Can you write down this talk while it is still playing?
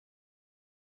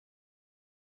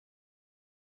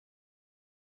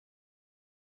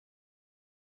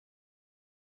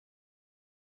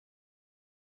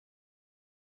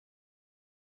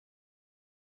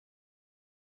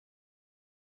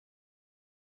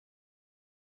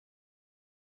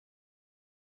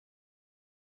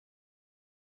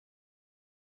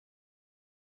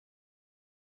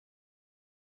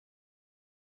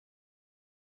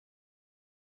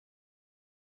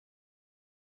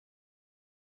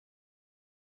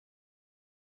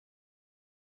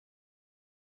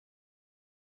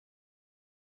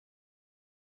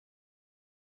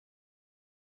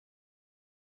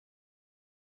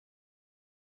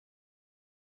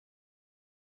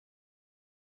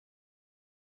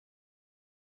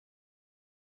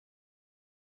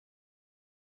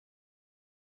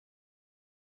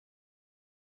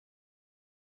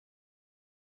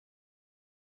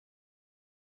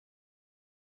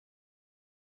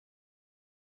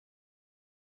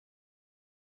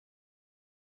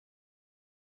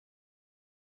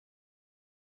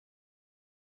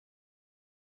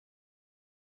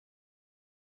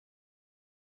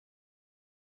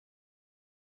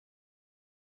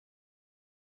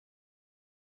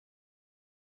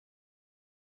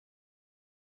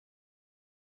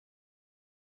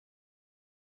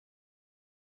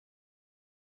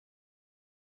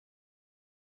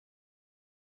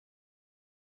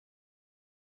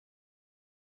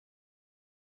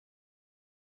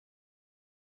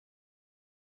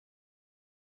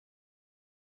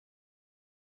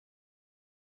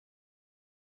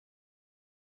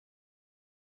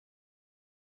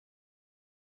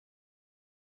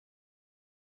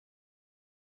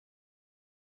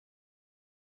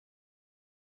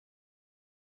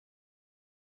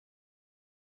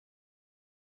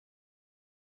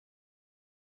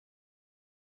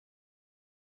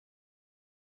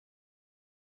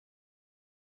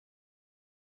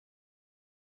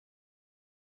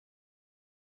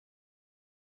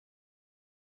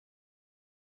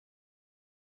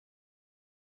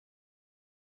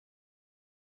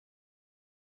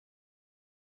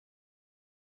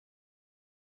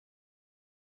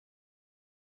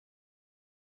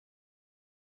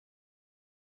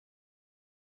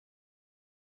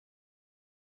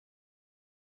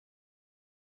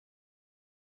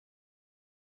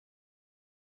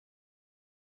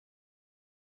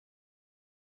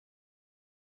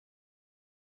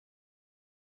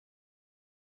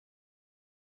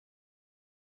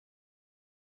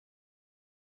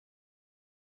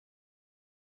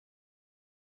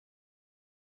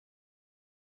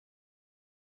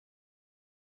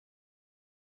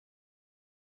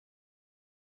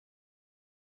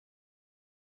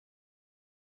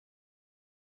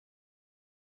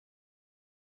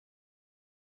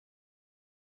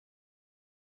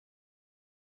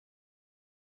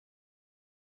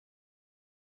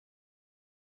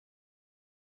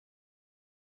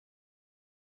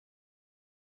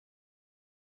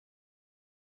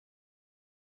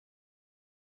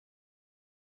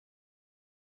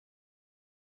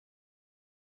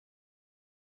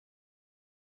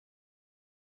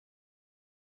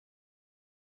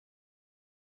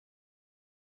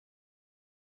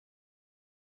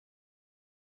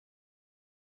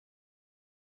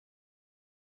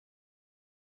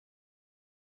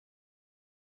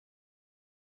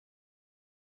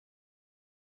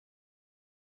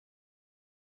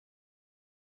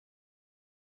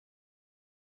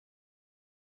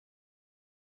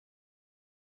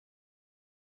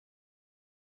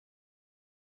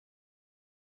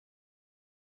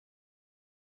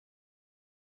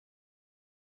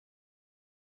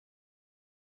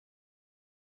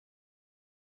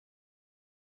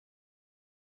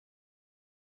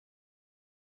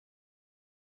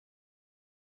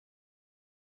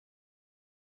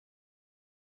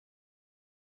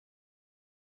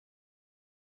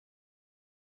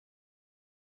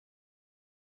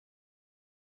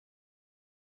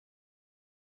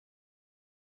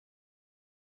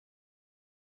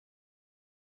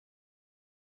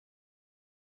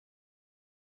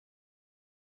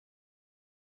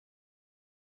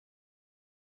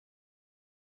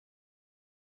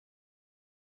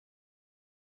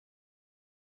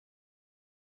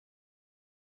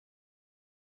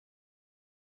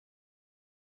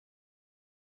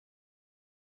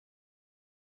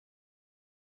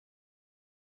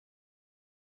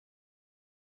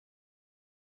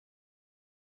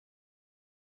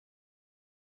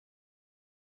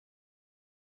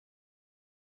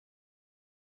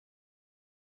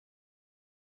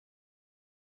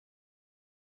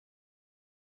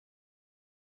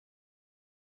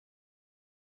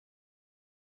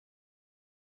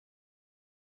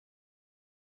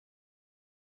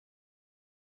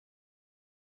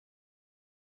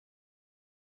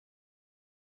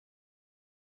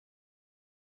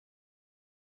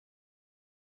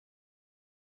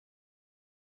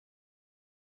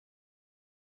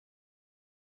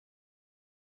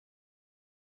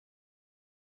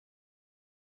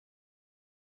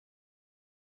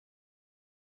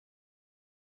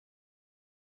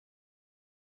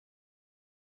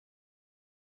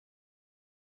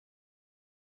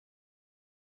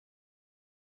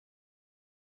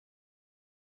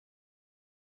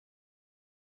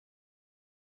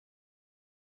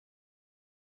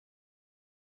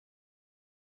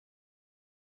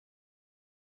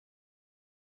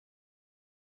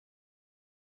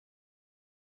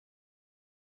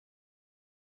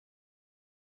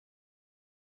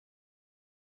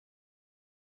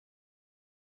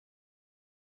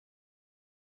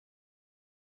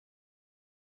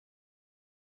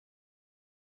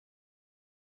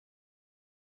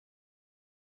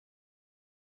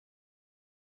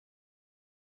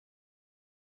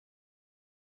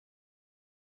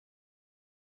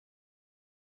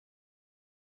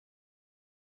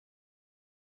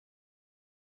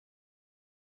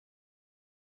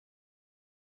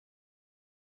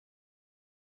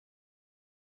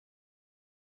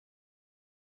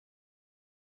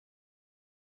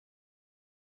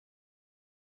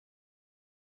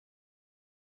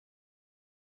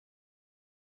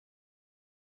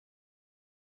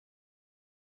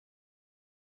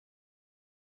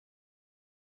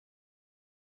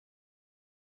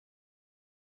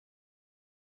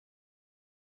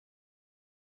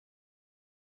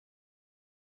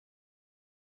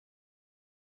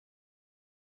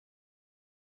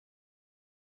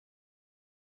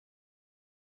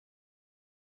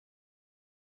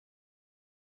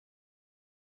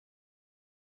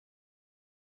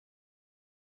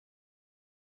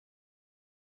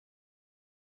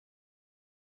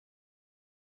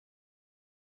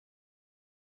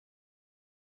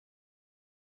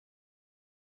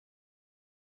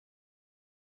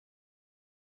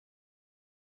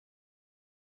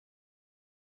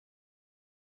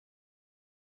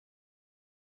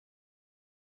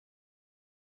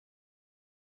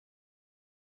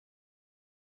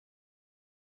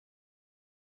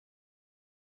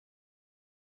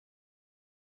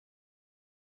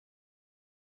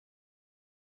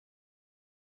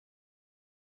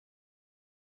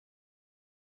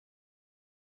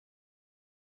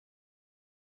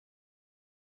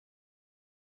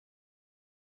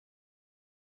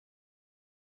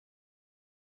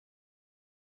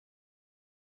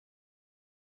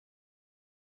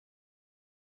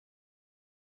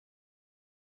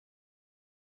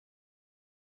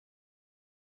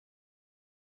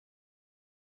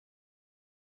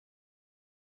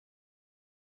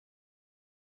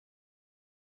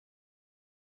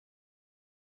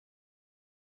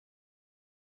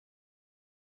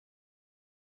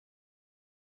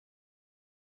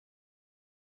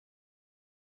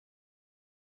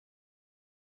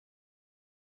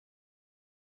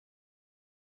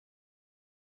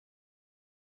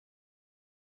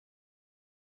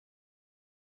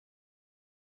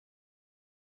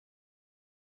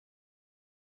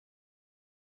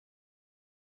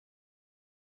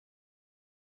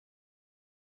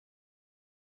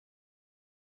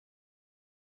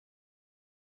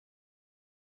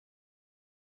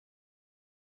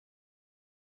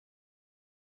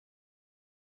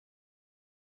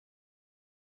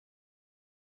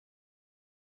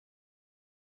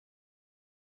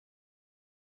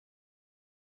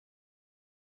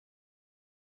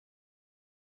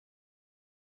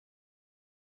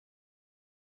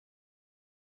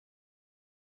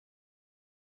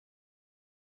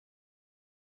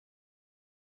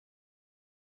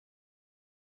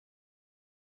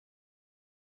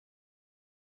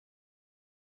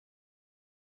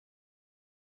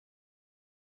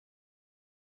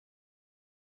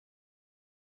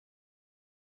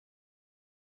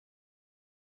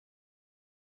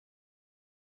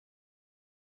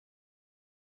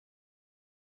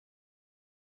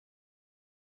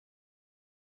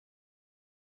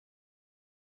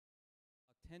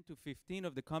10 to 15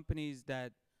 of the companies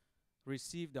that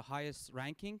received the highest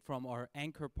ranking from our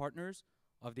anchor partners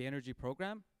of the energy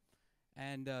program.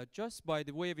 And just by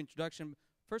the way of introduction,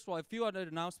 first of all, a few other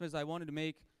announcements I wanted to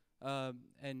make,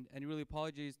 and really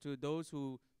apologies to those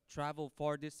who travel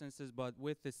far distances, but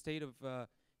with the state of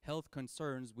health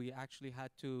concerns, we actually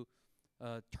had to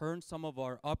turn some of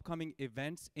our upcoming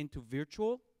events into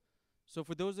virtual. So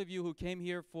for those of you who came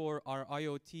here for our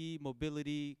IoT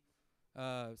mobility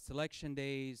selection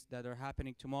days that are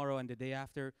happening tomorrow and the day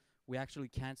after, we actually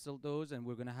canceled those, and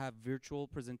we're going to have virtual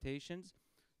presentations.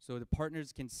 So the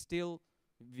partners can still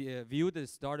view the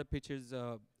startup pitches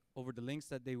over the links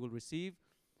that they will receive.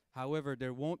 However,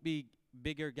 there won't be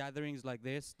bigger gatherings like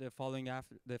this the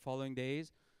following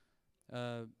days.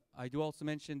 I do also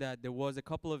mention that there was a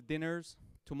couple of dinners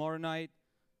tomorrow night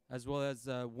as well as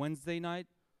Wednesday night.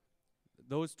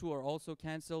 Those two are also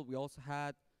canceled. We also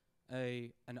had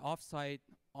an off-site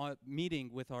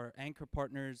meeting with our anchor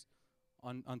partners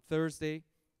on Thursday.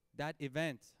 That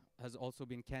event has also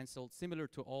been canceled, similar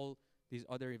to all these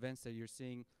other events that you're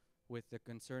seeing with the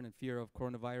concern and fear of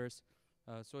coronavirus.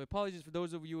 So apologies for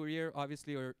those of you who are here.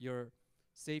 Obviously, your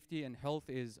safety and health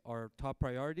is our top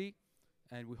priority.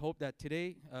 And we hope that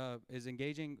today is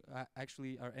engaging.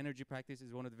 Actually, our energy practice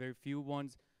is one of the very few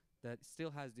ones that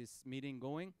still has this meeting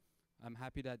going. I'm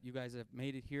happy that you guys have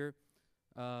made it here.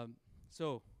 As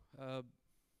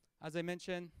I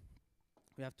mentioned,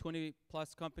 we have 20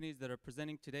 plus companies that are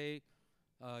presenting today.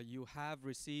 You have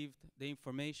received the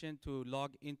information to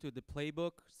log into the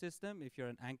playbook system if you're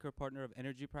an anchor partner of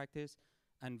energy practice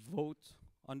and vote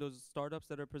on those startups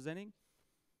that are presenting.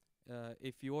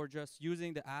 If you're just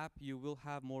using the app, you will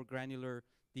have more granular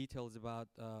details about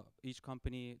each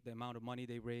company, the amount of money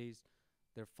they raised,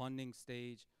 their funding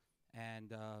stage,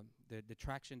 and the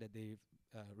traction that they've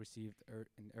received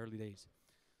in early days.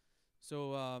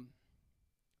 So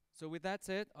with that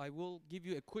said, I will give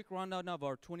you a quick rundown of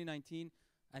our 2019,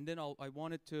 and then I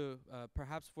wanted to,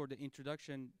 perhaps for the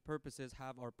introduction purposes,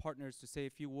 have our partners to say a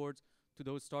few words to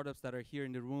those startups that are here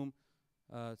in the room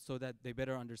so that they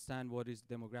better understand what is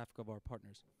the demographic of our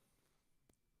partners.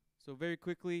 So very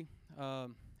quickly,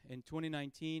 in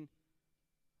 2019,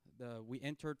 we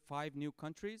entered 5 new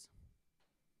countries.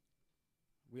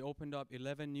 We opened up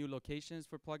 11 new locations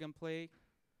for Plug and Play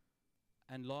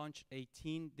and launched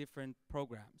 18 different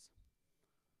programs.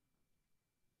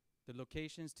 The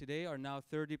locations today are now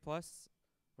 30 plus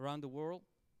around the world.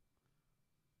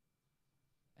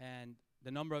 And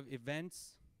the number of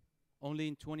events only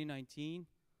in 2019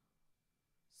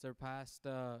 surpassed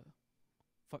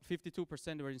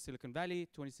 52% were in Silicon Valley,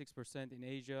 26% in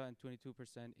Asia, and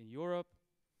 22% in Europe.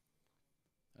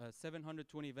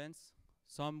 720 events.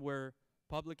 Some were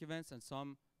public events and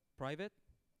some private.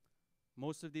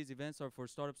 Most of these events are for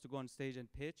startups to go on stage and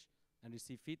pitch and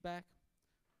receive feedback.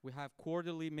 We have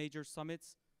quarterly major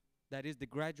summits. That is the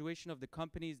graduation of the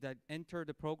companies that enter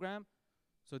the program.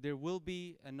 So there will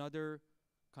be another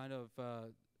kind of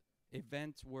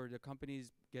event where the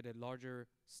companies get a larger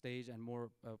stage and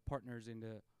more partners in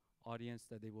the audience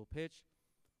that they will pitch.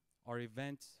 Our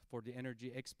event for the Energy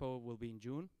Expo will be in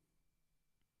June.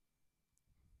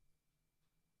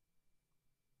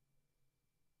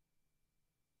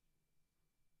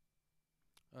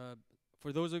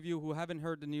 For those of you who haven't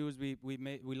heard the news, we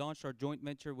launched our joint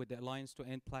venture with the Alliance to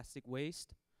End Plastic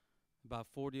Waste. About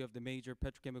 40 of the major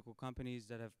petrochemical companies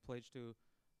that have pledged to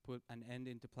put an end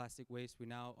into plastic waste. We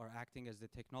now are acting as the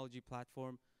technology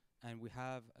platform, and we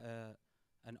have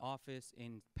an office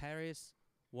in Paris,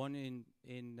 one in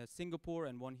Singapore,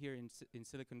 and one here in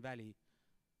Silicon Valley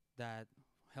that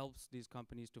helps these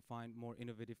companies to find more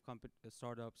innovative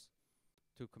startups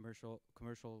to commercial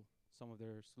some of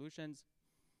their solutions.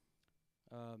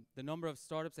 The number of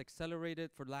startups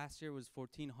accelerated for last year was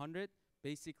 1,400.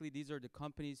 Basically, these are the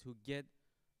companies who get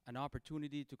an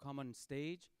opportunity to come on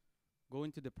stage, go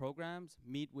into the programs,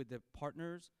 meet with the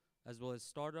partners, as well as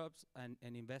startups and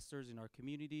investors in our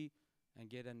community, and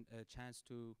get a chance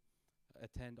to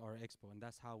attend our expo. And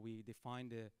that's how we define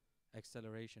the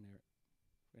acceleration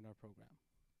in our program.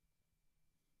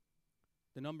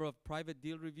 The number of private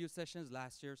deal review sessions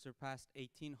last year surpassed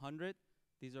 1,800.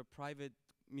 These are private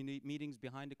meetings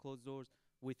behind the closed doors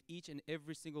with each and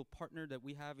every single partner that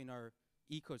we have in our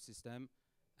ecosystem,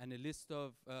 and a list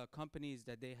of companies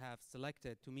that they have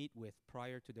selected to meet with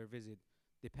prior to their visit,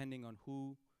 depending on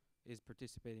who is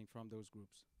participating from those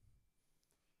groups.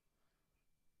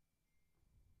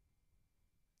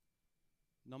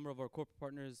 Number of our corporate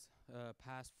partners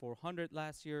passed 400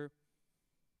 last year.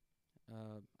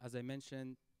 As I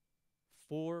mentioned,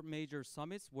 4 major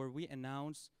summits where we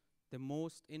announced the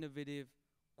most innovative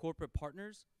corporate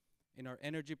partners. In our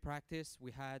energy practice,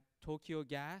 we had Tokyo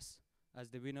Gas as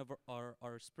the winner of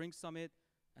our spring summit,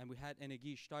 and we had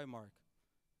Energie Steiermark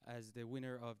as the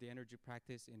winner of the energy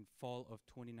practice in fall of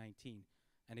 2019.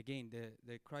 And again,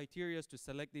 the criteria to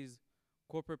select these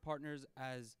corporate partners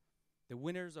as the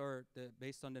winners are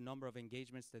based on the number of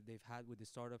engagements that they've had with the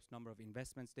startups, number of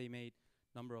investments they made,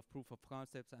 number of proof of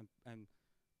concepts and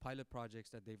pilot projects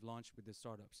that they've launched with the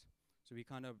startups. So we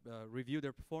kind of review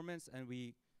their performance and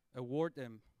we award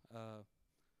them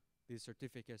these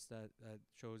certificates that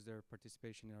shows their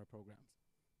participation in our programs.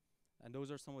 And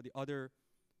those are some of the other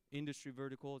industry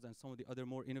verticals and some of the other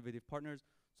more innovative partners.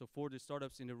 So for the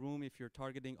startups in the room, if you're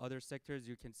targeting other sectors,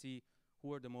 you can see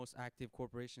who are the most active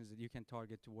corporations that you can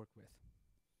target to work with.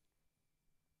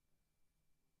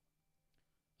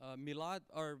 Milad,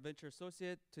 our venture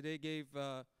associate, today gave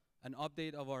an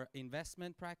update of our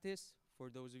investment practice for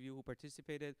those of you who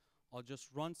participated. I'll just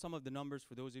run some of the numbers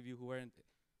for those of you who weren't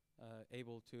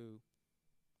able to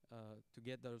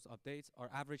get those updates. Our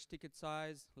average ticket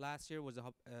size last year was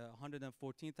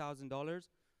 $114,000.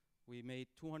 We made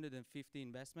 250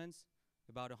 investments.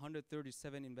 About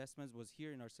 137 investments was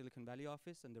here in our Silicon Valley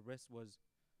office, and the rest was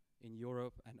in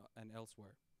Europe and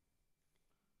elsewhere.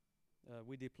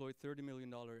 We deployed $30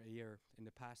 million a year in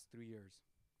the past 3 years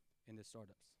in the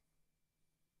startups.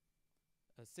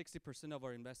 60% of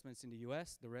our investments in the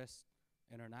US, the rest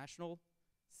international.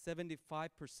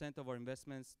 75% of our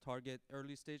investments target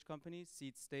early stage companies,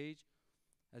 seed stage.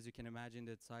 As you can imagine,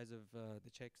 the size of the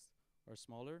checks are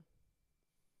smaller.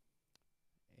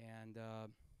 And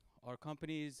our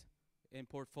companies in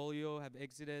portfolio have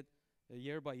exited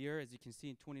year by year. As you can see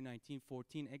in 2019,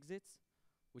 14 exits,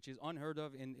 which is unheard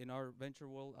of in our venture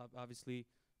world. Obviously,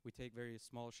 we take very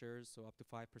small shares, so up to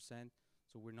 5%.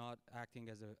 So we're not acting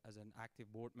as an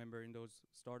active board member in those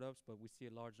startups, but we see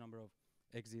a large number of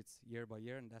exits year by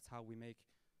year, and that's how we make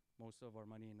most of our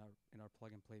money in our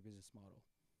plug and play business model.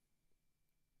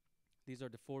 These are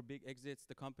the 4 big exits.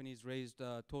 The companies raised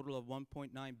a total of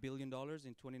 $1.9 billion in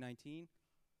 2019.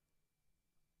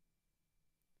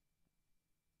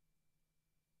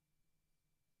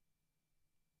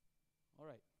 All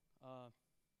right.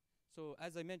 So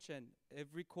as I mentioned,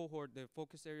 every cohort, the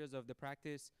focus areas of the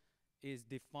practice is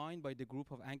defined by the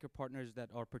group of anchor partners that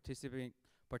are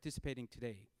participating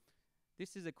today.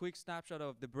 This is a quick snapshot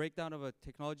of the breakdown of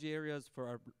technology areas for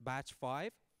our batch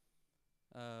 5.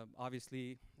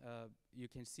 Obviously, you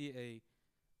can see a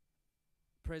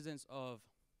presence of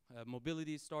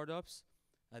mobility startups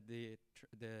at the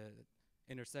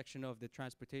intersection of the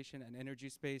transportation and energy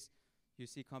space. You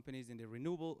see companies in the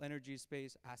renewable energy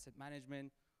space, asset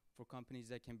management, for companies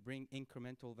that can bring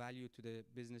incremental value to the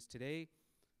business today,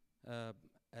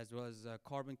 as well as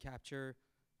carbon capture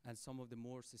and some of the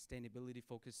more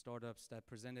sustainability-focused startups that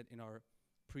presented in our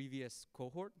previous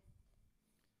cohort.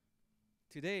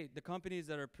 Today, the companies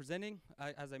that are presenting,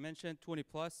 as I mentioned, 20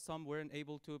 plus, some weren't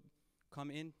able to come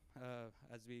in,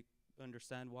 as we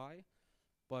understand why.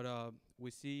 But we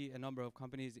see a number of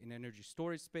companies in energy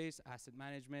storage space, asset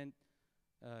management,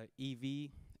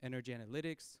 EV, energy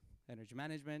analytics, energy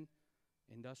management,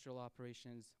 industrial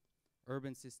operations,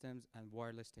 urban systems, and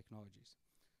wireless technologies.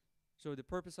 So the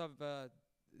purpose of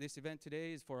this event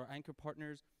today is for our anchor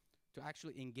partners to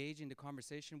actually engage in the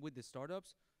conversation with the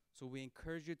startups. So we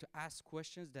encourage you to ask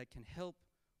questions that can help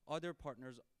other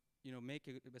partners, make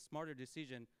a smarter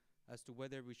decision as to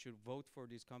whether we should vote for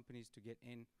these companies to get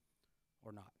in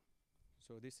or not.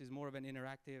 So this is more of an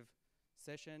interactive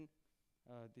session.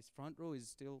 This front row is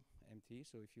still empty,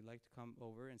 so if you'd like to come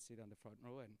over and sit on the front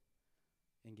row and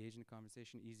engage in the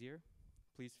conversation easier,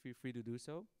 please feel free to do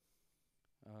so.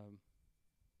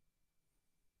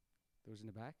 Those in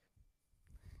the back.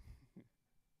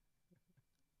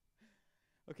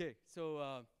 Okay,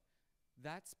 so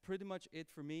that's pretty much it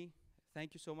for me.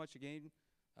 Thank you so much again.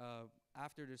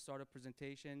 After the startup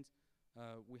presentations,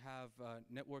 we have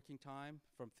networking time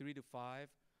from 3 to 5.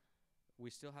 We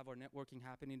still have our networking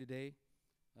happening today.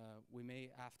 We may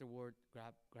afterward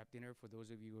grab dinner for those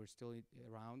of you who are still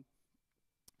around.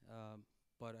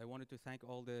 But I wanted to thank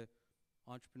all the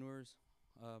entrepreneurs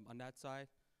on that side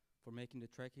for making the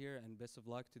trek here, and best of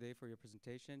luck today for your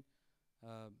presentation.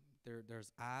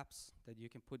 There's apps that you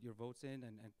can put your votes in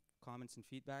and comments and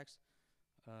feedbacks.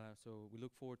 So we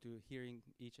look forward to hearing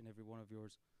each and every one of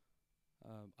yours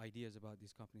ideas about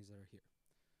these companies that are here.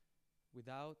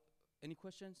 Without any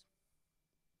questions?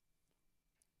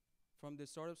 From the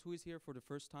startups, who is here for the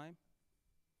first time?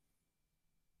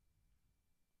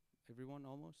 Everyone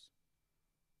almost?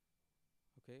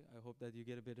 Okay, I hope that you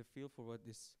get a bit of feel for what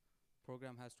this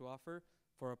program has to offer.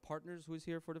 For our partners, who is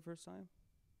here for the first time?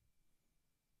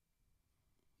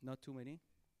 Not too many.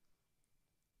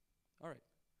 All right.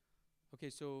 Okay,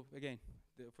 so again,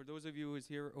 for those of you who's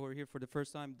here or here for the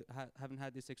first time, haven't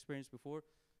had this experience before,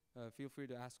 feel free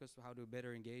to ask us how to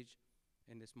better engage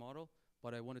in this model.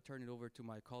 But I want to turn it over to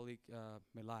my colleague,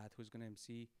 Milad, who's going to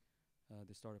MC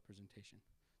the startup presentation.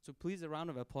 So please, a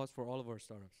round of applause for all of our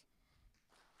startups.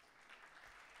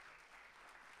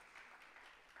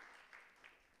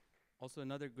 Also,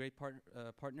 another great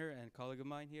partner and colleague of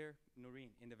mine here, Noreen,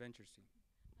 in the ventures team.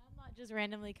 I'm not just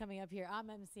randomly coming up here. I'm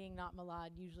emceeing, not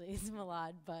Milad. Usually it's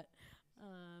Milad, but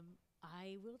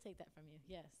I will take that from you.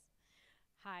 Yes.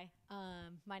 Hi,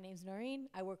 my name's Noreen.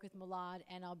 I work with Milad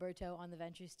and Alberto on the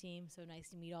ventures team, so nice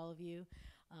to meet all of you.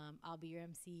 I'll be your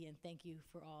MC, and thank you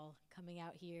for all coming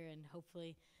out here, and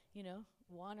hopefully, you know,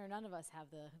 one or none of us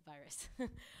have the virus.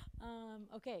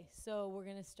 Okay, so we're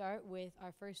going to start with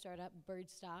our first startup,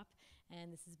 Birdstop,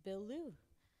 and this is Bill Liu.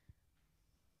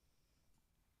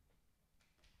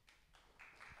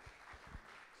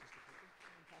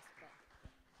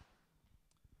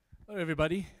 Hello,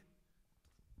 everybody.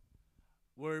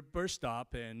 We're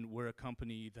Birdstop, and we're a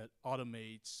company that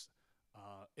automates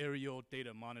aerial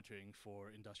data monitoring for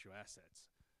industrial assets.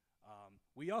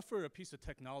 We offer a piece of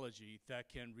technology that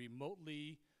can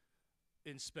remotely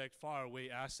inspect faraway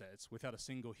assets without a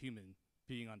single human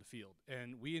being on the field.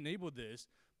 And we enable this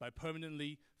by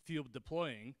permanently field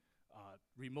deploying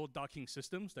remote docking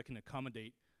systems that can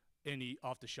accommodate any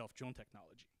off-the-shelf drone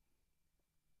technology.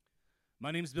 My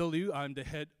name is Bill Liu. I'm the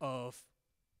head of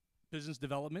business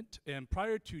development. And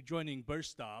prior to joining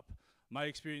Birdstop, my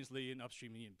experience lay in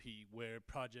upstream E&P, where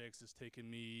projects has taken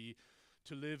me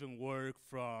to live and work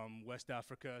from West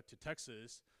Africa to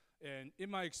Texas. And in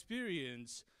my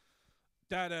experience,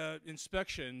 data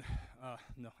inspection,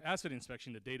 asset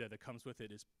inspection, the data that comes with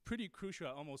it is pretty crucial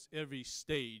at almost every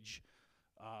stage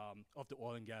of the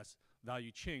oil and gas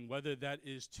value chain, whether that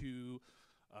is to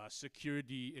secure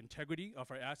the integrity of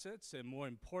our assets, and more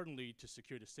importantly, to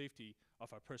secure the safety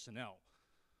of our personnel.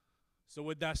 So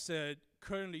with that said,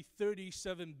 currently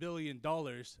 $37 billion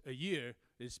a year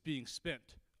is being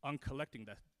spent on collecting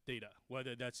that data,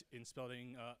 whether that's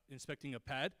inspecting a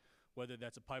pad, whether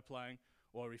that's a pipeline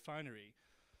or a refinery,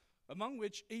 among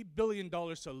which $8 billion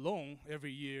alone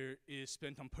every year is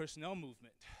spent on personnel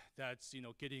movement. That's, you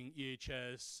know, getting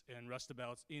EHS and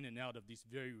roustabouts in and out of these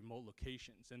very remote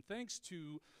locations. And thanks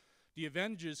to the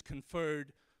advantages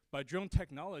conferred by drone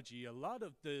technology, a lot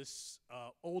of this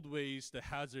old ways, the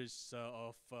hazards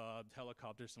of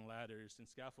helicopters and ladders and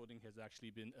scaffolding has actually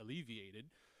been alleviated,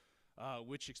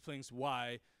 which explains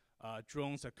why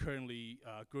drones are currently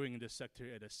growing in this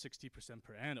sector at a 60%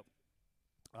 per annum.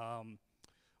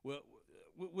 Well,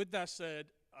 with that said,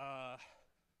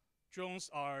 drones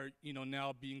are, you know,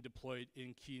 now being deployed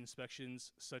in key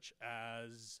inspections, such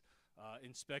as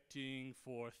inspecting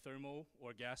for thermal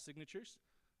or gas signatures,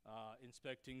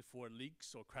 inspecting for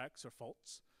leaks or cracks or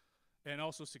faults, and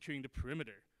also securing the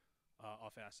perimeter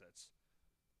of assets.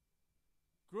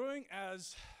 Growing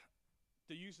as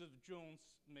the use of drones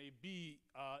may be,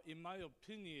 in my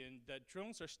opinion, that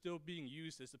drones are still being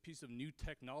used as a piece of new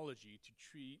technology to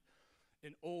treat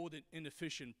an old and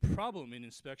inefficient problem in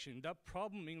inspection. That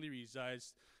problem mainly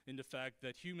resides in the fact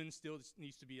that humans still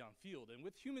needs to be on field. And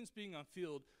with humans being on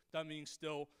field, that means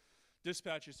still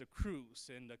dispatches of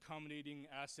crews and accommodating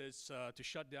assets to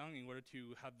shut down in order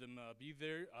to have them be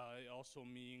there. It also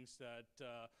means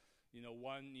that you know,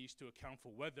 one needs to account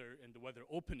for weather and the weather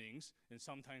openings, and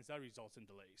sometimes that results in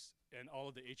delays. And all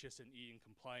of the HS&E and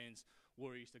compliance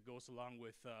worries that goes along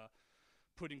with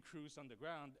putting crews on the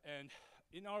ground. And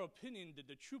in our opinion,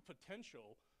 the true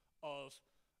potential of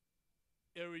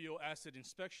aerial asset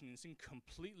inspection is in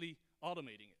completely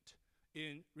automating it,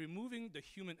 in removing the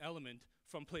human element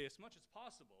from play as much as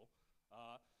possible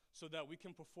so that we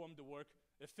can perform the work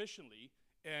efficiently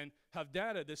and have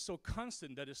data that's so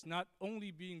constant that it's not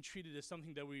only being treated as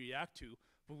something that we react to,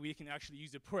 but we can actually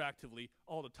use it proactively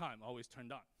all the time, always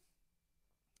turned on.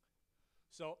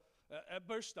 So at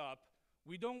Birdstop,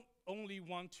 we don't only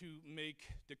want to make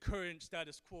the current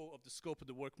status quo of the scope of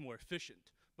the work more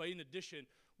efficient, but in addition,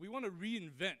 we want to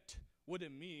reinvent what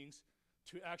it means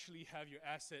to actually have your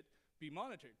asset be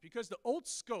monitored. Because the old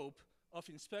scope of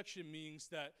inspection means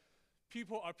that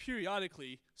people are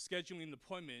periodically scheduling an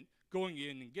appointment, going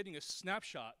in and getting a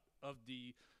snapshot of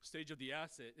the stage of the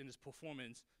asset and its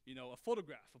performance, you know, a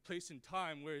photograph, a place in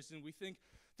time, whereas then we think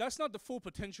that's not the full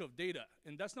potential of data,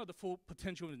 and that's not the full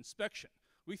potential of inspection.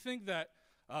 We think that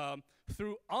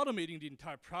through automating the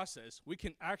entire process, we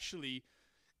can actually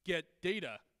get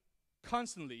data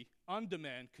constantly, on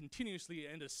demand, continuously,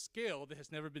 and at a scale that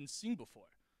has never been seen before.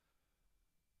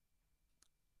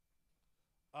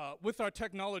 With our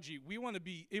technology, we want to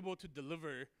be able to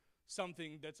deliver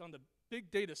something that's on the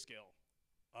big data scale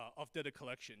of data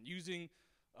collection, using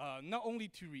not only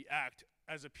to react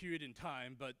as a period in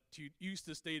time, but to use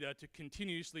this data to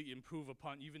continuously improve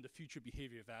upon even the future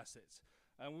behavior of assets.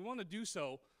 And we want to do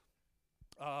so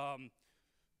while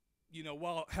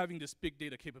having this big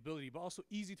data capability, but also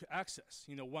easy to access.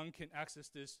 One can access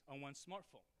this on one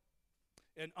smartphone.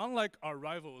 And unlike our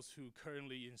rivals who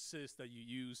currently insist that you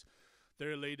use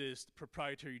their latest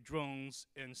proprietary drones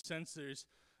and sensors,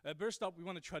 at Burstop we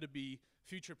want to try to be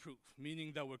future-proof,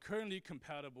 meaning that we're currently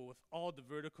compatible with all the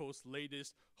vertical's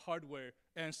latest hardware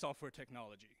and software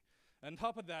technology. On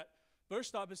top of that,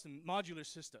 Burstop is a modular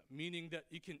system, meaning that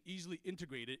you can easily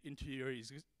integrate it into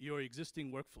your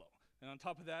existing workflow. And on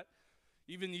top of that,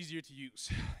 even easier to use.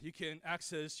 You can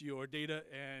access your data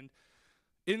and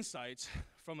insights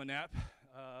from an app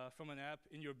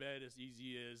in your bed, as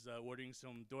easy as ordering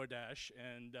some DoorDash.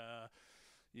 And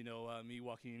me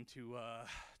walking into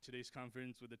today's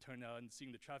conference with the turnout and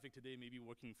seeing the traffic today, maybe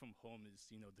working from home is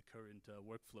the current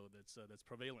workflow that's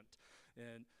prevalent.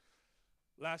 And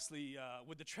lastly,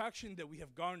 with the traction that we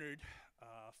have garnered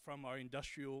from our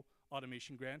industrial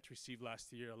automation grant received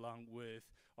last year, along with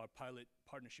our pilot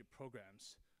partnership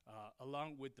programs,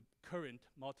 along with the current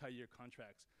multi-year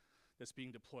contracts that's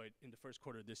being deployed in the first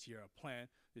quarter of this year, our plan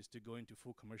is to go into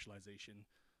full commercialization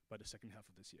by the second half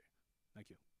of this year. Thank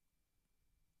you.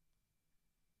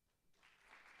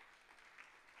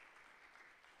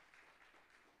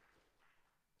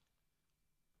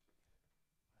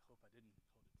 I hope I didn't hold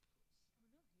it too close. Oh, no, you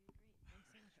did great.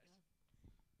 Thanks so much, Bill.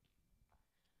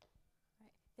 All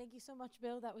right. Thank you so much,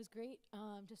 Bill. That was great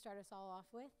to start us all off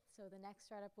with. So the next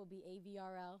startup will be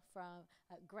AVRL from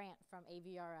Grant from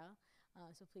AVRL.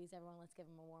 So please, everyone, let's give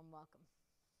them a warm welcome.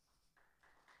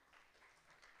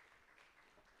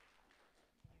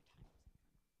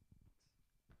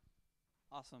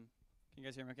 Awesome. Can you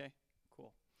guys hear me okay?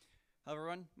 Cool. Hello,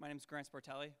 everyone. My name is Grant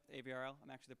Sportelli with AVRL. I'm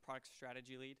actually the product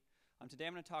strategy lead. Today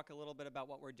I'm going to talk a little bit about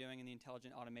what we're doing in the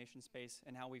intelligent automation space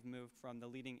and how we've moved from the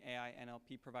leading AI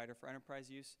NLP provider for enterprise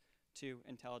use to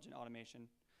intelligent automation.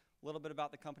 A little bit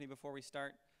about the company before we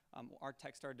start. Our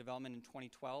tech started development in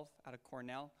 2012 out of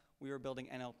Cornell. We were building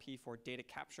NLP for data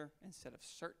capture instead of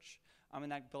search.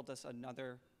 And that built us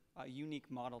another unique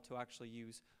model to actually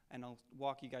use. And I'll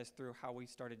walk you guys through how we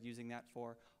started using that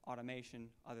for automation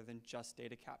other than just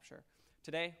data capture.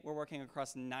 Today, we're working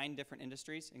across 9 different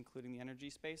industries, including the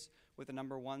energy space, with the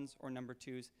number 1s or number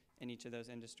 2s in each of those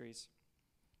industries.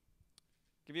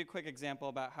 Give you a quick example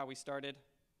about how we started.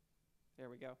 There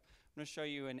we go. I'm going to show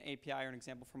you an API or an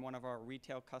example from one of our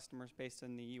retail customers based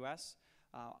in the US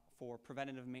for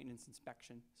preventative maintenance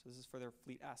inspection. So this is for their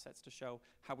fleet assets to show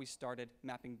how we started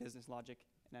mapping business logic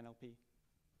in NLP.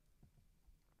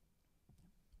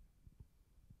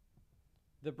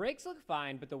 The brakes look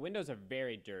fine, but the windows are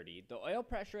very dirty. The oil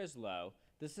pressure is low,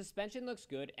 the suspension looks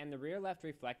good, and the rear left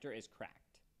reflector is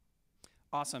cracked.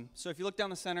 Awesome. So if you look down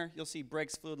the center, you'll see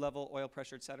brakes, fluid level, oil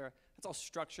pressure, etc. That's all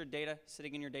structured data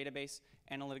sitting in your database.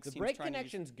 Analytics The team's brake trying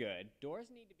connection's good.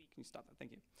 Doors need to be... Can you stop that?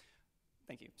 Thank you.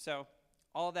 Thank you. So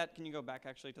all of that, can you go back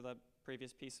actually to the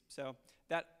previous piece? So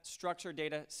that structured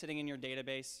data sitting in your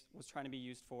database was trying to be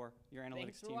used for your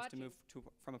analytics teams to move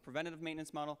from a preventative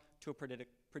maintenance model to a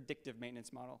predictive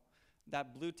maintenance model.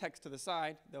 That blue text to the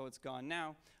side, though it's gone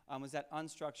now, was that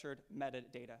unstructured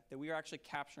metadata that we are actually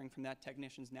capturing from that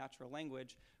technician's natural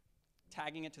language,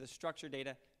 tagging it to the structured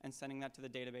data, and sending that to the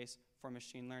database for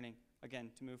machine learning,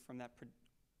 again, to move from that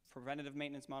preventative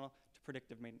maintenance model to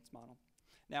predictive maintenance model.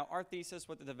 Now, our thesis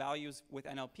with the values with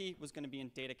NLP was going to be in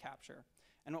data capture.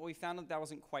 And what we found that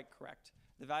wasn't quite correct.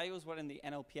 The value is what in the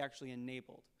NLP actually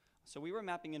enabled. So we were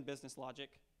mapping in business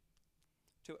logic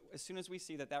to, as soon as we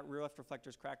see that rear left reflector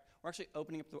is cracked, we're actually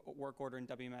opening up the work order in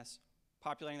WMS,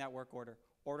 populating that work order,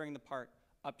 ordering the part,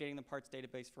 updating the parts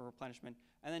database for replenishment,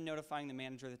 and then notifying the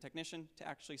manager or the technician to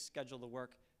actually schedule the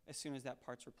work as soon as that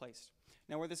part's replaced.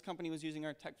 Now, where this company was using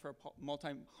our tech for a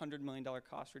multi-hundred-million-dollar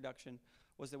cost reduction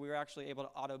was that we were actually able to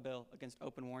auto-bill against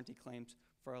open warranty claims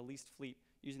for a leased fleet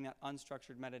using that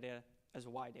unstructured metadata as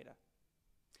Y data.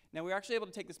 Now, we were actually able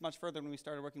to take this much further when we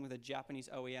started working with a Japanese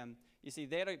OEM. You see,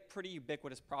 they had a pretty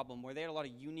ubiquitous problem where they had a lot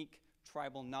of unique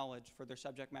tribal knowledge for their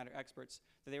subject matter experts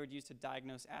that they would use to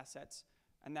diagnose assets.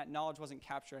 And that knowledge wasn't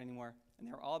captured anymore. And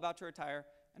they were all about to retire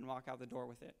and walk out the door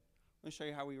with it. Let me show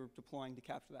you how we were deploying to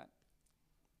capture that.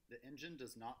 The engine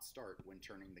does not start when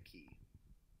turning the key.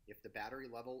 If the battery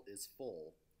level is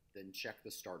full, then check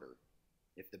the starter.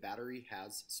 If the battery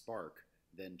has spark,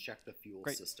 then check the fuel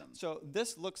system. So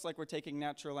this looks like we're taking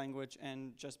natural language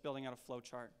and just building out a flow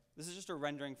chart. This is just a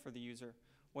rendering for the user.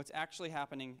 What's actually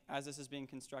happening as this is being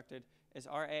constructed is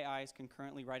our AI is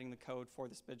concurrently writing the code for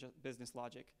this business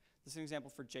logic. This is an example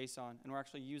for JSON, and we're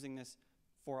actually using this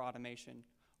for automation.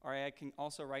 Our AI can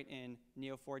also write in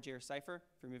Neo4j or Cypher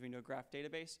if you're moving to a graph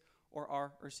database, or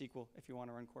R or SQL if you want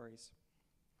to run queries.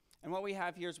 And what we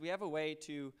have here is we have a way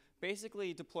to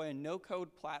basically deploy a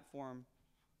no-code platform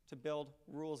to build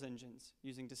rules engines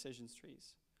using decision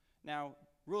trees. Now,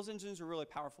 rules engines are really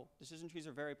powerful. Decision trees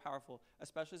are very powerful,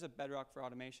 especially as a bedrock for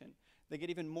automation. They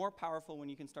get even more powerful when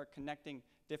you can start connecting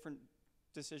different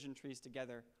decision trees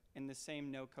together in the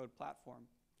same no-code platform.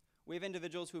 We have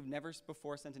individuals who have never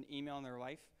before sent an email in their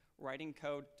life writing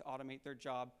code to automate their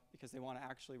job because they want to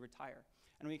actually retire.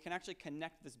 And we can actually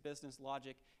connect this business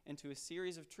logic into a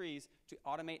series of trees to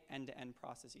automate end-to-end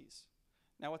processes.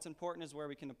 Now what's important is where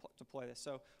we can deploy this.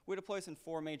 So we deploy this in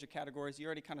 4 major categories. You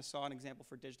already kind of saw an example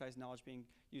for digitized knowledge being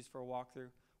used for a walkthrough.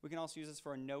 We can also use this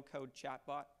for a no-code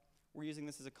chatbot. We're using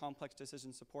this as a complex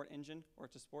decision support engine or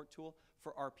a support tool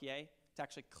for RPA to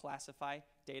actually classify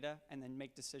data and then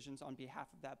make decisions on behalf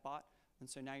of that bot. And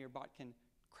so now your bot can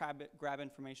grab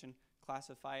information,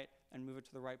 classify it, and move it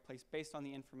to the right place based on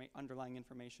the underlying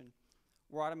information.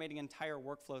 We're automating entire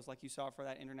workflows like you saw for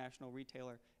that international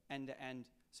retailer end to end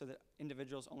so that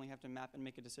individuals only have to map and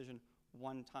make a decision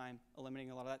one time,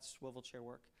 eliminating a lot of that swivel chair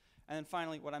work. And then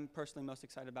finally, what I'm personally most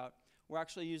excited about, we're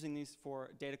actually using these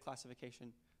for data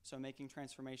classification. So making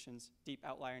transformations, deep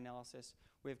outlier analysis.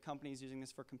 We have companies using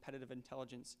this for competitive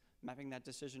intelligence, mapping that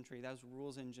decision tree, those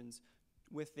rules engines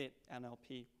with it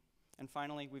NLP. And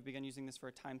finally, we've begun using this for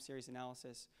a time series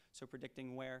analysis, so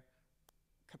predicting where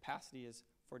capacity is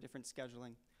for different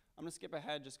scheduling. I'm gonna skip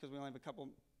ahead just because we only have a couple,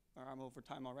 or I'm over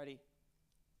time already.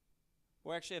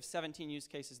 We actually have 17 use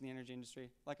cases in the energy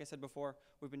industry. Like I said before,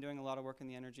 we've been doing a lot of work in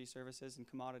the energy services and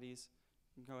commodities.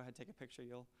 You can go ahead, take a picture,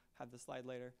 you'll have the slide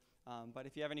later. But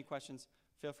if you have any questions,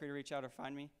 feel free to reach out or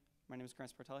find me. My name is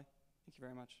Chris Portelli. Thank you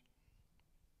very much.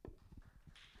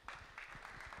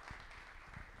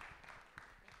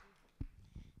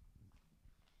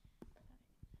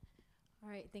 All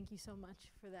right, thank you so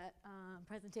much for that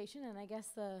presentation. And I guess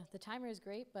the timer is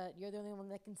great, but you're the only one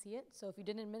that can see it. So if you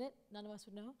didn't admit it, none of us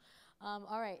would know.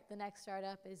 All right, the next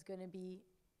startup is going to be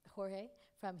Jorge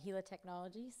from Gila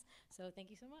Technologies. So thank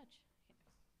you so much.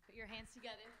 Put your hands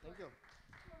together. Thank you.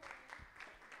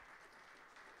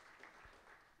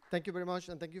 Thank you very much,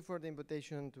 and thank you for the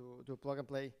invitation to Plug and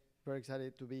Play. Very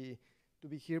excited to be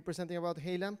here presenting about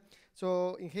Gila.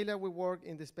 So in Gila, we work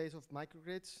in the space of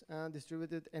microgrids and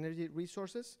distributed energy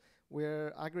resources.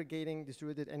 We're aggregating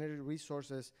distributed energy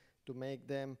resources to make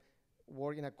them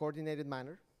work in a coordinated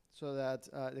manner so that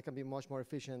they can be much more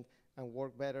efficient and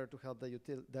work better to help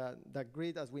the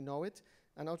grid as we know it,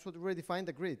 and also to redefine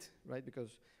the grid, right?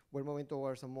 Because we're moving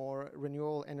towards a more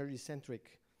renewable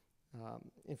energy-centric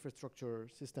infrastructure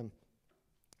system.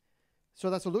 So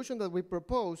the solution that we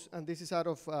propose, and this is out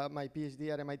of my PhD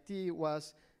at MIT,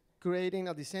 was creating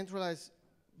a decentralized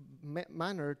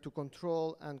manner to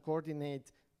control and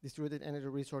coordinate distributed energy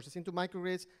resources into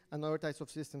microgrids and other types of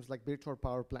systems like virtual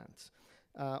power plants.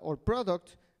 Our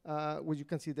product, which you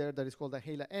can see there, that is called the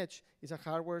Gila Edge, is a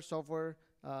hardware-software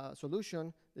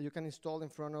solution that you can install in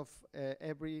front of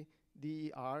every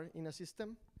DER in a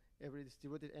system, every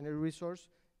distributed energy resource,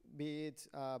 be it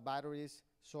batteries,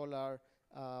 solar.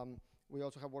 We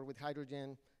also have worked with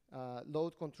hydrogen,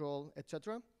 load control,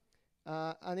 etc.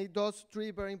 And it does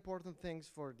 3 very important things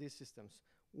for these systems.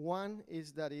 One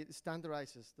is that it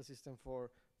standardizes the system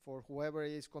for whoever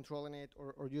is controlling it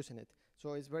or using it.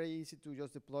 So it's very easy to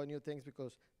just deploy new things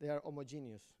because they are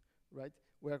homogeneous, right?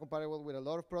 We are compatible with a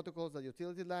lot of protocols that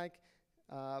utilities like,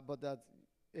 but that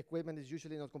equipment is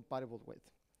usually not compatible with.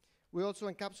 We also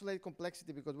encapsulate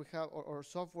complexity because we have our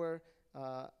software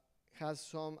has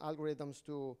some algorithms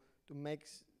to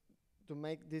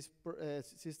make these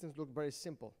systems look very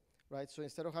simple, right? So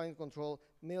instead of having to control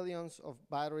millions of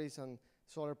batteries and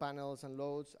solar panels and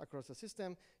loads across the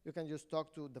system, you can just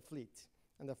talk to the fleet,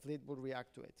 and the fleet will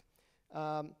react to it.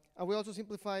 And we also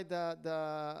simplify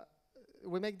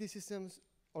we make these systems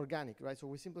organic, right? So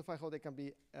we simplify how they can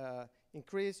be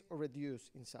increased or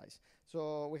reduced in size.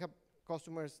 So we have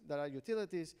customers that are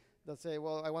utilities that say,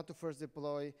 well, I want to first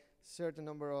deploy certain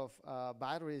number of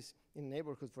batteries in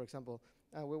neighborhoods, for example,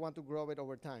 and we want to grow it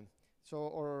over time.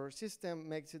 So our system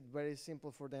makes it very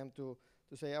simple for them to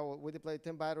say, oh, we deploy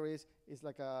 10 batteries. It's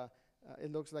like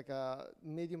it looks like a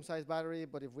medium-sized battery,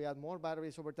 but if we add more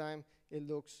batteries over time, it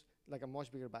looks like a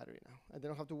much bigger battery now. And they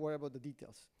don't have to worry about the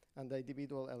details and the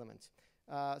individual elements.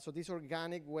 So this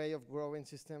organic way of growing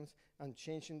systems and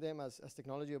changing them as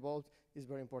technology evolves is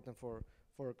very important for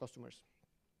customers.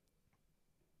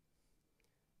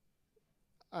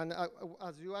 and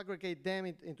as you aggregate them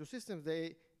into systems,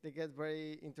 they get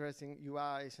very interesting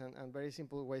UIs and very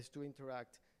simple ways to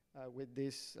interact with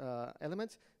these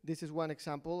elements. This is one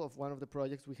example of one of the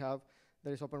projects we have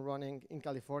that is up and running in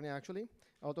California, actually.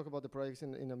 I'll talk about the projects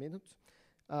in a minute.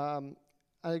 And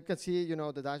you can see, the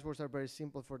dashboards are very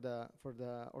simple for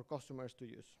our customers to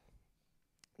use.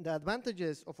 The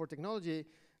advantages of our technology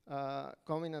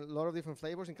come in a lot of different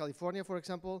flavors. In California, for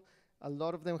example, a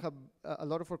lot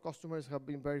of our customers have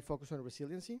been very focused on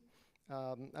resiliency.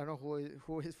 I don't know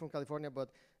who is from California, but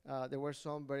there were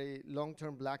some very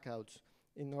long-term blackouts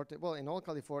in all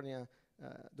California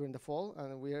during the fall,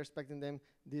 and we are expecting them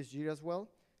this year as well.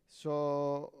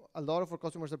 So a lot of our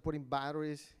customers are putting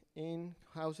batteries in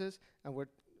houses, and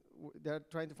they're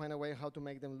trying to find a way how to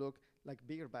make them look like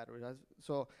bigger batteries.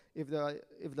 So if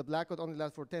the blackout only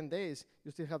lasts for 10 days,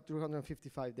 you still have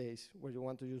 355 days where you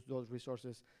want to use those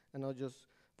resources and not just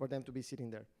for them to be sitting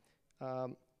there.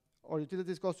 Our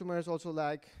utilities customers also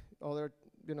like other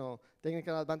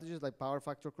technical advantages like power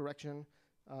factor correction,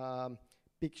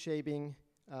 peak shaving,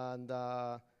 and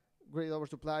grid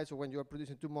oversupply. So when you are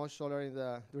producing too much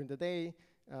solar during the day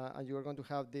and you are going to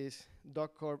have this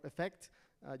dog curve effect,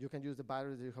 you can use the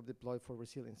batteries that you have deployed for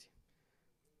resiliency.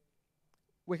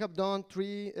 We have done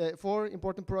 4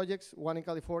 important projects, one in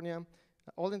California,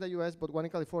 all in the US, but one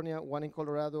in California, one in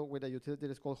Colorado with a utility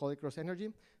that's called Holy Cross Energy.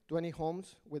 20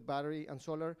 homes with battery and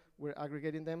solar, we're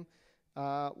aggregating them.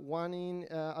 One in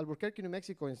Albuquerque, New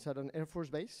Mexico, inside an Air Force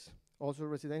base, also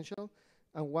residential,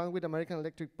 and one with American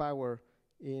Electric Power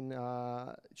in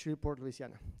Shreveport,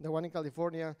 Louisiana. The one in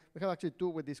California, we have actually 2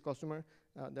 with this customer.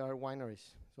 They are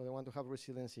wineries, so they want to have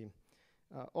resiliency.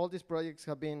 All these projects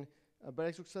have been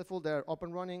very successful. They're up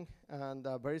and running and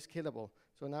very scalable.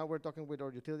 So now we're talking with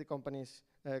our utility companies,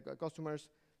 customers,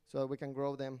 so we can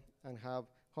grow them and have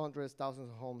hundreds, thousands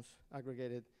of homes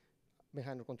aggregated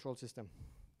behind a control system.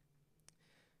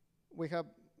 We have,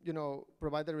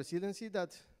 provided resiliency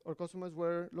that our customers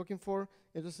were looking for.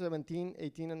 In 2017,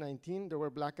 18, and 19, there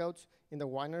were blackouts in the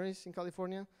wineries in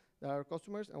California that are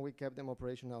customers, and we kept them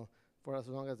operational for as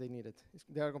long as they needed.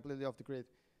 They are completely off the grid.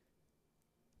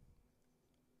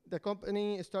 The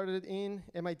company started in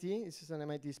MIT. This is an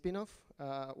MIT spin-off.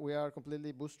 We are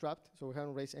completely bootstrapped, so we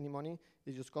haven't raised any money.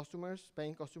 It's just customers,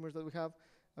 paying customers that we have.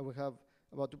 We have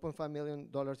about $2.5 million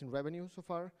in revenue so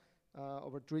far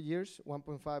over 3 years,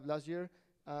 1.5 last year.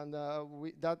 And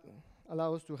that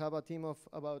allows us to have a team of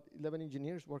about 11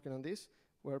 engineers working on this.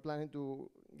 We're planning to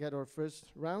get our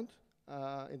first round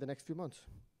in the next few months.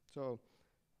 So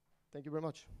thank you very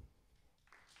much.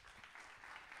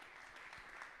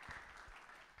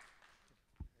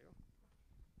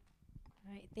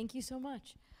 All right, thank you so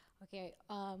much. Okay,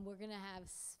 we're gonna have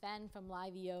Sven from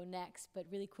Liveo next, but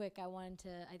really quick,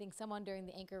 I think someone during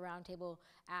the Anchor Roundtable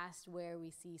asked where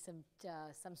we see some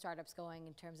startups going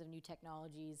in terms of new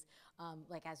technologies,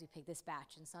 like as we pick this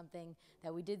batch, and something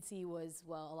that we did see was,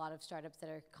 a lot of startups that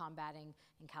are combating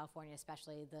in California,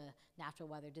 especially the natural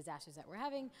weather disasters that we're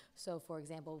having. So for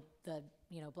example, the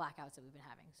blackouts that we've been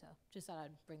having. So just thought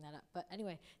I'd bring that up. But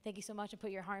anyway, thank you so much, and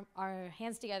put our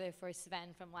hands together for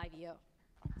Sven from Liveo.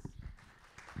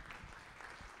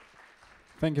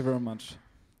 Thank you very much.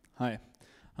 Hi,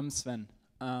 I'm Sven.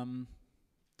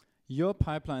 Your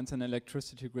pipelines and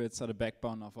electricity grids are the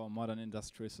backbone of our modern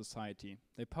industrial society.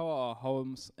 They power our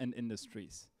homes and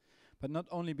industries. But not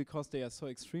only because they are so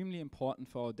extremely important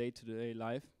for our day-to-day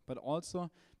life, but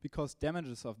also because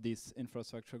damages of these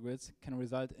infrastructure grids can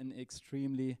result in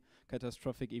extremely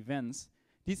catastrophic events.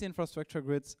 These infrastructure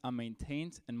grids are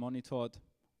maintained and monitored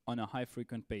on a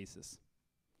high-frequent basis.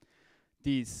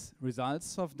 These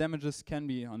results of damages can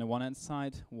be, on the one hand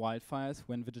side, wildfires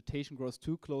when vegetation grows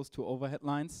too close to overhead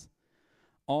lines,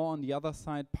 or on the other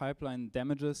side, pipeline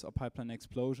damages or pipeline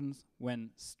explosions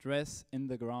when stress in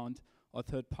the ground or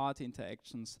third-party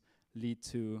interactions lead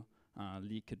to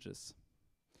leakages.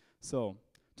 So,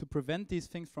 to prevent these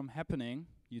things from happening,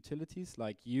 utilities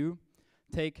like you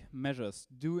take measures,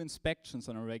 do inspections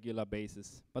on a regular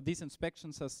basis. But these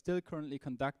inspections are still currently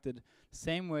conducted the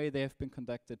same way they have been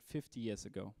conducted 50 years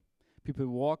ago. People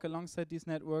walk alongside these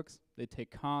networks, they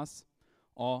take cars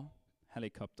or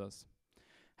helicopters.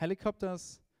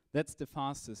 Helicopters, that's the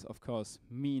fastest, of course,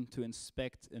 mean to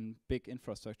inspect in big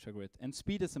infrastructure grid. And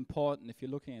speed is important if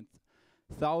you're looking at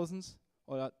thousands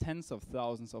or tens of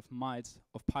thousands of miles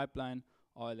of pipeline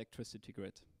or electricity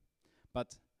grid.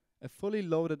 But a fully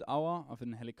loaded hour of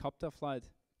a helicopter flight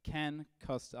can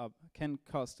cost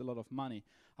a lot of money,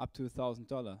 up to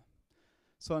 $1,000.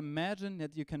 So imagine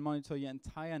that you can monitor your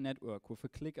entire network with a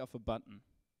click of a button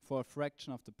for a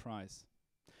fraction of the price.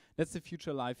 That's the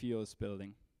future Liveo is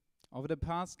building. Over the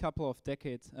past couple of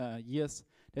years,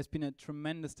 there's been a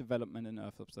tremendous development in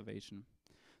Earth observation.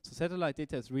 So satellite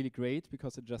data is really great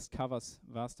because it just covers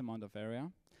vast amount of area,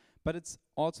 but it's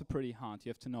also pretty hard. You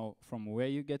have to know from where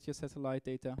you get your satellite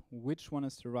data, which one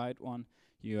is the right one.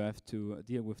 You have to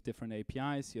deal with different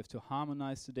APIs, you have to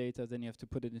harmonize the data, then you have to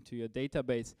put it into your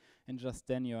database, and just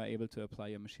then you are able to apply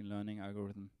your machine learning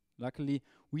algorithm. Luckily,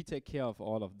 we take care of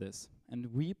all of this, and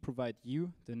we provide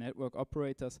you, the network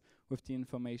operators, with the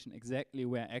information exactly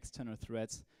where external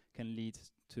threats can lead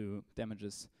to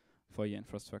damages for your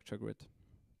infrastructure grid.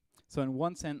 So in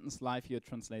one sentence, LiveView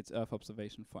translates Earth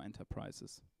observation for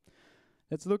enterprises.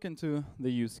 Let's look into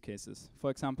the use cases, for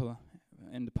example,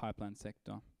 in the pipeline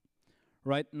sector.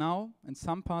 Right now, in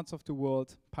some parts of the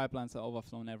world, pipelines are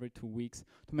overflown every 2 weeks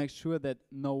to make sure that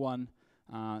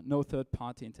no third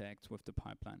party interacts with the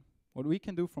pipeline. What we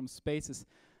can do from space is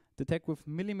detect with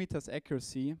millimeters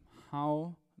accuracy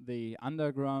how the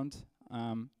underground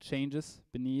changes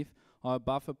beneath or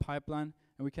above a pipeline,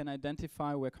 and we can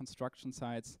identify where construction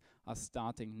sites are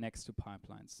starting next to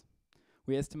pipelines.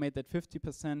 We estimate that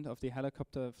 50% of the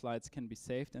helicopter flights can be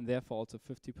saved, and therefore also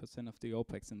 50% of the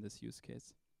OPEX in this use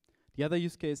case. The other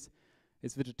use case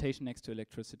is vegetation next to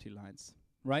electricity lines.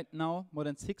 Right now, more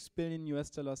than $6 billion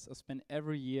are spent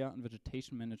every year on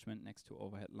vegetation management next to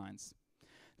overhead lines.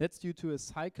 That's due to a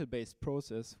cycle-based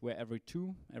process where every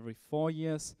 2, every 4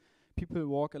 years, people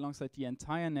walk alongside the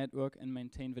entire network and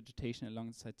maintain vegetation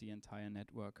alongside the entire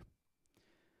network.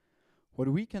 What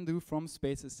we can do from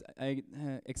space is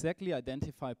exactly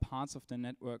identify parts of the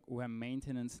network where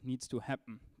maintenance needs to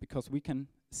happen, because we can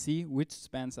see which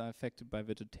spans are affected by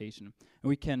vegetation. And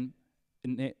we can,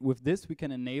 with this, we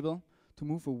can enable to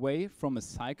move away from a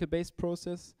cycle-based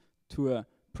process to a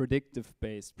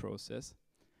predictive-based process.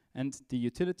 And the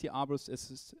Utility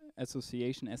Arborists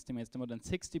Association estimates that more than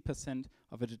 60%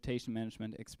 of vegetation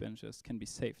management expenditures can be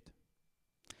saved.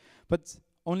 But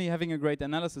only having a great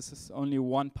analysis is only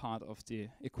one part of the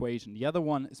equation. The other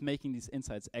one is making these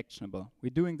insights actionable.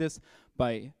 We're doing this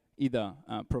by either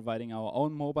providing our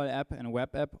own mobile app and a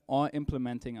web app, or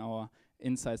implementing our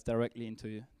insights directly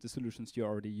into the solutions you're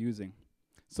already using.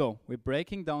 So we're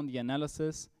breaking down the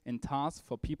analysis in tasks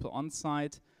for people on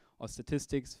site, or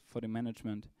statistics for the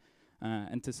management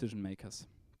and decision makers.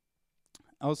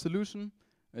 Our solution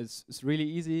is really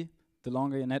easy. The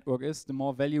longer your network is, the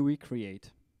more value we create.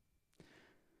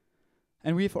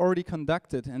 And we've already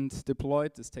conducted and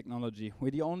deployed this technology.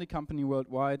 We're the only company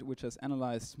worldwide which has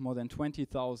analyzed more than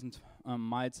 20,000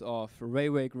 miles of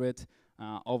railway grid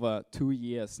over 2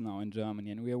 years now in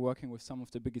Germany, and we are working with some of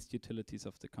the biggest utilities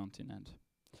of the continent.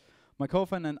 My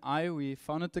co-founder and I, we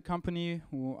founded the company.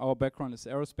 Our background is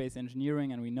aerospace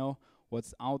engineering, and we know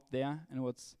what's out there and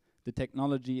what's the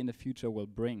technology in the future will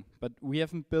bring. But we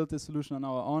haven't built this solution on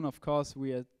our own. Of course,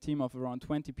 we are a team of around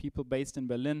 20 people based in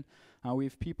Berlin.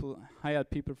 We've hired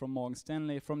people from Morgan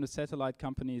Stanley, from the satellite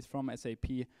companies, from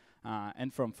SAP,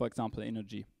 and from, for example,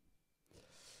 Energy.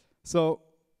 So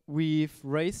we've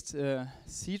raised a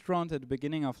seed round at the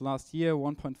beginning of last year,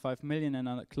 1.5 million, and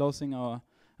are closing our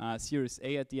Series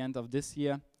A at the end of this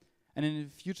year. And in the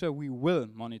future, we will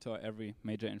monitor every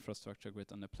major infrastructure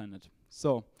grid on the planet.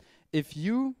 So if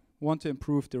you want to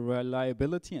improve the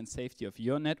reliability and safety of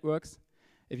your networks,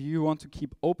 if you want to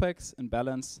keep OPEX in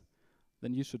balance,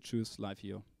 then you should choose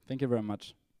LiveView. Thank you very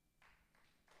much.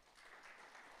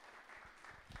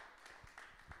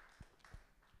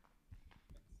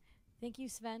 Thank you,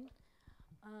 Sven.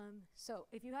 So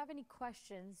if you have any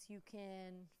questions, you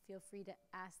can feel free to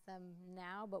ask them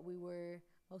now, but we were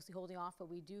mostly holding off, but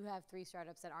we do have 3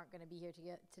 startups that aren't going to be here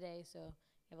today, so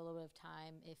you have a little bit of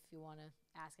time if you want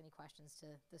to ask any questions to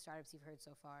the startups you've heard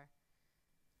so far.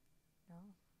 No?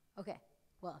 Okay.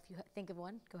 Well, if you think of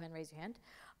one, go ahead and raise your hand.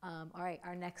 All right,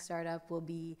 our next startup will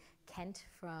be Kent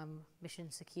from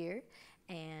Mission Secure,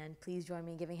 and please join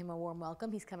me in giving him a warm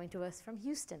welcome. He's coming to us from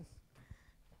Houston.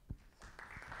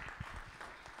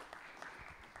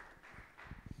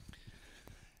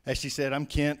 As she said, I'm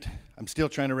Kent. I'm still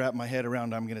trying to wrap my head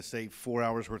around I'm going to say 4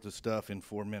 hours worth of stuff in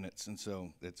 4 minutes, and so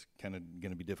it's kind of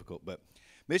going to be difficult. But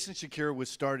Mission Secure was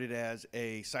started as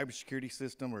a cybersecurity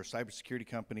system or a cybersecurity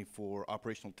company for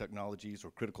operational technologies or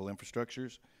critical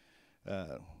infrastructures.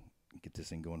 Get this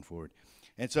thing going forward.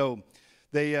 And so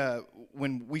they,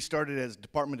 when we started as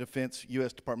Department of Defense,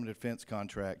 U.S. Department of Defense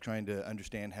contract, trying to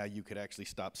understand how you could actually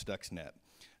stop Stuxnet.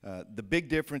 The big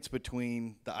difference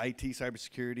between the IT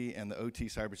cybersecurity and the OT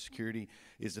cybersecurity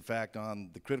is the fact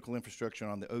on the critical infrastructure,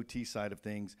 on the OT side of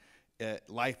things,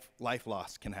 life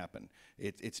loss can happen.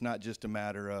 It's not just a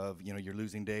matter of, you know, you're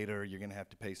losing data or you're going to have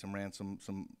to pay some ransom,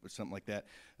 something like that.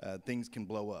 Things can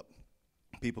blow up.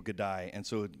 people could die. And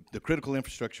so the critical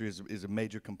infrastructure is a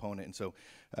major component. And so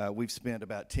we've spent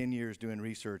about 10 years doing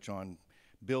research on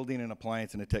building an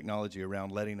appliance and a technology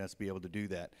around letting us be able to do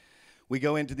that. We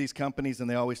go into these companies and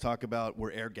they always talk about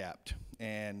we're air gapped.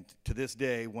 And to this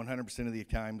day, 100% of the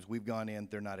times we've gone in,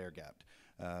 they're not air gapped.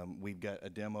 We've got a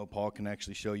demo. Paul can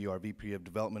actually show you, our VP of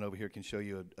development over here can show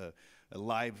you a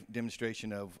live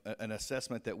demonstration of an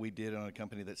assessment that we did on a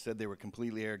company that said they were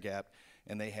completely air gapped,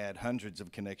 and they had hundreds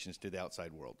of connections to the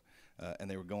outside world. And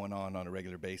they were going on a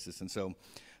regular basis. And so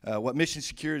what Mission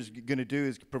Secure is going to do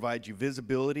is provide you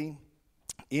visibility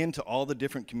into all the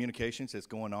different communications that's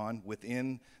going on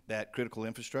within that critical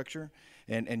infrastructure.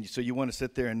 And so you want to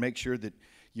sit there and make sure that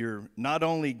you're not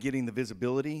only getting the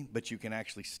visibility, but you can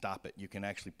actually stop it. You can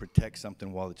actually protect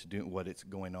something while it's doing what it's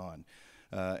going on.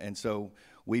 And so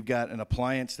we've got an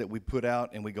appliance that we put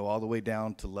out, and we go all the way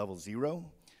down to level 0.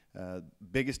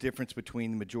 Biggest difference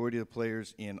between the majority of the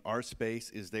players in our space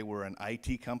is they were an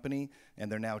IT company,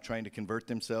 and they're now trying to convert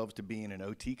themselves to being an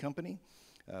OT company.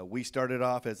 We started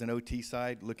off as an OT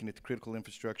side, looking at the critical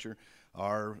infrastructure.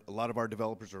 A lot of our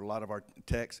developers, or a lot of our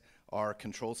techs, are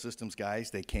control systems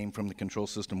guys. They came from the control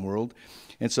system world.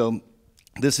 And so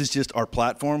this is just our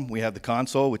platform. We have the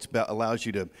console, which allows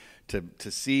you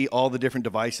to see all the different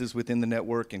devices within the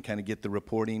network and kind of get the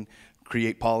reporting,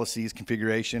 create policies,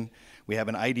 configuration. We have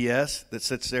an IDS that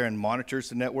sits there and monitors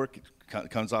the network. It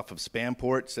comes off of spam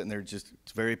port, sitting there it's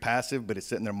very passive, but it's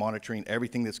sitting there monitoring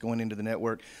everything that's going into the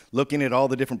network, looking at all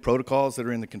the different protocols that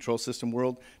are in the control system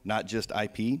world, not just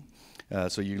IP.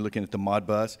 So you're looking at the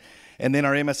Modbus. And then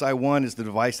our MSI-1 is the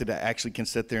device that actually can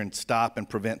sit there and stop and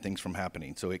prevent things from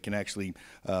happening. So it can actually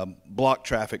block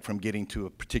traffic from getting to a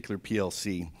particular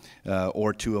PLC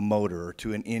or to a motor or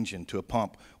to an engine, to a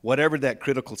pump. Whatever that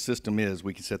critical system is,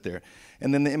 we can sit there.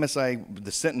 And then the MSI,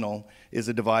 the Sentinel, is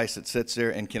a device that sits there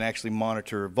and can actually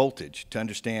monitor voltage to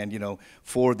understand, you know,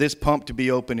 for this pump to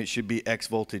be open, it should be X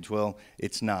voltage. Well,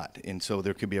 it's not. And so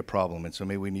there could be a problem. And so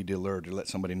maybe we need to alert or let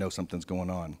somebody know something's going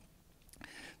on.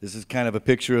 This is kind of a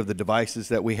picture of the devices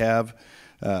that we have.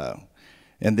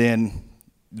 And then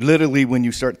literally when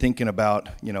you start thinking about,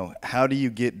 you know, how do you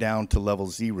get down to level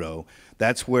 0,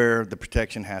 that's where the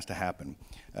protection has to happen.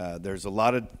 There's a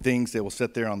lot of things that will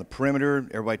sit there on the perimeter.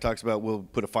 Everybody talks about we'll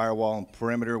put a firewall on the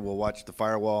perimeter. We'll watch the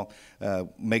firewall,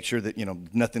 make sure that, you know,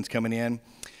 nothing's coming in.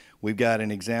 We've got an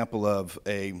example of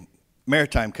a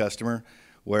maritime customer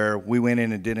where we went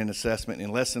in and did an assessment.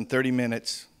 In less than 30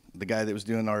 minutes, the guy that was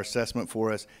doing our assessment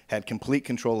for us had complete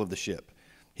control of the ship.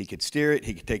 He could steer it,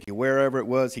 he could take it wherever it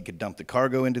was, he could dump the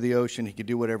cargo into the ocean, he could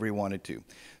do whatever he wanted to.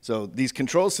 So these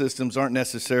control systems aren't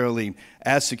necessarily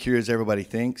as secure as everybody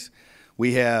thinks.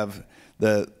 We have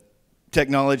the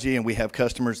technology and we have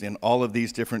customers in all of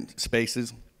these different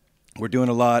spaces. We're doing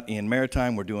a lot in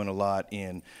maritime, we're doing a lot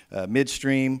in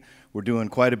midstream, we're doing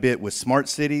quite a bit with smart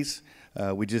cities.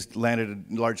 We just landed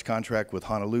a large contract with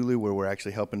Honolulu where we're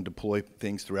actually helping deploy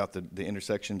things throughout the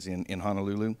intersections in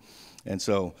Honolulu. And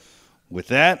so with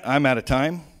that, I'm out of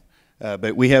time.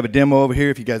 But we have a demo over here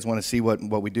if you guys want to see what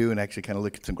we do and actually kind of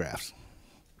look at some graphs.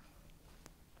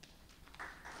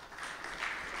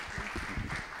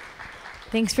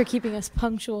 Thanks for keeping us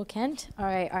punctual, Kent. All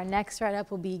right, our next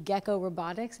write-up will be Gecko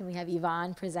Robotics, and we have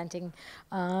Yvonne presenting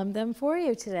them for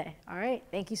you today. All right,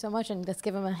 thank you so much, and let's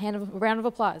give them a round of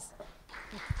applause.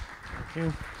 Thank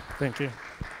you. Thank you.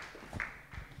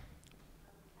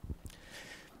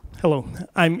 Hello,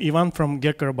 I'm Ivan from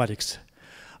Gecko Robotics.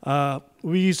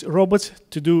 We use robots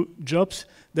to do jobs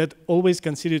that always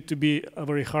considered to be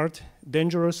very hard,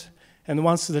 dangerous, and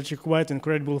ones that require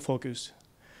incredible focus.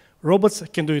 Robots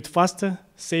can do it faster,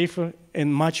 safer,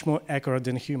 and much more accurate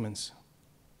than humans.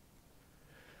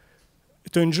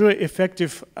 To ensure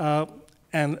effective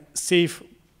and safe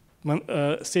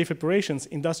operations,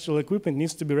 industrial equipment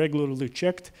needs to be regularly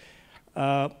checked,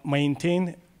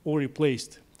 maintained, or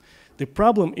replaced. The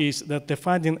problem is that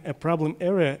finding a problem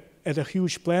area at a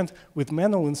huge plant with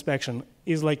manual inspection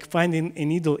is like finding a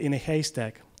needle in a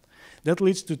haystack. That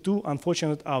leads to two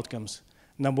unfortunate outcomes.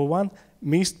 Number one,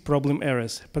 missed problem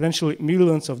areas, potentially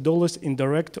millions of dollars in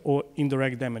direct or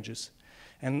indirect damages.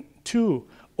 And two,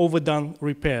 overdone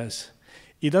repairs.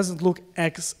 It doesn't look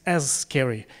as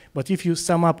scary, but if you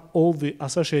sum up all the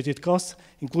associated costs,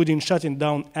 including shutting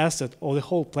down asset or the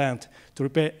whole plant to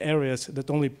repair areas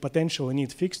that only potentially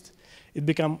need fixed, it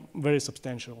becomes very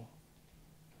substantial.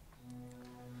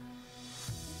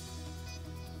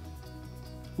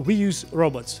 We use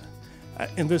robots.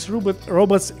 And these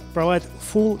robots provide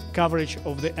full coverage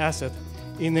of the asset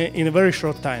in a very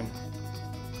short time.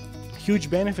 Huge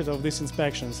benefit of these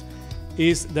inspections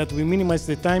is that we minimize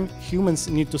the time humans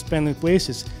need to spend in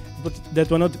places that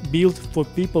were not built for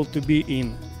people to be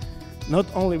in. Not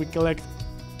only we collect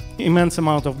immense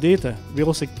amount of data, we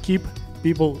also keep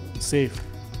people safe.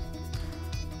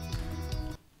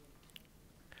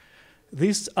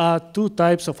 These are two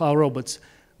types of our robots.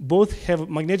 Both have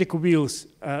magnetic wheels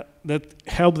that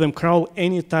help them crawl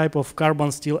any type of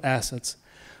carbon steel assets.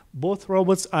 Both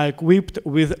robots are equipped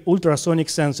with ultrasonic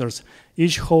sensors.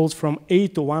 Each holds from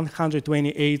 8 to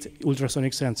 128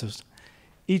 ultrasonic sensors.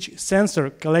 Each sensor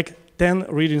collects 10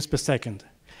 readings per second.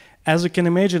 As you can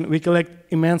imagine, we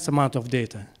collect immense amount of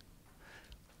data.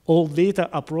 All data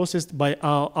are processed by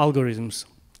our algorithms.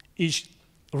 Each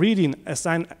reading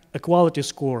assigns a quality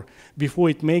score before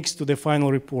it makes to the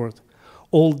final report.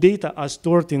 All data are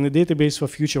stored in a database for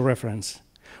future reference.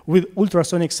 With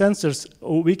ultrasonic sensors,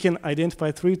 we can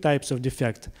identify 3 types of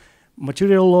defect: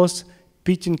 material loss,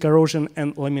 pitting, corrosion,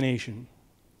 and lamination.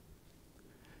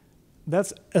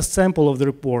 That's a sample of the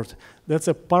report. That's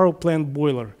a power plant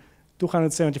boiler.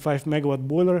 275 megawatt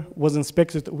boiler was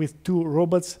inspected with 2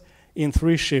 robots in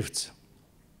 3 shifts.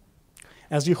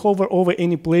 As you hover over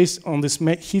any place on this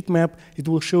heat map, it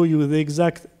will show you the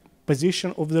exact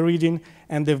position of the reading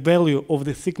and the value of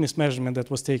the thickness measurement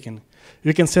that was taken.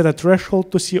 You can set a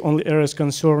threshold to see only areas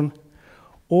concerned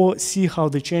or see how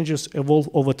the changes evolve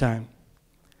over time.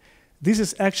 This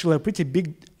is actually a pretty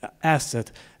big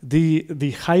asset.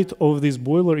 The height of this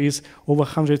boiler is over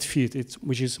 100 feet,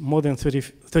 which is more than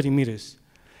 30 meters.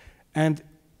 And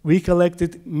we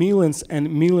collected millions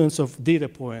and millions of data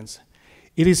points.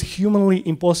 It is humanly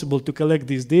impossible to collect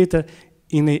this data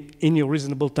in a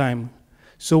reasonable time.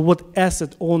 So what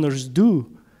asset owners do,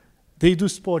 they do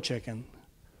spot checking.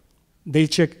 They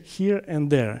check here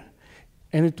and there.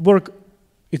 And it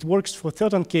works for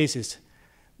certain cases,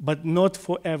 but not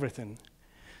for everything.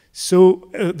 So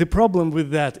the problem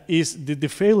with that is that the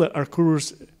failure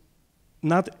occurs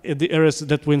not at the areas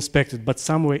that were inspected, but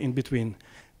somewhere in between.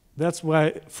 That's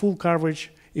why full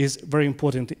coverage is very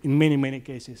important in many, many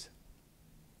cases.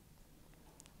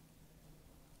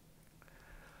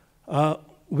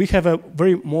 We have a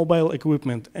very mobile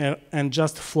equipment and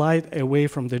just fly away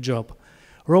from the job.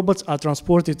 Robots are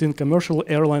transported in commercial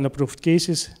airline approved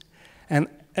cases, and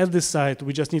at the site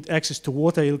we just need access to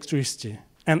water, electricity.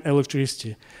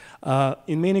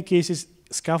 In many cases,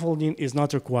 scaffolding is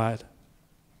not required.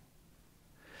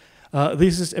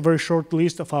 This is a very short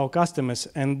list of our customers,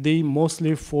 and they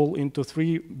mostly fall into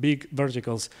 3 big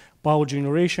verticals: power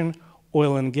generation,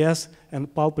 oil and gas,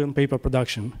 and pulp and paper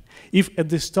production. If at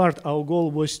the start our goal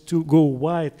was to go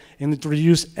wide and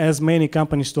introduce as many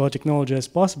companies to our technology as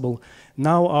possible,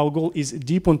 now our goal is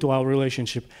deepen to our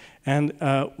relationship. And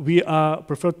we are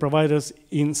preferred providers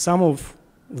in some of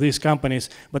these companies,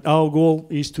 but our goal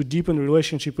is to deepen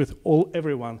relationship with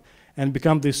everyone and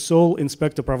become the sole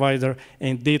inspector provider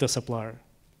and data supplier.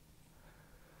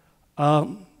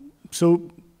 So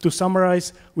to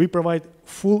summarize, we provide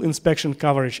full inspection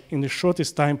coverage in the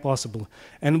shortest time possible.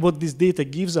 And what this data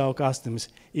gives our customers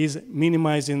is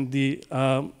minimizing the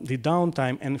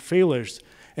downtime and failures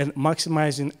and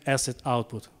maximizing asset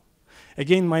output.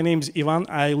 Again, my name is Ivan.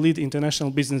 I lead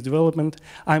international business development.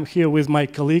 I'm here with my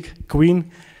colleague,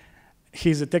 Quinn.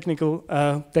 He's a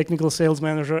technical sales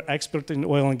manager, expert in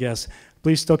oil and gas.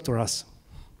 Please talk to us.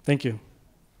 Thank you.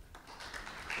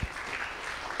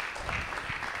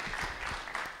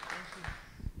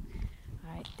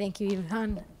 All right, thank you,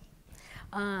 Ivan.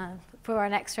 For our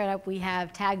next startup, we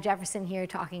have Tag Jefferson here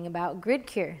talking about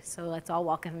GridCure. So let's all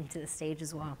welcome him to the stage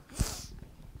as well.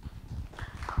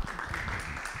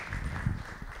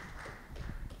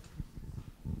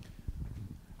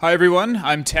 Hi everyone,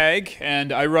 I'm Tag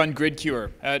and I run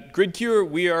GridCure. At GridCure,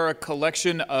 we are a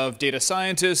collection of data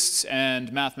scientists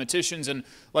and mathematicians and,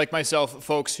 like myself,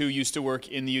 folks who used to work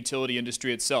in the utility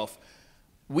industry itself.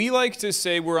 We like to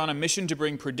say we're on a mission to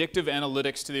bring predictive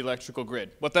analytics to the electrical grid.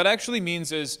 What that actually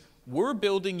means is we're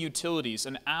building utilities,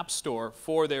 an app store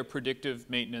for their predictive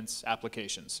maintenance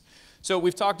applications. So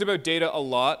we've talked about data a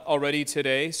lot already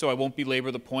today, so I won't belabor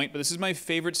the point, but this is my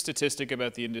favorite statistic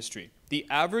about the industry. The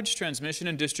average transmission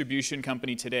and distribution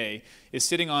company today is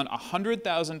sitting on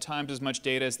 100,000 times as much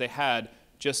data as they had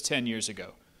just 10 years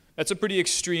ago. That's a pretty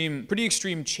extreme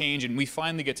change, and we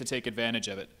finally get to take advantage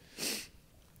of it.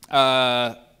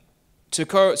 To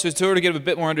sort of get a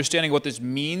bit more understanding of what this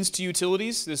means to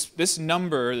utilities, this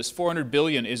number, this 400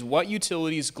 billion, is what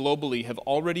utilities globally have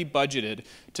already budgeted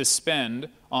to spend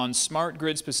on smart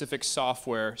grid-specific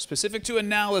software specific to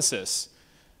analysis.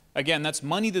 Again, that's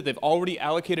money that they've already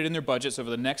allocated in their budgets over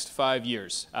the next 5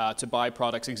 years to buy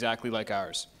products exactly like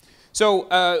ours. So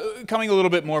coming a little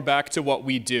bit more back to what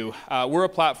we do, we're a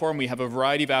platform. We have a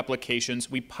variety of applications.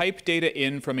 We pipe data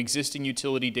in from existing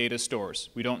utility data stores.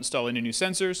 We don't install any new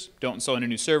sensors, don't install any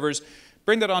new servers.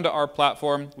 Bring that onto our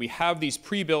platform. We have these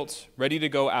pre-built,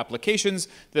 ready-to-go applications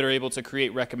that are able to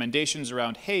create recommendations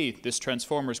around, hey, this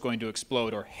transformer is going to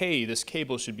explode, or hey, this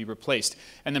cable should be replaced,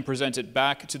 and then present it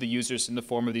back to the users in the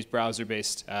form of these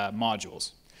browser-based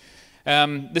modules.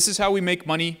 This is how we make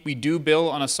money. We do bill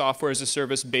on a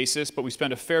software-as-a-service basis, but we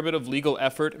spend a fair bit of legal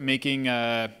effort making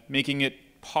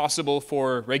it possible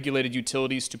for regulated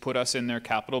utilities to put us in their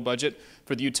capital budget.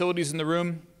 For the utilities in the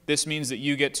room, this means that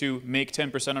you get to make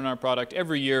 10% on our product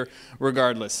every year,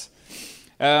 regardless.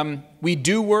 We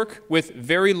do work with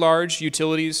very large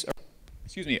utilities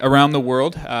around the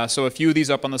world. So a few of these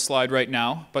up on the slide right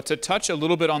now. But to touch a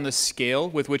little bit on the scale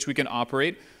with which we can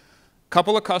operate, a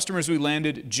couple of customers we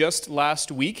landed just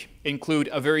last week include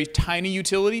a very tiny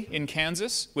utility in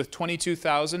Kansas with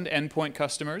 22,000 endpoint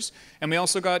customers. And we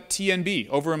also got TNB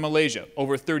over in Malaysia,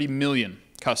 over 30 million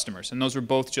customers. And those were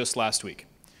both just last week.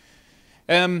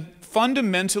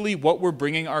 Fundamentally, what we're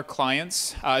bringing our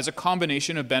clients is a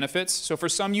combination of benefits. So for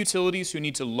some utilities who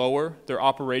need to lower their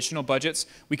operational budgets,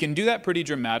 we can do that pretty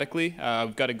dramatically.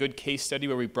 We've got a good case study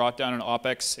where we brought down an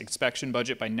OpEx inspection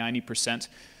budget by 90%.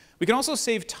 We can also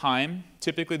save time.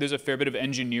 Typically, there's a fair bit of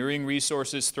engineering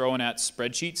resources thrown at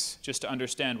spreadsheets just to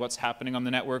understand what's happening on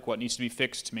the network, what needs to be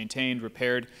fixed, maintained,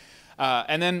 repaired.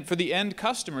 And then for the end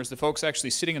customers, the folks actually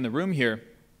sitting in the room here,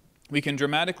 we can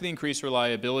dramatically increase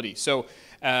reliability. So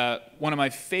one of my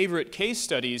favorite case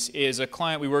studies is a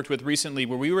client we worked with recently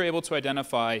where we were able to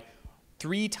identify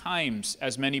 3 times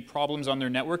as many problems on their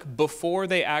network before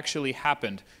they actually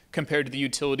happened compared to the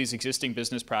utility's existing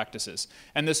business practices.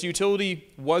 And this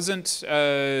utility wasn't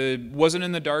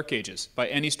in the dark ages by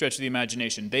any stretch of the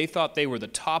imagination. They thought they were the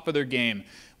top of their game.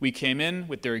 We came in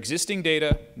with their existing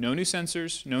data, no new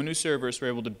sensors, no new servers. We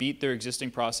were able to beat their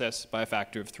existing process by a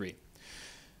factor of 3.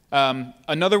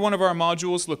 Another one of our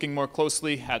modules, looking more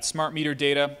closely at smart meter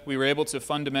data, we were able to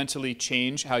fundamentally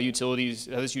change how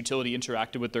this utility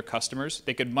interacted with their customers.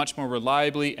 They could much more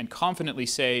reliably and confidently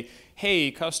say,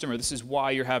 hey, customer, this is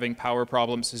why you're having power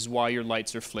problems. This is why your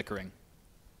lights are flickering.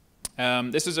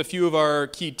 This is a few of our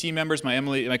key team members.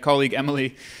 My colleague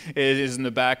Emily is in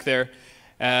the back there.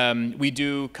 We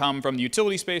do come from the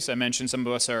utility space. I mentioned some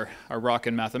of us are rock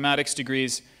and mathematics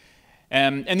degrees.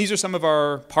 And these are some of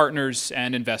our partners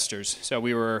and investors. So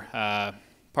we were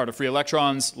part of Free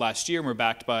Electrons last year, and we're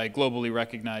backed by globally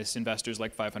recognized investors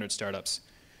like 500 startups.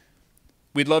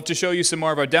 We'd love to show you some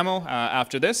more of our demo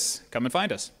after this. Come and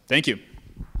find us. Thank you.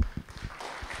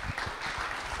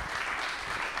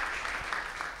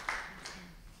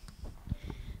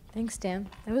 Thanks, Dan.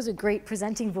 That was a great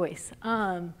presenting voice.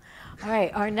 All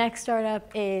right, our next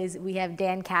startup is, we have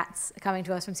Dan Katz coming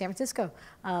to us from San Francisco,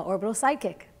 Orbital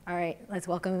Sidekick. All right, let's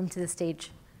welcome him to the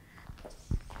stage.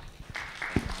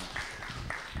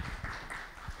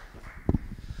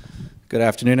 Good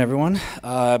afternoon, everyone.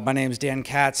 My name is Dan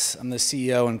Katz. I'm the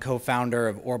CEO and co-founder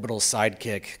of Orbital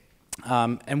Sidekick.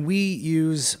 And we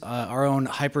use our own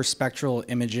hyperspectral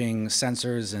imaging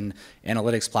sensors and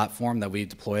analytics platform that we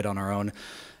deployed on our own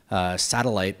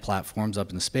satellite platforms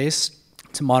up in space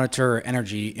to monitor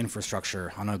energy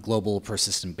infrastructure on a global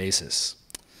persistent basis.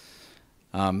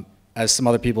 As some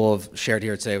other people have shared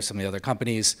here today with some of the other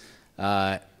companies,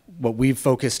 what we've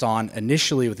focused on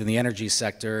initially within the energy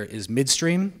sector is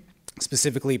midstream,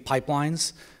 specifically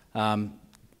pipelines.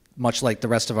 Much like the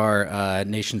rest of our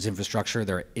nation's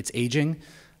infrastructure, it's aging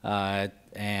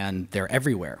and they're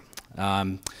everywhere.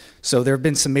 So there have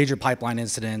been some major pipeline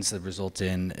incidents that result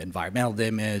in environmental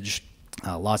damage.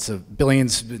 Lots of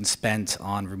billions have been spent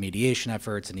on remediation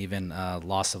efforts and even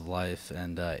loss of life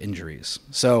and injuries.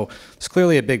 So there's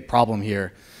clearly a big problem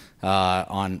here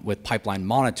with pipeline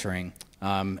monitoring.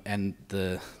 And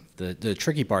the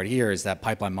tricky part here is that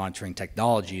pipeline monitoring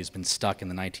technology has been stuck in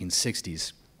the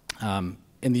 1960s.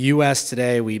 In the US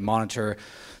today, we monitor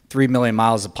 3 million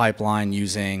miles of pipeline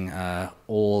using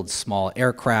old small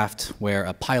aircraft where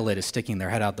a pilot is sticking their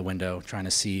head out the window trying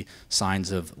to see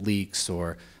signs of leaks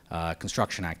or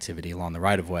construction activity along the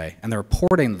right-of-way. And the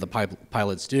reporting that the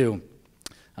pilots do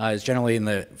is generally in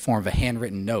the form of a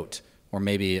handwritten note or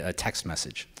maybe a text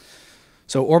message.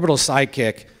 So Orbital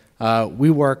Sidekick, we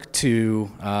work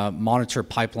to monitor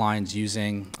pipelines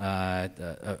using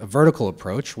a vertical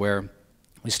approach where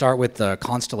we start with the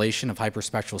constellation of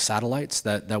hyperspectral satellites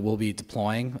that we'll be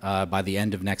deploying by the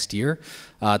end of next year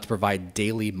to provide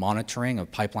daily monitoring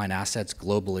of pipeline assets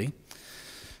globally.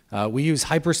 We use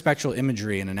hyperspectral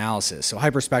imagery and analysis. So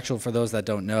hyperspectral, for those that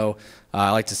don't know,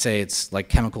 I like to say it's like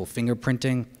chemical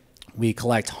fingerprinting, We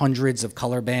collect hundreds of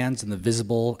color bands in the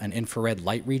visible and infrared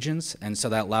light regions, and so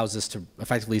that allows us to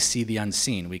effectively see the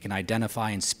unseen. We can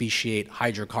identify and speciate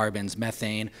hydrocarbons,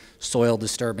 methane, soil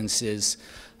disturbances,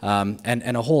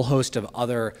 and a whole host of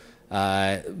other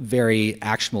very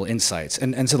actionable insights.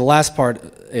 And so the last part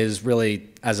is really,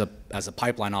 as a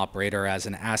pipeline operator, as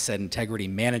an asset integrity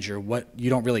manager, what you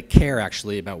don't really care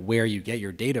actually about where you get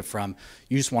your data from.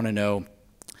 You just want to know,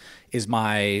 is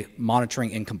my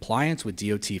monitoring in compliance with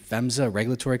DOT PHMSA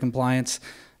regulatory compliance?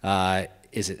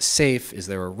 Is it safe? Is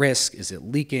there a risk? Is it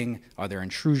leaking? Are there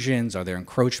intrusions? Are there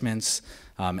encroachments?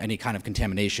 Any kind of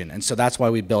contamination. And so that's why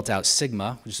we built out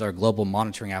Sigma, which is our global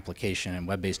monitoring application and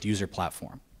web-based user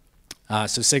platform.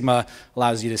 So Sigma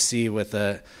allows you to see with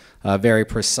a very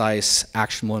precise,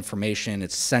 actionable information.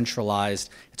 It's centralized,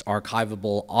 it's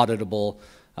archivable, auditable,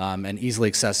 and easily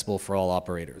accessible for all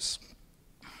operators.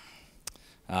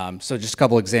 So just a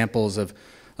couple examples of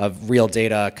real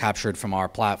data captured from our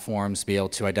platforms, be able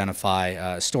to identify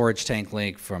a storage tank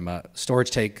leak from a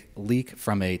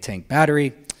tank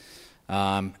battery.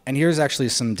 And here's actually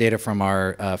some data from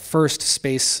our first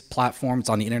space platform. It's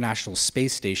on the International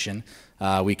Space Station.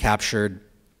 We captured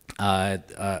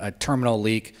a terminal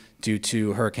leak due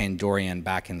to Hurricane Dorian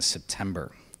back in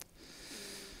September.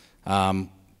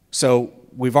 So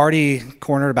we've already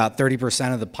cornered about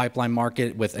 30% of the pipeline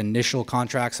market with initial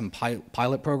contracts and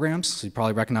pilot programs. So you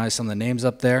probably recognize some of the names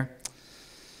up there.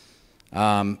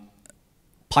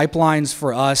 Pipelines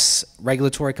for us,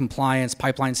 regulatory compliance,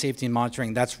 pipeline safety and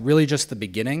monitoring, that's really just the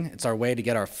beginning. It's our way to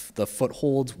get the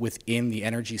foothold within the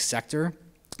energy sector,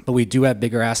 but we do have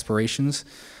bigger aspirations.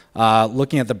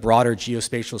 Looking at the broader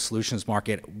geospatial solutions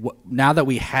market, now that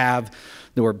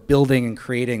we're building and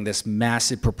creating this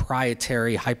massive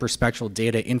proprietary hyperspectral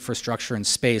data infrastructure in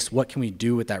space, what can we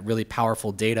do with that really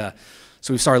powerful data?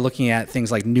 So we've started looking at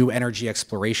things like new energy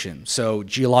exploration. So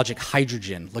geologic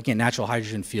hydrogen, looking at natural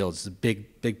hydrogen fields is a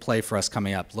big play for us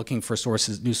coming up. Looking for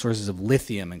new sources of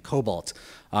lithium and cobalt.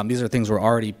 These are things we're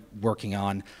already working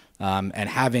on. And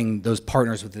having those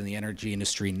partners within the energy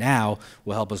industry now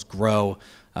will help us grow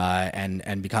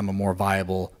and become a more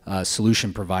viable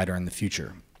solution provider in the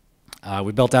future.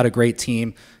 We built out a great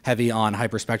team, heavy on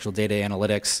hyperspectral data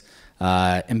analytics,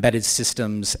 embedded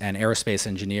systems and aerospace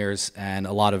engineers, and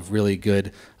a lot of really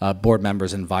good board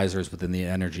members and advisors within the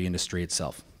energy industry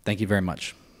itself. Thank you very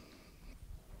much.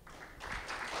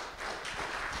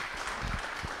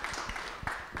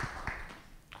 All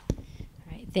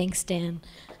right, thanks, Dan.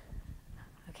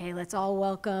 Okay, let's all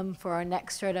welcome for our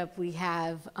next startup. We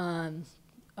have,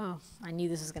 oh, I knew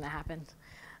this was going to happen.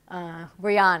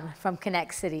 Rayan from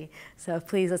Connect City. So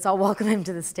please, let's all welcome him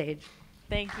to the stage.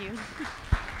 Thank you.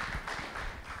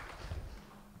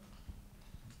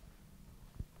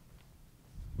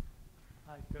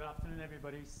 Hi, good afternoon,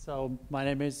 everybody. So my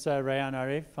name is Rayan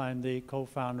Arif. I'm the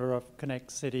co-founder of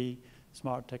Connect City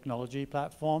Smart Technology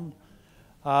Platform.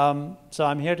 So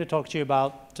I'm here to talk to you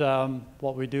about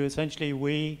what we do. Essentially,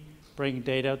 we bring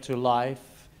data to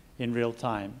life in real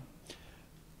time.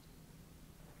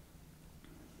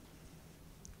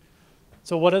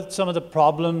 So what are some of the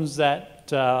problems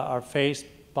that are faced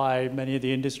by many of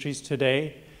the industries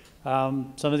today?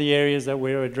 Some of the areas that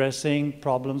we're addressing,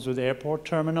 problems with airport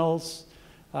terminals,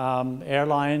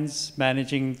 airlines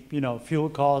managing, fuel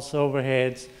costs,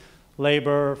 overheads,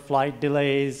 labor, flight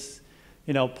delays,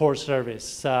 poor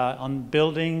service. On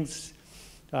buildings,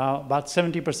 about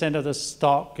 70% of the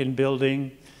stock in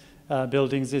buildings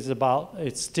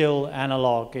it's still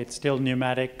analog, it's still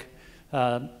pneumatic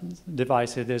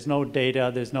devices. There's no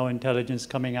data, there's no intelligence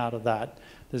coming out of that.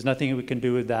 There's nothing we can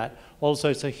do with that. Also,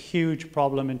 it's a huge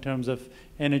problem in terms of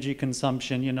energy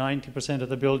consumption. 90% of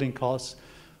the building costs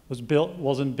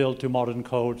wasn't built to modern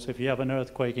code. So if you have an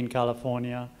earthquake in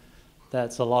California,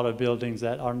 that's a lot of buildings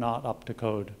that are not up to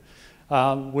code.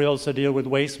 We also deal with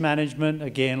waste management,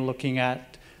 again, looking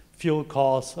at fuel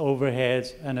costs,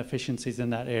 overheads, and efficiencies in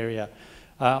that area.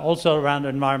 Also around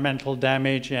environmental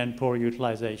damage and poor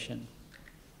utilization.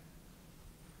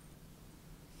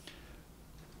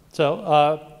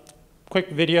 So, quick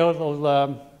video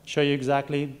will show you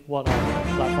exactly what our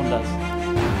platform does.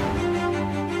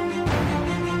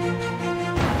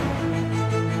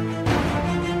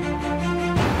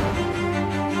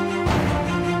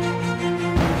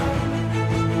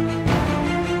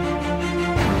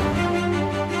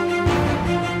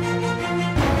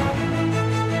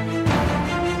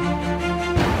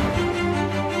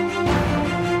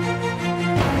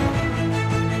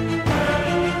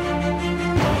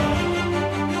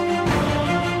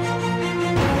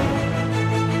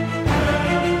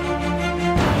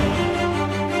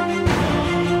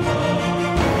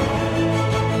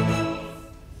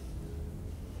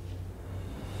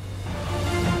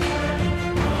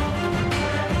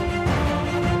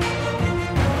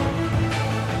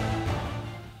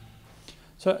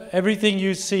 So everything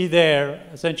you see there,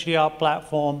 essentially our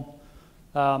platform,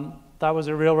 that was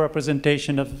a real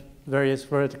representation of various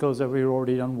verticals that we've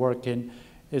already done work in.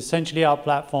 Essentially our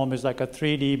platform is like a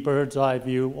 3D bird's eye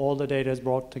view. All the data is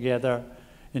brought together.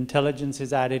 Intelligence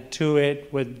is added to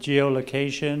it with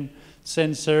geolocation,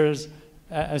 sensors.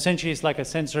 Essentially it's like a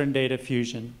sensor and data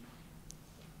fusion.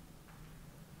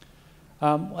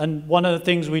 And one of the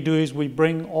things we do is we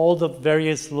bring all the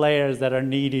various layers that are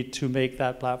needed to make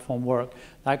that platform work.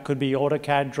 That could be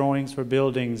AutoCAD drawings for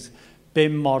buildings,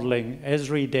 BIM modeling,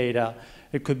 Esri data.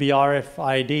 It could be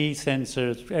RFID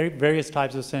sensors, various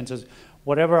types of sensors.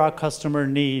 Whatever our customer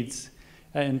needs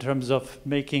in terms of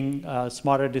making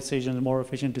smarter decisions, more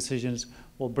efficient decisions,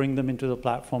 we'll bring them into the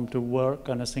platform to work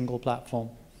on a single platform.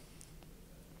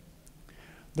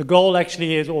 The goal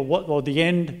actually is, or the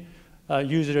end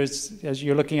user is, as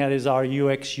you're looking at, is our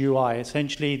UX UI.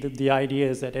 Essentially, the idea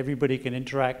is that everybody can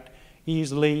interact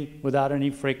easily without any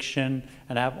friction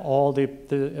and have all the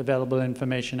available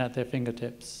information at their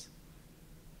fingertips.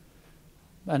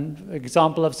 An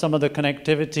example of some of the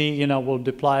connectivity, you know, we'll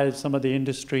deploy some of the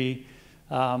industry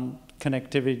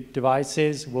connectivity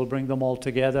devices. We'll bring them all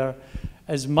together.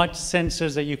 As much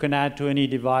sensors that you can add to any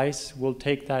device, we'll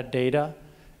take that data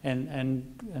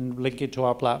and link it to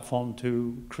our platform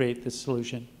to create this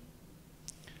solution.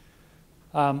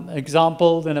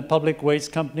 Example, in a public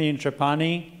waste company in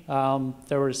Trapani,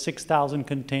 there were 6,000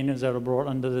 containers that were brought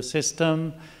under the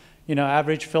system. You know,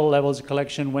 average fill levels of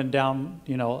collection went down,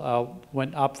 you know,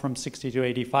 went up from 60 to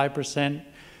 85%.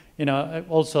 You know,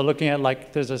 also looking at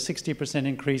like there's a 60%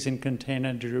 increase in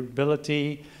container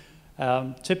durability.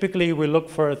 Typically, we look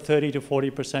for a 30 to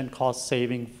 40% cost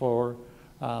saving for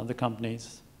the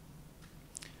companies.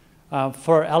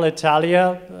 For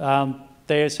Alitalia,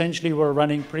 they essentially were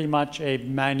running pretty much a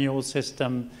manual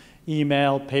system,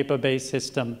 email, paper-based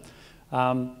system.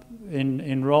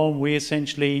 In Rome, we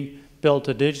essentially built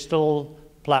a digital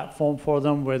platform for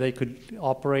them where they could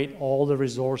operate all the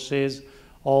resources,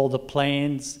 all the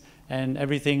planes, and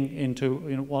everything into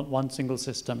one single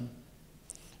system.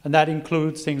 And that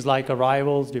includes things like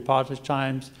arrivals, departure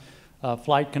times,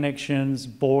 flight connections,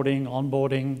 boarding,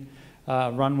 onboarding,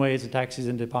 runways, taxis,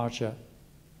 and departure.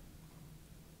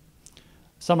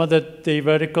 Some of the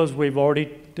verticals we've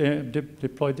already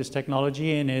deployed this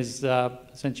technology in is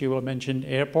essentially what I mentioned: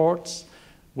 airports,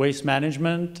 waste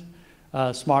management,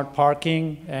 smart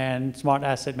parking, and smart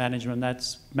asset management.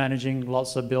 That's managing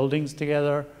lots of buildings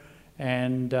together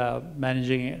and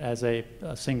managing it as a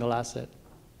single asset.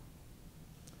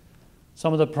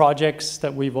 Some of the projects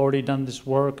that we've already done this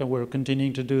work and we're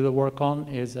continuing to do the work on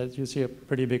is, as you see, a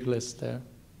pretty big list there.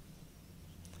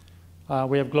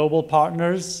 We have global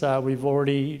partners. We've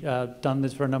already done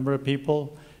this for a number of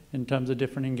people in terms of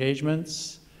different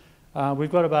engagements.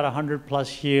 We've got about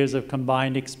 100+ years of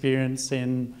combined experience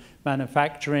in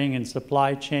manufacturing and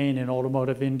supply chain and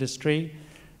automotive industry.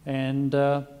 And,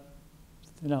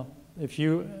 you know, if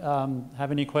you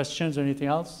have any questions or anything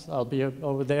else, I'll be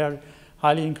over there.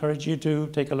 Highly encourage you to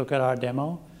take a look at our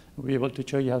demo. We'll be able to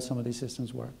show you how some of these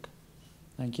systems work.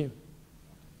 Thank you.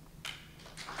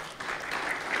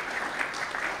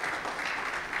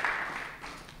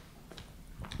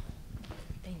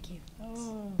 Thank you.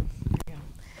 Oh, there you go.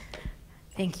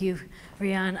 Thank you,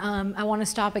 Rian. I want to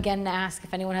stop again and ask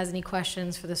if anyone has any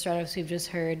questions for the startups we've just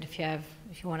heard. If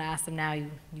you want to ask them now,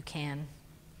 you can.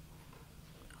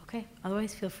 Okay,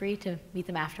 otherwise feel free to meet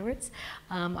them afterwards.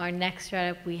 Our next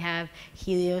startup, we have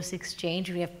Helios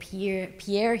Exchange. We have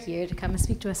Pierre here to come and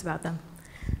speak to us about them.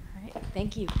 All right,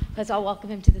 thank you. Let's all welcome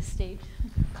him to the stage.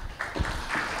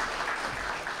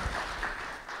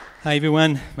 Hi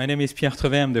everyone, my name is Pierre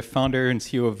Trevet. I'm the founder and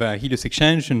CEO of Helios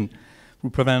Exchange, and we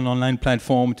provide an online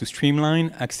platform to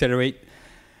streamline, accelerate,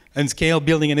 and scale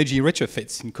building energy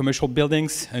retrofits in commercial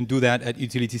buildings and do that at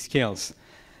utility scales.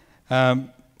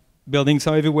 Buildings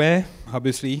are everywhere,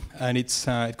 obviously, and it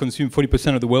consumes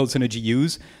 40% of the world's energy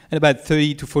use, and about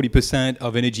 30 to 40%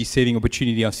 of energy saving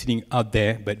opportunity are sitting out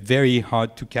there, but very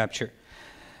hard to capture.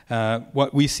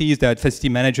 What we see is that facility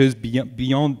managers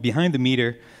behind the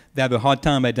meter, they have a hard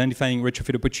time identifying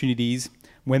retrofit opportunities.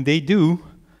 When they do,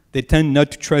 they tend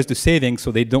not to trust the savings,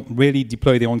 so they don't really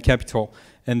deploy their own capital,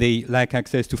 and they lack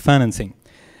access to financing.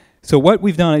 So what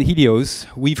we've done at Helios,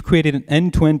 we've created an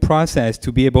end-to-end process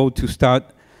to be able to start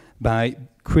by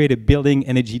create a building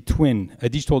energy twin, a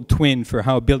digital twin for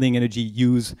how building energy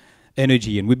use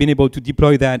energy. And we've been able to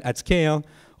deploy that at scale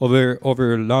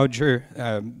over larger,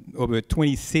 over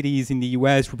 20 cities in the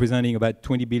US, representing about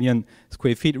 20 billion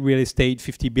square feet real estate,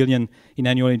 50 billion in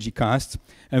annual energy costs.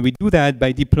 And we do that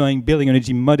by deploying building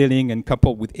energy modeling and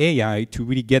coupled with AI to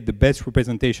really get the best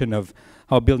representation of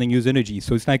how building use energy.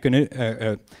 So it's like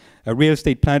a real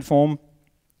estate platform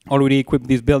already equipped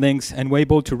these buildings, and we're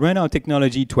able to run our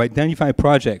technology to identify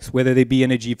projects, whether they be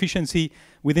energy efficiency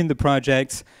within the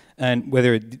projects and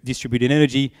whether distributed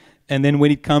energy. And then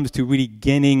when it comes to really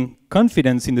gaining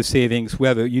confidence in the savings, we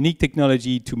have a unique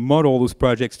technology to model those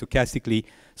projects stochastically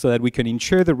so that we can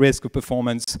ensure the risk of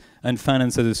performance and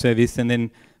finance as a service and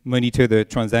then monitor the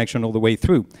transaction all the way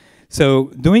through.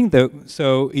 So doing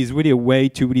so is really a way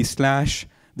to really slash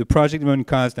the project development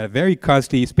costs that are very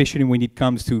costly, especially when it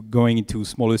comes to going into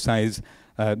smaller size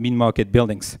mid-market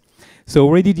buildings. So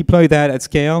already deploy that at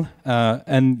scale,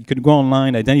 and you can go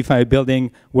online, identify a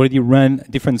building, already run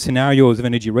different scenarios of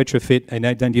energy retrofit, and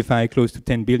identify close to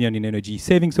 10 billion in energy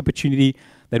savings opportunity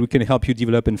that we can help you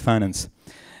develop and finance.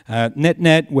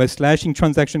 Net-net, we're slashing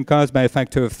transaction costs by a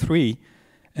factor of 3,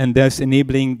 and thus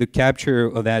enabling the capture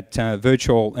of that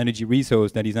virtual energy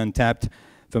resource that is untapped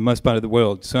for most part of the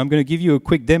world. So I'm going to give you a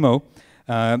quick demo.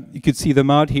 You could see them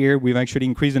out here. We've actually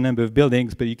increased the number of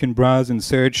buildings, but you can browse and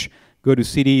search, go to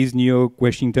cities, New York,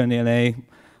 Washington, LA,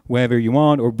 wherever you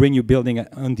want, or bring your building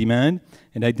on demand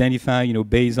and identify,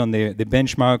 based on the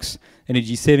benchmarks,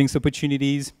 energy savings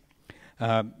opportunities.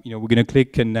 We're going to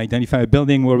click and identify a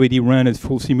building. We already run a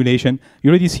full simulation.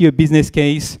 You already see a business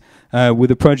case with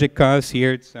the project cost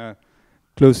here. It's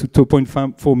close to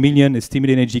 2.4 million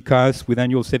estimated energy costs with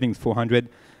annual savings 400.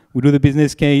 We do the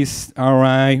business case,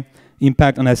 ROI,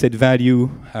 impact on asset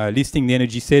value, listing the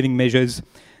energy saving measures,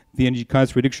 the energy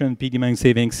cost reduction, peak demand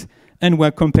savings, and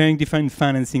we're comparing different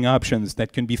financing options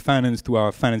that can be financed to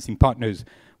our financing partners,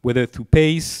 whether through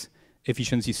PACE,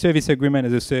 efficiency service agreement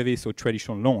as a service, or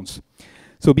traditional loans.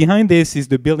 So behind this is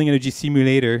the building energy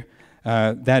simulator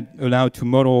that allows to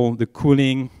model the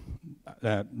cooling,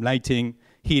 lighting,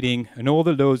 heating, and all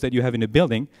the loads that you have in a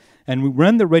building. And we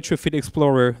run the Retrofit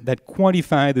Explorer that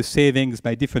quantify the savings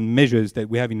by different measures that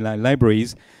we have in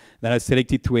libraries that are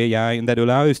selected through AI and that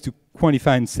allow us to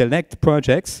quantify and select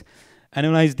projects,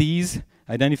 analyze these,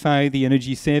 identify the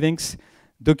energy savings,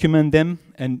 document them,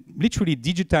 and literally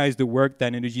digitize the work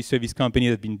that energy service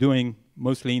companies have been doing,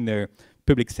 mostly in their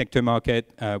public sector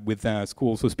market with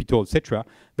schools, hospitals, etc.,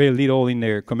 very little in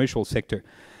their commercial sector.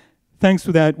 Thanks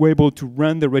to that, we're able to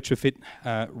run the retrofit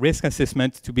risk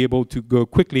assessment to be able to go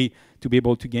quickly, to be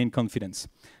able to gain confidence.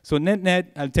 So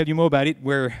net-net, I'll tell you more about it.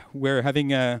 We're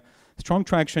having a strong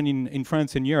traction in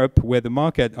France and Europe, where the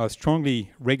market are strongly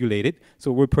regulated.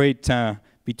 So we operate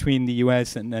between the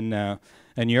US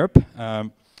and Europe.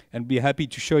 And be happy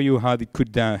to show you how it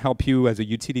could help you as a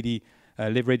utility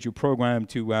leverage your program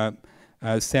to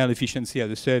sell efficiency as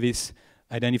a service,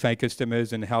 identify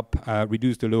customers, and help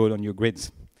reduce the load on your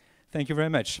grids. Thank you very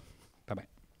much. Bye-bye.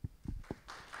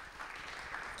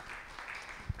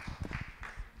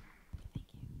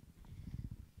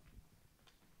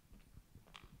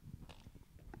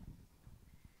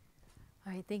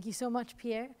 All right, thank you so much,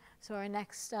 Pierre. So our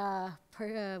next,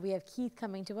 we have Keith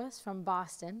coming to us from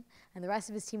Boston, and the rest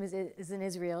of his team is in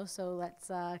Israel, so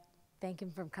let's thank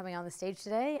him for coming on the stage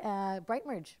today.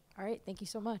 Brightmerge. All right, thank you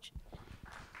so much.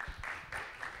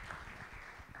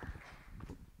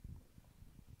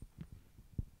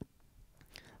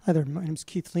 Hi there, my name is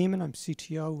Keith Lehman. I'm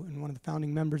CTO and one of the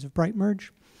founding members of Brightmerge.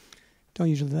 Don't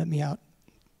usually let me out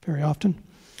very often.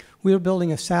 We are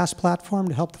building a SaaS platform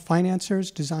to help the financiers,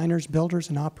 designers, builders,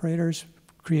 and operators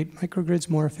create microgrids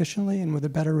more efficiently and with a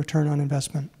better return on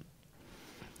investment.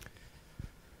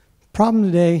 Problem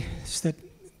today is that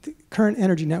the current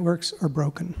energy networks are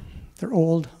broken. They're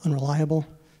old, unreliable,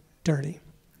 dirty.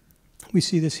 We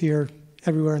see this here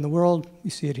everywhere in the world.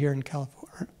 We see it here in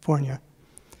California.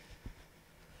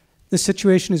 This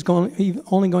situation is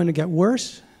only going to get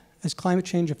worse as climate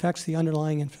change affects the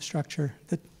underlying infrastructure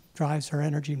that drives our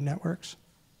energy networks.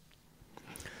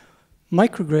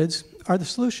 Microgrids are the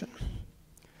solution.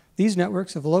 These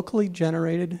networks of locally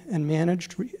generated and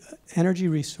managed energy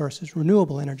resources,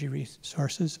 renewable energy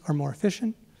resources, are more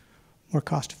efficient, more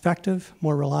cost-effective,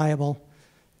 more reliable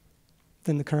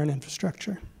than the current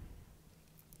infrastructure.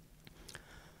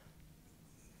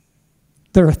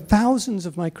 There are thousands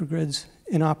of microgrids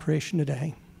in operation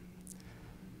today,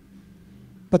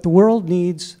 but the world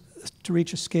needs to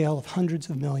reach a scale of hundreds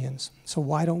of millions, so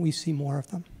why don't we see more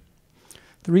of them?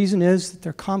 The reason is that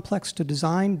they're complex to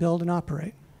design, build, and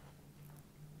operate.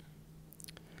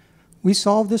 We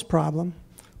solve this problem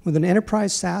with an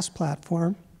enterprise SaaS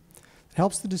platform that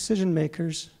helps the decision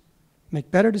makers make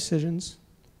better decisions,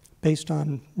 based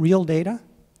on real data,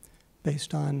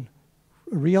 based on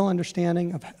a real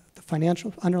understanding of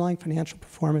the underlying financial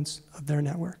performance of their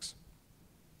networks.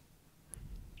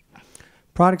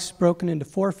 Products is broken into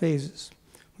 4 phases.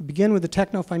 We begin with the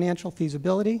techno-financial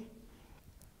feasibility.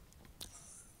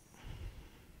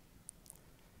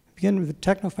 Begin with the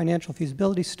techno-financial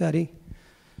feasibility study.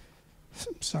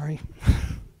 Sorry,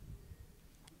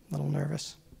 a little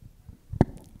nervous.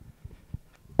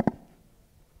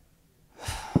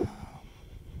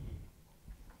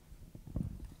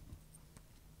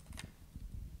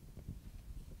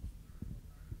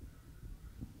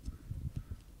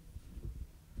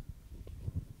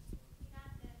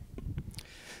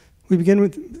 We begin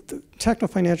with the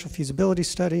techno-financial feasibility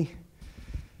study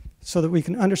so that we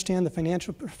can understand the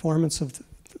financial performance of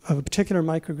a particular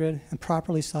microgrid and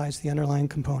properly size the underlying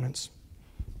components.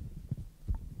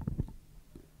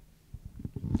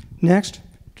 Next,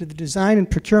 to the design and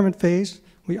procurement phase,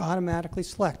 we automatically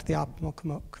select the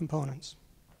optimal components.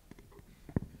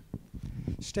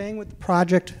 Staying with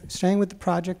the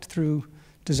project through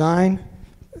design,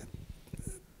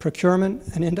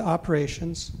 procurement, and into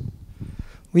operations,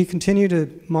 we continue to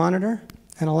monitor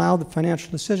and allow the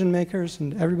financial decision makers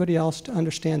and everybody else to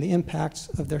understand the impacts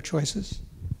of their choices.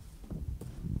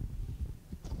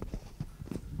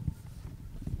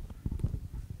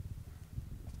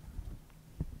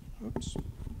 Oops. How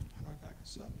do I back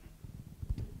this up?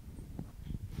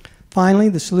 Finally,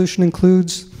 the solution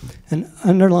includes an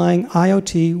underlying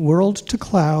IoT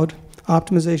world-to-cloud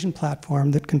optimization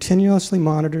platform that continuously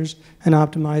monitors and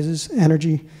optimizes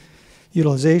energy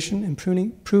utilization,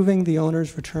 improving the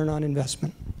owner's return on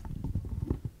investment.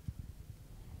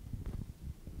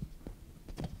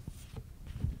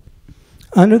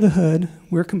 Under the hood,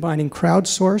 we're combining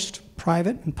crowdsourced,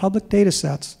 private, and public data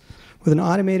sets with an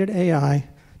automated AI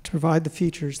to provide the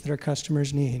features that our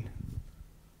customers need.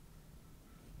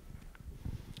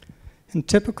 In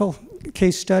typical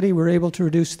case study, we're able to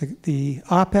reduce the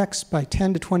OPEX by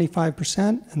 10 to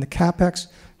 25% and the CAPEX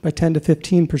by 10 to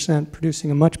 15%, producing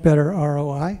a much better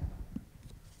ROI.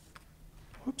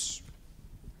 Whoops.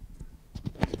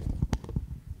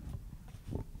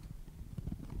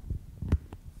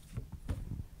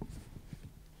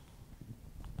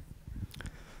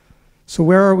 So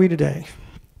where are we today?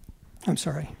 I'm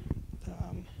sorry.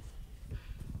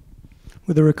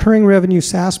 With a recurring revenue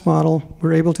SaaS model,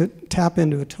 we're able to tap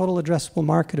into a total addressable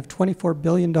market of $24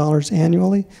 billion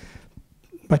annually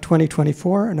by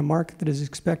 2024, and a market that is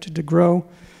expected to grow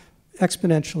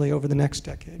exponentially over the next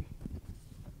decade.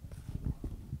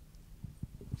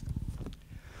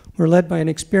 We're led by an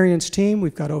experienced team.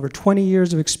 We've got over 20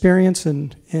 years of experience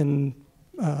in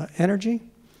energy,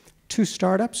 2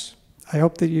 startups. I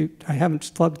hope that I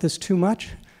haven't flubbed this too much,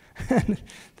 and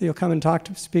that you'll come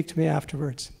and speak to me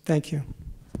afterwards. Thank you.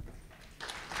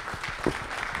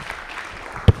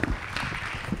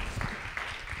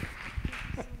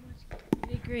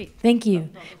 Great, thank you.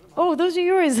 Oh, those are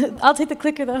yours. I'll take the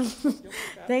clicker though.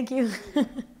 Thank you.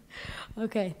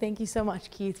 Okay, thank you so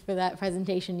much, Keith, for that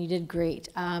presentation. You did great.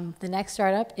 The next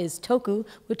startup is Toku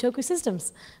with Toku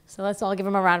Systems. So let's all give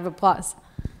them a round of applause.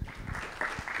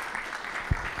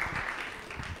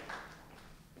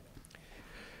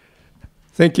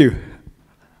 Thank you.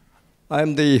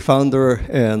 I'm the founder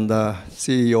and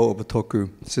CEO of Toku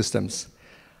Systems.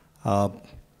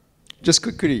 Just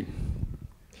quickly,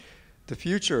 the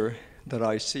future that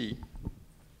I see,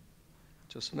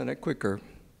 just a minute quicker.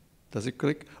 Does it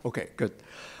click? Okay, good.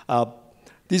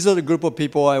 These are the group of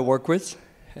people I work with,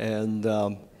 and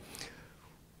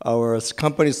our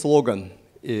company slogan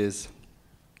is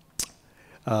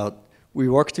we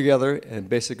work together and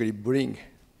basically bring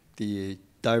the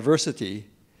diversity,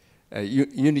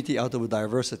 unity out of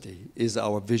diversity is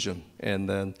our vision. And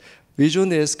then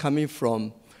vision is coming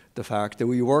from the fact that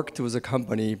we worked with a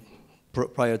company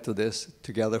prior to this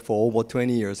together for over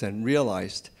 20 years and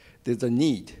realized there's a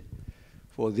need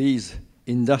for these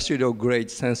industrial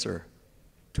grade sensor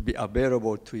to be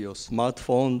available to your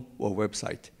smartphone or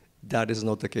website. That is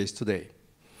not the case today.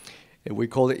 And we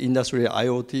call it industrial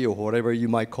IoT or whatever you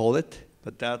might call it,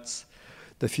 but that's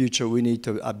the future we need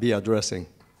to be addressing.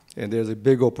 And there's a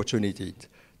big opportunity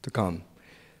to come.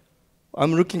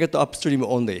 I'm looking at the upstream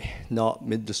only, not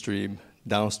midstream,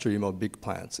 downstream, or big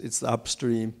plants. It's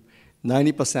upstream.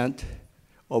 90%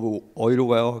 of oil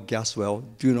well, gas well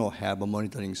do not have a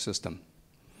monitoring system.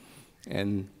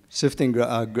 And shifting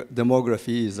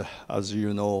demography is, as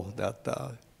you know,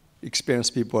 that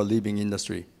experienced people are leaving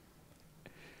industry.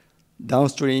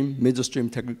 Downstream, midstream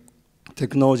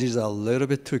technologies are a little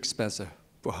bit too expensive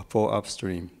for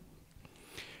upstream.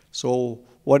 So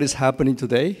what is happening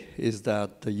today is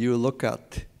that you look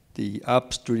at the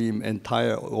upstream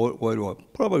entire oil well,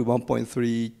 probably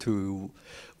 1.3 to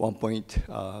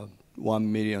 1.1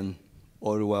 million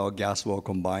oil well, gas well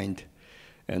combined,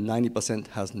 and 90%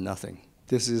 has nothing.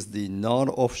 This is the not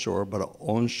offshore, but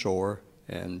onshore,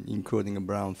 and including a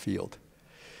brownfield.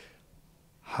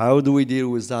 How do we deal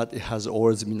with that? It has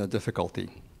always been a difficulty.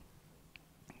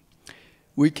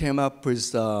 We came up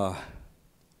with a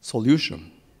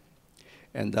solution,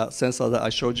 and that sensor that I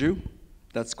showed you,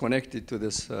 that's connected to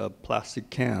this plastic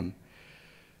can.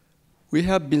 We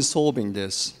have been solving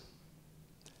this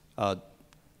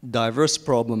diverse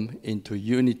problem into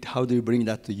unity. How do you bring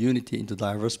that to unity into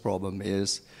diverse problem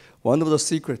is, one of the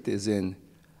secrets is in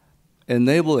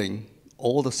enabling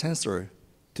all the sensor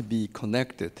to be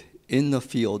connected in the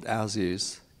field as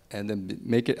is, and then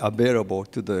make it available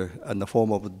to in the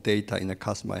form of data in the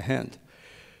customer hand.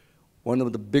 One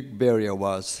of the big barrier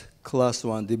was Class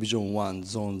 1, Division 1,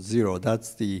 Zone 0.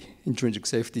 That's the intrinsic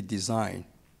safety design.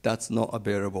 That's not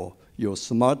available. Your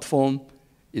smartphone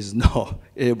is not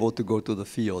able to go to the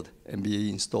field and be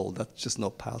installed. That's just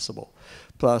not possible.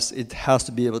 Plus, it has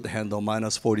to be able to handle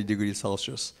minus 40 degrees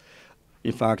Celsius.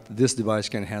 In fact, this device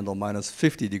can handle minus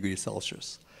 50 degrees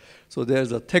Celsius. So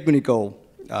there's a technical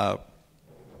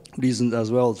reasons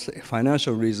as well as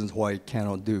financial reasons why it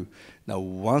cannot do. Now,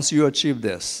 once you achieve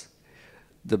this,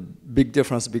 the big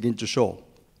difference begins to show.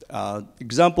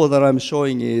 Example that I'm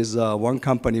showing is one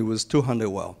company with 200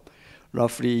 well,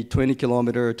 roughly 20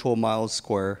 kilometer, 12 miles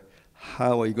square.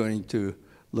 How are you going to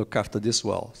look after this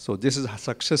well? So this is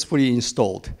successfully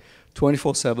installed,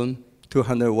 24/7,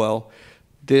 200 well.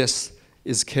 This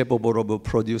is capable of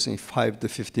producing 5 to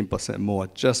 15% more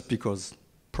just because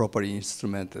properly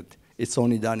instrumented. It's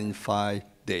only done in 5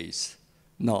 days,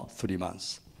 not 3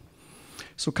 months.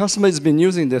 So customer has been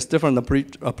using these different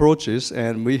approaches,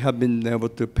 and we have been able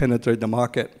to penetrate the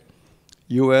market.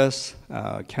 US,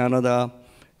 Canada,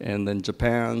 and then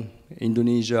Japan,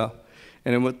 Indonesia.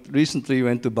 And then recently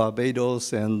went to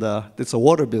Barbados, and it's a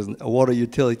water business, a water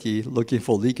utility looking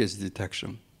for leakage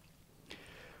detection.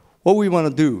 What we want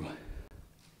to do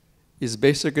is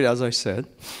basically, as I said,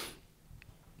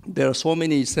 there are so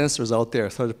many sensors out there,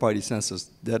 third-party sensors,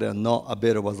 that are not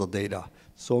available as the data.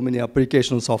 So many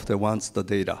application software wants the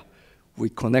data. We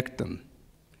connect them.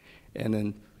 And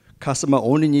then customer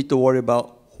only need to worry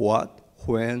about what,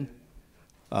 when,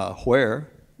 where,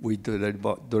 we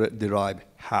derive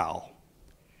how.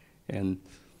 And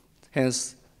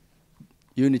hence,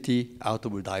 unity out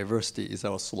of diversity is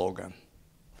our slogan.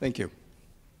 Thank you.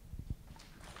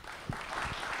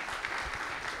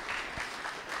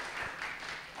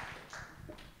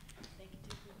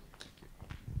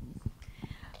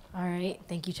 All right,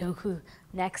 thank you, Toku.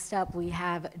 Next up, we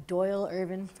have Doyle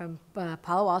Irvin from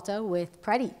Palo Alto with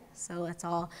Preti. So let's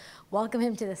all welcome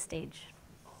him to the stage.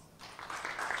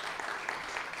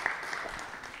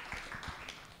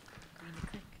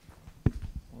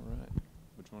 All right,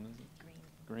 which one is it?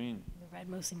 Green. The red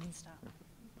mostly means stop.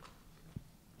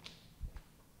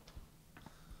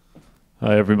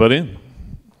 Hi, everybody.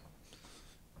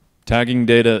 Tagging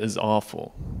data is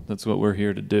awful. That's what we're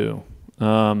here to do.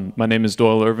 My name is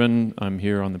Doyle Irvin. I'm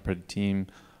here on the Preti team.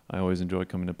 I always enjoy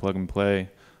coming to Plug and Play.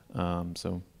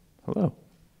 So, hello.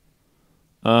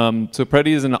 So Preti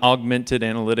is an augmented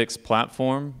analytics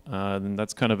platform, and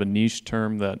that's kind of a niche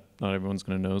term that not everyone's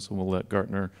going to know, so we'll let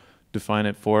Gartner define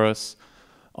it for us.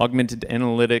 Augmented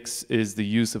analytics is the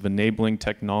use of enabling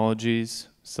technologies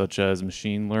such as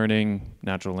machine learning,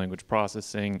 natural language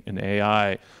processing, and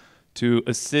AI to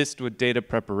assist with data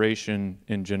preparation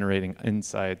and generating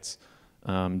insights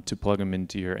to plug them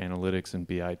into your analytics and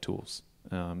BI tools.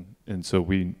 And so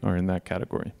we are in that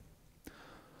category.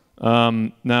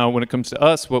 Now, when it comes to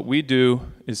us, what we do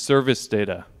is service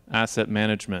data, asset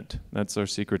management. That's our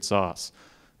secret sauce.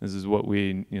 This is what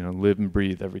we live and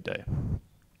breathe every day.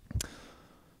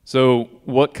 So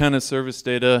what kind of service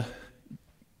data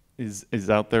is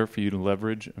out there for you to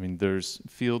leverage? I mean, there's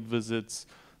field visits,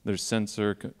 there's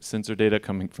sensor data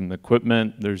coming from the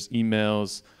equipment, there's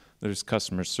emails, there's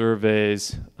customer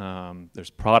surveys, there's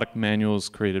product manuals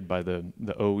created by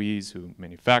the OEs who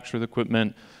manufacture the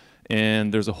equipment,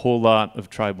 and there's a whole lot of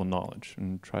tribal knowledge,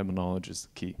 and tribal knowledge is the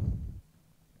key.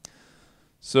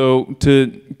 So to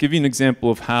give you an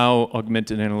example of how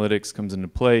augmented analytics comes into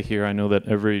play here, I know that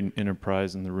every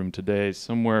enterprise in the room today,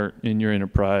 somewhere in your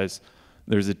enterprise,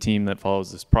 there's a team that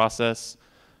follows this process.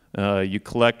 You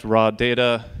collect raw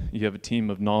data, you have a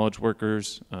team of knowledge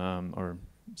workers or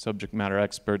subject matter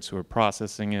experts who are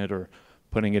processing it or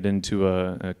putting it into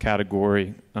a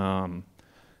category,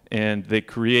 and they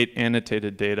create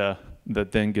annotated data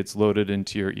that then gets loaded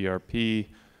into your ERP,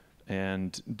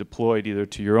 and deployed either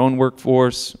to your own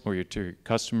workforce or to your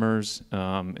customers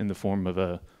in the form of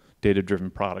a data-driven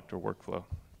product or workflow.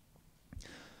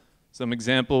 Some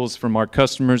examples from our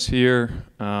customers here.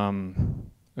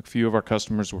 A few of our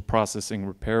customers were processing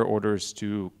repair orders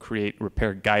to create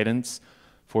repair guidance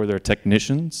for their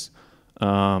technicians.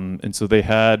 And so they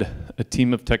had a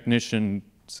team of technicians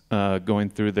going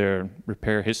through their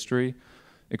repair history,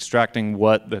 extracting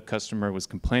what the customer was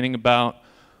complaining about,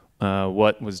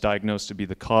 what was diagnosed to be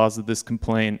the cause of this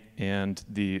complaint, and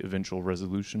the eventual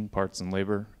resolution, parts and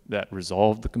labor, that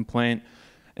resolved the complaint.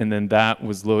 And then that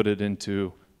was loaded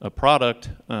into a product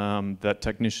that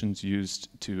technicians used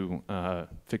to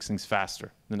fix things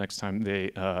faster the next time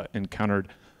they encountered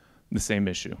the same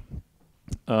issue.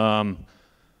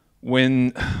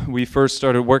 When we first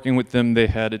started working with them, they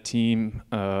had a team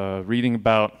reading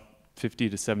about 50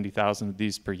 to 70,000 of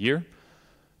these per year.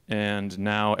 And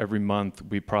now every month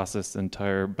we process the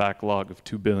entire backlog of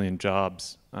 2 billion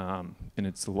jobs, and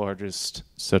it's the largest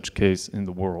such case in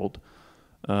the world.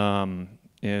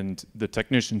 And the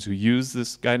technicians who use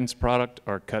this guidance product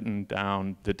are cutting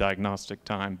down the diagnostic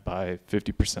time by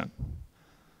 50%.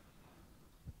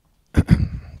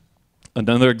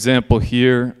 Another example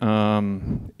here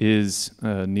is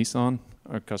Nissan.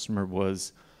 Our customer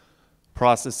was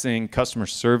processing customer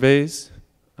surveys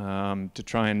to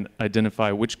try and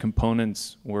identify which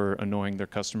components were annoying their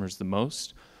customers the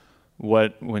most.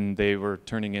 When they were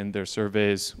turning in their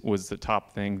surveys, was the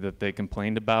top thing that they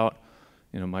complained about.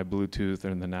 You know, my Bluetooth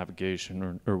or the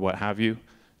navigation or what have you.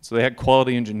 So they had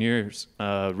quality engineers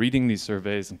reading these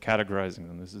surveys and categorizing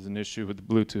them. This is an issue with the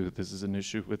Bluetooth. This is an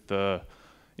issue with the,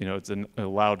 you know, it's a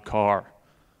loud car,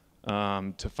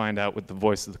 to find out what the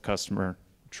voice of the customer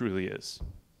truly is.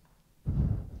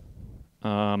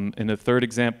 And a third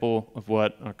example of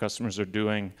what our customers are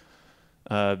doing,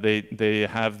 they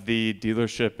have the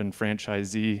dealership and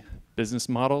franchisee business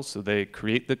model. So they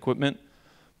create the equipment,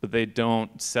 but they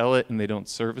don't sell it and they don't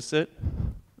service it.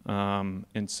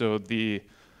 And so the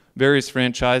various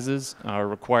franchises are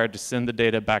required to send the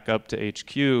data back up to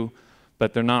HQ,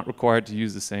 but they're not required to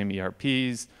use the same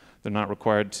ERPs. They're not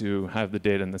required to have the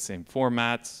data in the same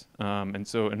formats. And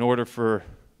so in order for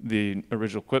the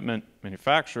original equipment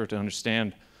manufacturer to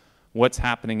understand what's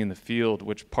happening in the field,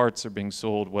 which parts are being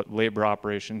sold, what labor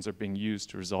operations are being used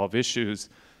to resolve issues,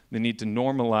 they need to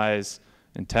normalize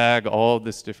and tag all of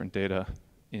this different data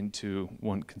into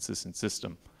one consistent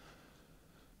system.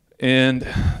 And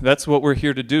that's what we're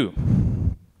here to do.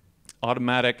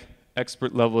 Automatic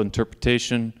expert level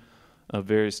interpretation of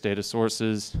various data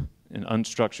sources and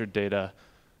unstructured data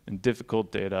and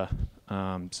difficult data,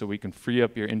 so we can free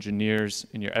up your engineers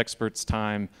and your experts'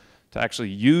 time to actually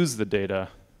use the data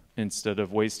instead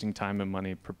of wasting time and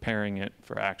money preparing it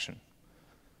for action.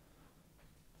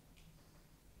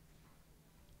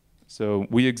 So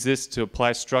we exist to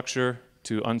apply structure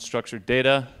to unstructured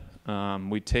data.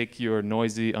 We take your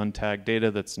noisy, untagged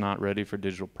data that's not ready for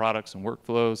digital products and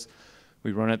workflows.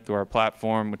 We run it through our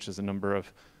platform, which is a number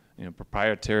of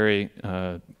proprietary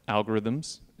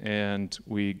algorithms, and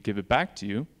we give it back to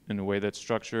you in a way that's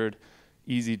structured,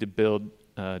 easy to build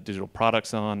digital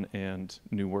products on, and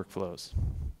new workflows.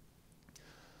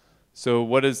 So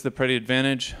what is the Preti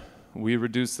advantage? We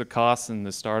reduce the costs and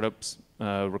the startups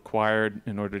required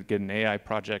in order to get an AI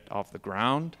project off the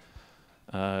ground.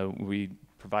 We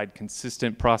provide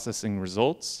consistent processing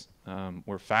results.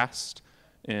 We're fast,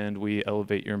 and we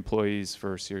elevate your employees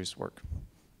for serious work.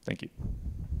 Thank you.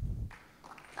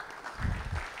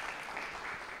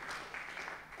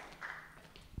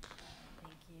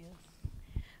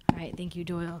 All right, thank you,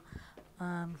 Doyle.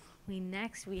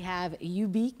 Next we have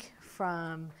Ubeek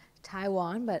from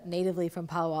Taiwan, but natively from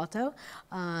Palo Alto.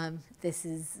 This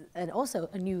is also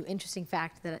a new interesting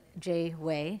fact that Jay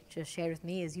Wei just shared with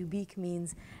me, is Ubeek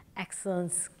means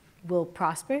excellence will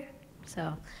prosper.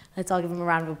 So let's all give him a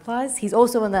round of applause. He's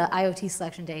also on the IoT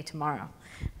Selection Day tomorrow.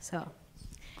 So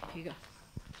here you go.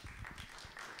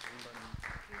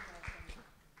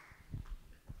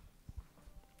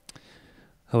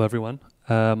 Hello, everyone.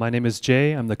 My name is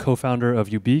Jay. I'm the co-founder of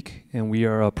Ubeek, and we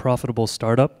are a profitable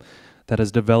startup that has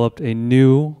developed a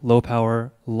new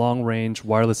low-power, long-range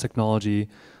wireless technology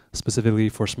specifically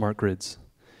for smart grids.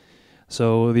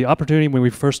 So the opportunity when we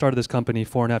first started this company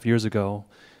 4.5 years ago,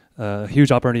 a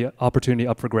huge opportunity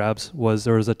up for grabs, was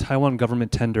there was a Taiwan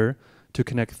government tender to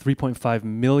connect 3.5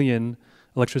 million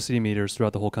electricity meters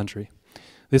throughout the whole country.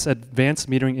 This advanced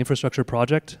metering infrastructure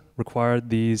project required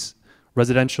these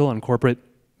residential and corporate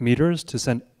meters to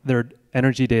send their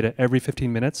energy data every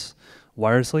 15 minutes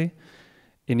wirelessly.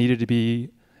 It needed to be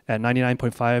at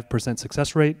 99.5%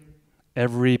 success rate.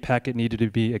 Every packet needed to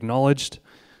be acknowledged.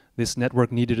 This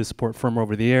network needed to support firmware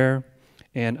over the air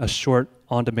and a short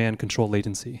on-demand control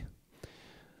latency.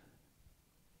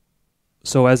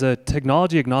 So as a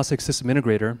technology agnostic system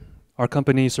integrator, our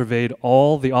company surveyed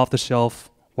all the off-the-shelf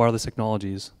wireless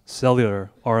technologies, cellular,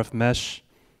 RF mesh,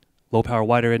 low-power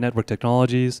wide area network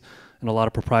technologies, and a lot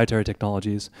of proprietary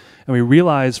technologies. And we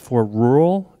realized for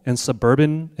rural and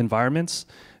suburban environments,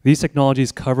 these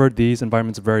technologies covered these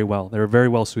environments very well. They were very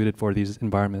well suited for these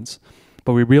environments.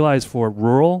 But we realized for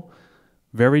rural,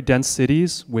 very dense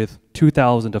cities with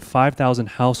 2,000 to 5,000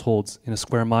 households in a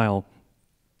square mile,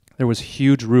 there was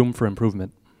huge room for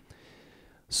improvement.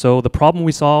 So the problem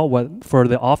we saw for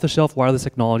the off-the-shelf wireless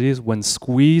technologies, when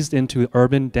squeezed into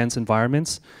urban, dense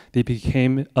environments, they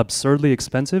became absurdly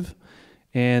expensive,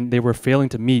 and they were failing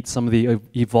to meet some of the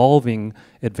evolving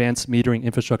advanced metering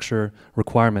infrastructure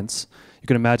requirements. You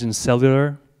can imagine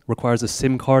cellular requires a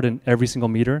SIM card in every single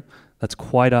meter. That's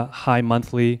quite a high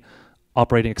monthly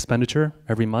operating expenditure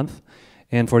every month.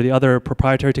 And for the other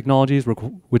proprietary technologies,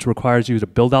 which requires you to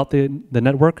build out the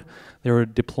network, they were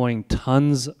deploying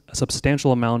tons,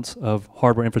 substantial amounts of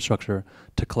hardware infrastructure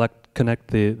to connect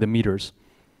the meters.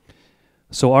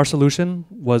 So our solution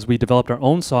was we developed our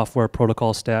own software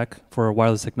protocol stack for a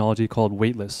wireless technology called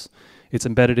Weightless. It's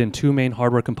embedded in two main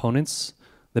hardware components,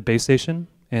 the base station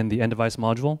and the end device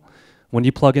module. When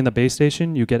you plug in the base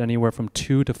station, you get anywhere from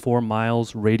 2 to 4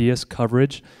 miles radius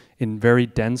coverage in very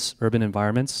dense urban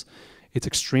environments. It's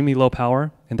extremely low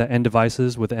power, and the end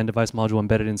devices with the end device module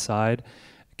embedded inside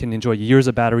can enjoy years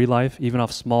of battery life, even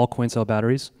off small coin cell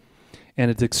batteries.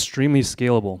 And it's extremely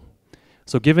scalable.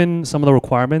 So given some of the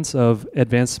requirements of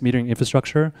advanced metering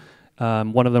infrastructure,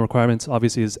 one of the requirements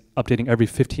obviously is updating every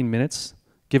 15 minutes.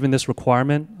 Given this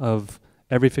requirement of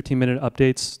every 15-minute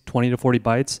updates, 20 to 40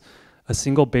 bytes, a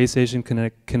single base station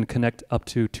can connect up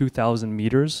to 2,000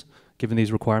 meters, given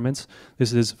these requirements.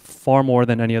 This is far more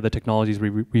than any other technologies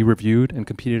we reviewed and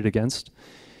competed against.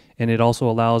 And it also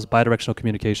allows bidirectional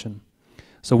communication.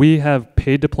 So we have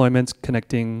paid deployments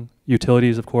connecting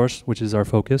utilities, of course, which is our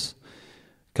focus,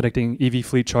 connecting EV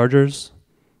fleet chargers,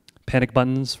 panic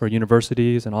buttons for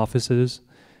universities and offices.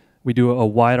 We do a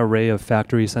wide array of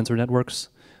factory sensor networks.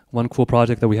 One cool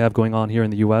project that we have going on here in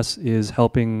the US is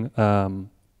helping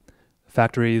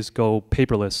factories go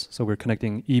paperless. So we're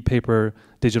connecting e-paper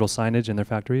digital signage in their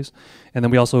factories. And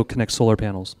then we also connect solar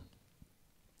panels.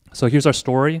 So here's our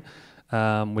story,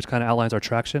 which kind of outlines our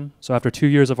traction. So after 2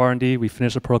 years of R&D, we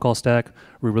finished the protocol stack,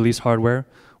 we released hardware.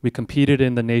 We competed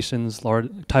in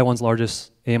the Taiwan's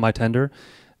largest AMI tender.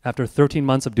 After 13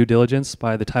 months of due diligence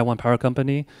by the Taiwan Power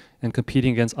Company and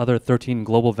competing against other 13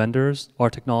 global vendors, our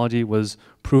technology was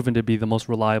proven to be the most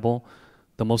reliable,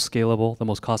 the most scalable, the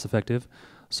most cost-effective.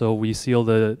 So we sealed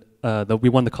we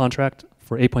won the contract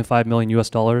for $8.5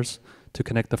 million to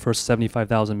connect the first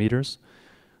 75,000 meters.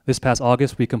 This past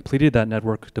August, we completed that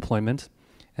network deployment,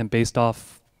 and based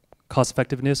off cost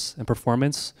effectiveness and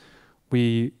performance,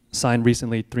 we signed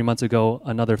recently, 3 months ago,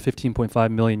 another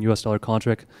 $15.5 million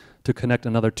contract to connect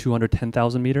another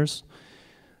 210,000 meters.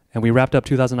 And we wrapped up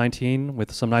 2019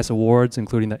 with some nice awards,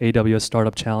 including the AWS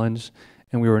Startup Challenge,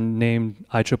 and we were named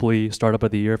IEEE Startup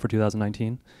of the Year for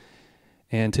 2019.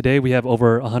 And today we have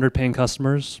over 100 paying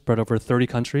customers spread over 30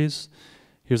 countries.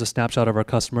 Here's a snapshot of our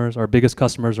customers. Our biggest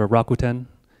customers are Rakuten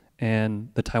and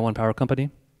the Taiwan Power Company.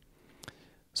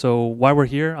 So while we're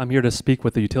here, I'm here to speak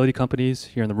with the utility companies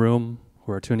here in the room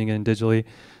who are tuning in digitally.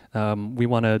 We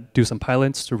want to do some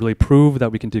pilots to really prove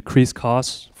that we can decrease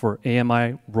costs for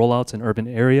AMI rollouts in urban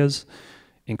areas,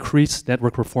 increase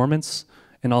network performance,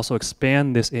 and also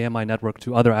expand this AMI network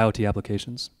to other IoT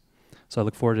applications. So I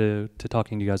look forward to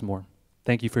talking to you guys more.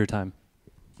 Thank you for your time.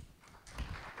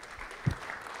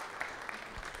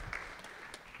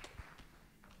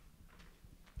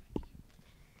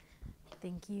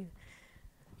 Thank you.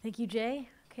 Thank you, Jay.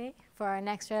 Okay, for our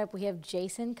next startup, we have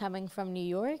Jason coming from New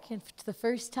York and for the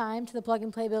first time to the Plug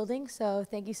and Play building. So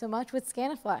thank you so much with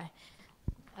Scanify.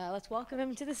 Let's welcome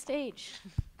him to the stage.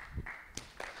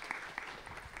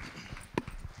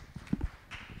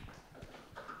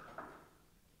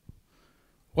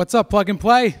 What's up, Plug and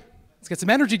Play? Let's get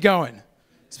some energy going,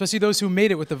 especially those who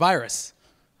made it with the virus.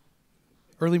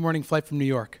 Early morning flight from New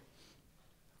York.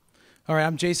 All right,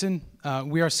 I'm Jason.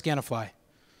 We are Scanify.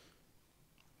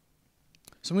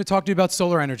 So I'm going to talk to you about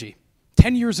solar energy.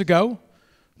 10 years ago,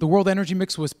 the world energy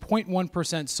mix was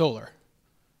 0.1% solar.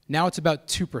 Now it's about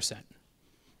 2%.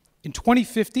 In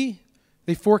 2050,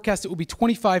 they forecast it will be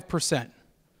 25%,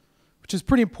 which is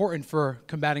pretty important for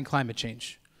combating climate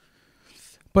change.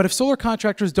 But if solar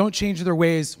contractors don't change their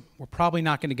ways, we're probably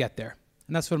not going to get there.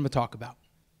 And that's what I'm going to talk about.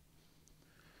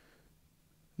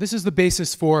 This is the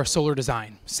basis for solar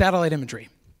design, satellite imagery.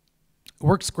 It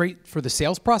works great for the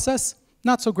sales process,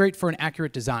 not so great for an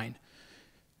accurate design.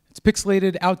 It's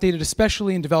pixelated, outdated,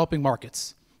 especially in developing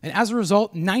markets. And as a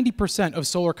result, 90% of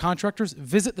solar contractors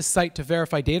visit the site to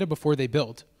verify data before they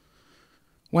build.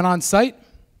 When on site,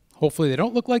 hopefully they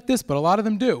don't look like this, but a lot of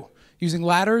them do, using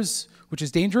ladders, which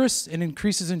is dangerous and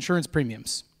increases insurance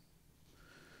premiums.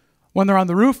 When they're on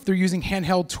the roof, they're using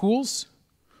handheld tools,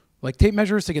 like tape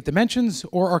measures to get dimensions,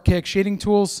 or archaic shading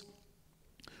tools.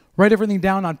 Write everything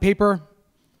down on paper.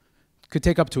 Could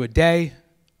take up to a day.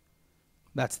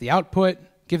 That's the output.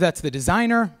 Give that to the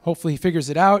designer. Hopefully he figures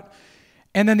it out.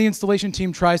 And then the installation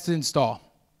team tries to install.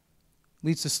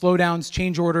 Leads to slowdowns,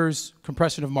 change orders,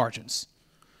 compression of margins.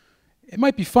 It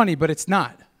might be funny, but it's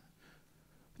not.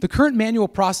 The current manual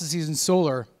processes in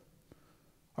solar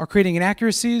are creating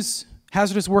inaccuracies,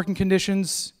 hazardous working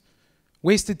conditions,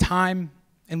 wasted time,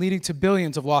 and leading to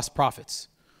billions of lost profits.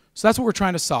 So that's what we're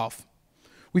trying to solve.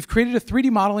 We've created a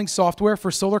 3D modeling software for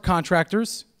solar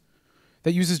contractors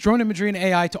that uses drone imagery and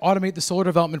AI to automate the solar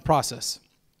development process,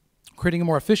 creating a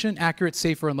more efficient, accurate,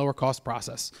 safer, and lower cost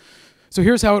process. So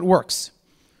here's how it works.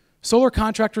 Solar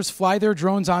contractors fly their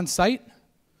drones on site.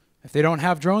 If they don't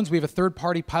have drones, we have a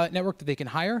third-party pilot network that they can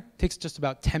hire. It takes just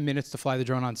about 10 minutes to fly the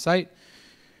drone on site.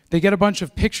 They get a bunch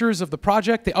of pictures of the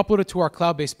project. They upload it to our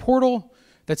cloud-based portal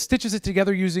that stitches it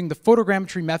together using the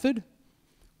photogrammetry method,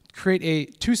 create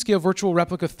a 2-scale virtual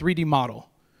replica 3D model.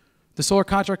 The solar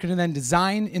contractor can then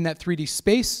design in that 3D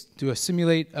space,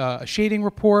 simulate a shading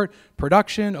report,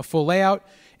 production, a full layout,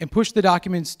 and push the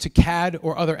documents to CAD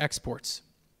or other exports.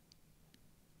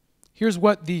 Here's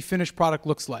what the finished product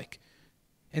looks like.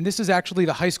 And this is actually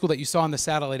the high school that you saw in the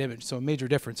satellite image, so a major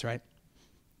difference, right?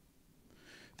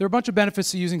 There are a bunch of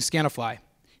benefits to using Scanifly.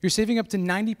 You're saving up to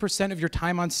 90% of your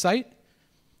time on site,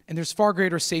 and there's far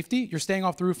greater safety. You're staying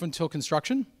off the roof until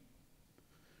construction.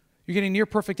 You're getting near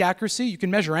perfect accuracy. You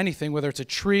can measure anything, whether it's a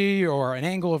tree or an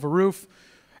angle of a roof.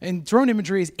 And drone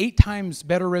imagery is 8 times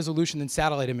better resolution than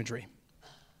satellite imagery.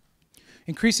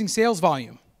 Increasing sales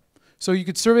volume. So you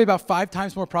could survey about 5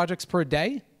 times more projects per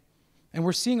day, and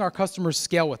we're seeing our customers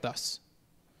scale with us.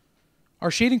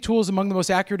 Our shading tool is among the most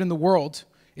accurate in the world.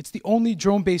 It's the only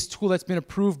drone-based tool that's been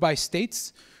approved by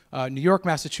states, New York,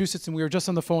 Massachusetts, and we were just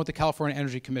on the phone with the California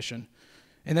Energy Commission.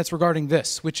 And that's regarding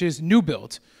this, which is new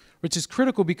build, which is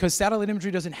critical because satellite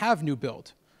imagery doesn't have new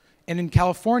build. And in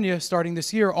California, starting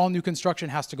this year, all new construction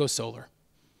has to go solar.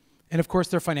 And of course,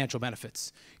 there are financial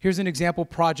benefits. Here's an example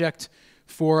project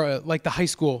for like the high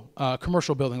school,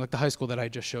 commercial building, like the high school that I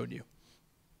just showed you.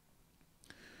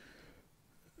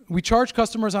 We charge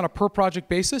customers on a per project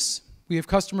basis. We have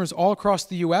customers all across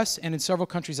the US and in several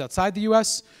countries outside the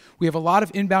US. We have a lot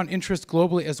of inbound interest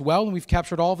globally as well, and we've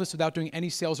captured all of this without doing any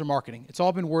sales or marketing. It's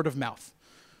all been word of mouth,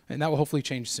 and that will hopefully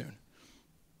change soon.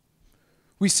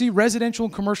 We see residential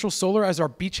and commercial solar as our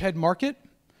beachhead market.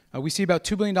 We see about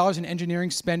 $2 billion in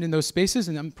engineering spend in those spaces,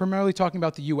 and I'm primarily talking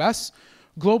about the US.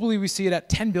 Globally, we see it at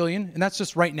 $10 billion, and that's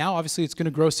just right now. Obviously, it's going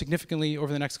to grow significantly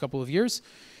over the next couple of years.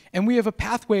 And we have a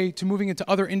pathway to moving into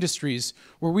other industries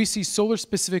where we see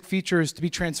solar-specific features to be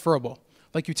transferable,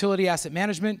 like utility asset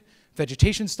management,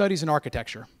 vegetation studies, and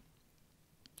architecture.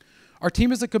 Our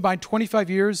team has a combined 25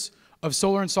 years of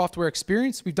solar and software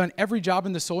experience. We've done every job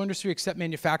in the solar industry except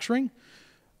manufacturing.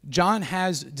 John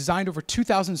has designed over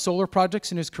 2,000 solar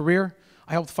projects in his career.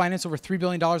 I helped finance over $3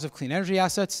 billion of clean energy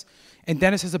assets. And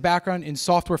Dennis has a background in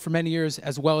software for many years,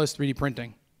 as well as 3D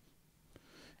printing.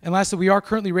 And lastly, we are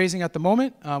currently raising at the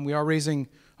moment. We are raising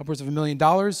upwards of $1 million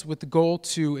with the goal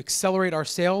to accelerate our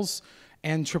sales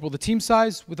and triple the team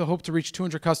size with the hope to reach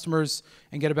 200 customers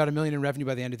and get about $1 million in revenue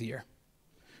by the end of the year.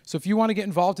 So if you want to get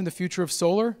involved in the future of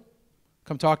solar,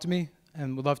 come talk to me,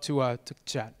 and we'd love to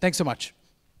chat. Thanks so much.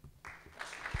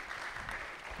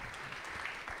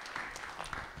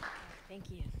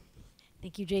 Thank you.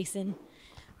 Thank you, Jason.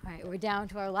 All right, we're down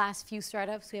to our last few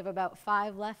startups. We have about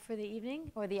 5 left for the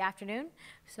evening or the afternoon.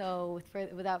 So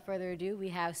without further ado, we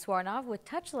have Swarnov with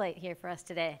Touchlight here for us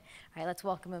today. All right, let's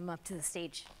welcome him up to the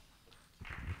stage.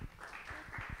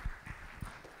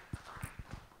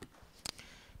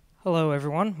 Hello,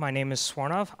 everyone. My name is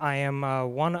Swarnov. I am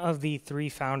one of the 3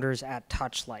 founders at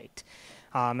Touchlight.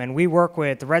 And we work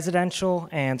with residential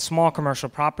and small commercial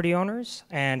property owners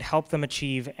and help them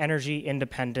achieve energy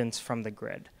independence from the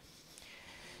grid.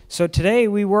 So today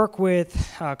we work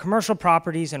with commercial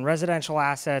properties and residential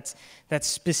assets that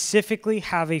specifically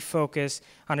have a focus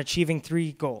on achieving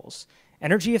 3 goals: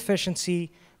 energy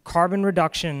efficiency, carbon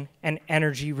reduction, and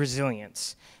energy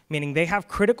resilience, meaning they have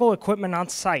critical equipment on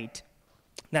site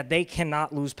that they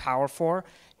cannot lose power for,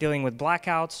 dealing with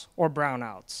blackouts or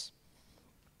brownouts.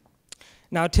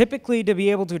 Now, typically, to be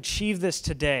able to achieve this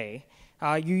today,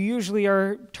 you usually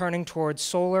are turning towards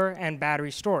solar and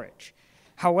battery storage.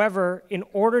 However, in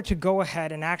order to go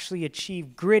ahead and actually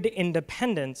achieve grid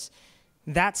independence,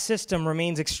 that system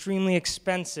remains extremely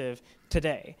expensive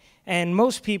today. And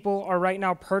most people are right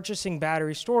now purchasing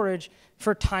battery storage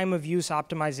for time of use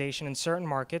optimization in certain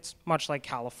markets, much like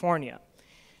California.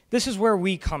 This is where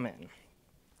we come in.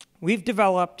 We've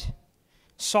developed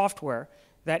software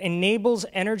that enables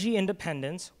energy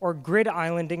independence or grid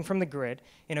islanding from the grid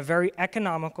in a very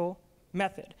economical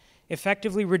method,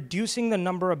 effectively reducing the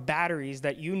number of batteries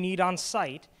that you need on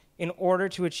site in order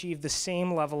to achieve the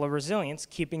same level of resilience,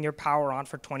 keeping your power on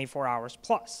for 24 hours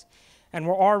plus. And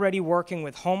we're already working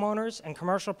with homeowners and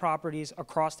commercial properties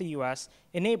across the US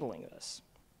enabling this.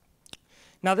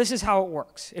 Now, this is how it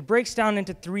works. It breaks down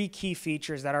into 3 key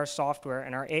features that our software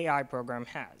and our AI program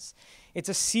has. It's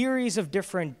a series of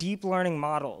different deep learning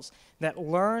models that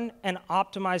learn and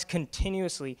optimize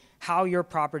continuously how your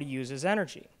property uses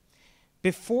energy.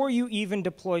 Before you even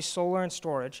deploy solar and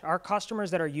storage, our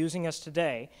customers that are using us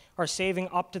today are saving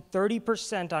up to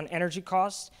 30% on energy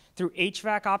costs through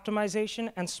HVAC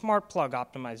optimization and smart plug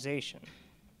optimization.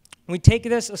 We take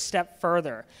this a step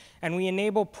further, and we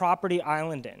enable property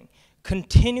islanding,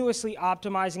 continuously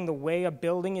optimizing the way a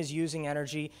building is using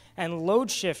energy and load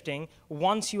shifting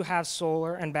once you have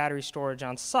solar and battery storage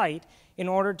on site in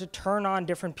order to turn on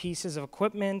different pieces of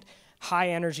equipment, high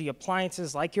energy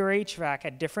appliances like your HVAC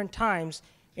at different times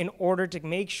in order to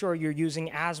make sure you're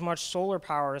using as much solar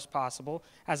power as possible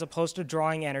as opposed to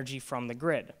drawing energy from the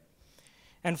grid.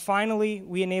 And finally,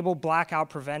 we enable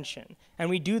blackout prevention, and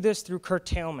we do this through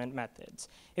curtailment methods,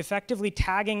 effectively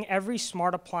tagging every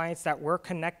smart appliance that we're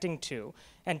connecting to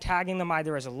and tagging them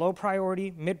either as a low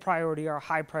priority, mid priority, or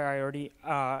high priority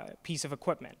piece of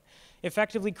equipment,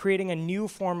 effectively creating a new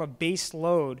form of base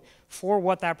load for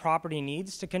what that property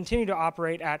needs to continue to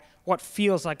operate at what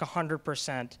feels like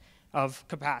 100% of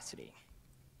capacity.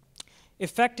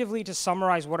 Effectively, to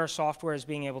summarize what our software is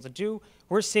being able to do,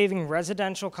 we're saving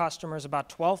residential customers about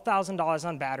 $12,000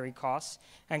 on battery costs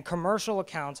and commercial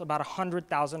accounts about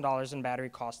 $100,000 in battery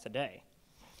costs today.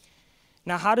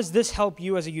 Now, how does this help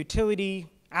you as a utility,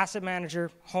 asset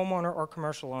manager, homeowner, or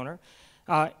commercial owner?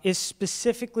 It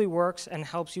specifically works and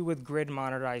helps you with grid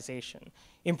modernization,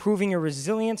 improving your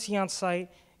resiliency on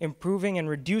site, improving and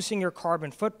reducing your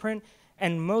carbon footprint,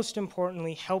 and most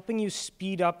importantly, helping you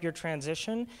speed up your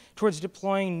transition towards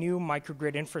deploying new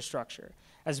microgrid infrastructure.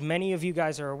 As many of you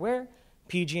guys are aware,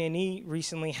 PG&E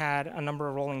recently had a number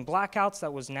of rolling blackouts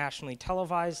that was nationally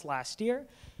televised last year.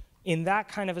 In that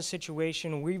kind of a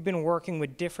situation, we've been working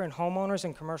with different homeowners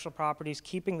and commercial properties,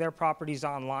 keeping their properties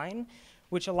online,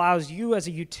 which allows you as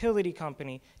a utility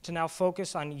company to now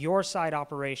focus on your side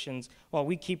operations while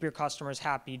we keep your customers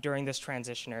happy during this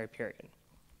transitionary period.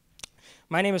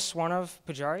 My name is Swarnav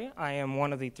Pujari. I am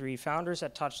one of the 3 founders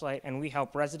at Touchlight, and we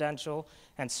help residential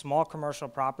and small commercial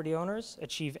property owners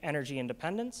achieve energy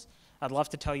independence. I'd love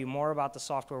to tell you more about the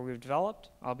software we've developed.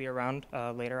 I'll be around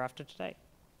later after today.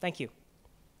 Thank you.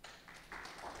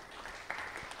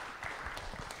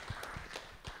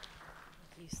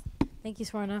 Thank you,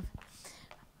 Swarnav.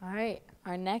 All right,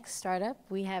 our next startup,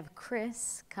 we have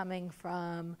Chris coming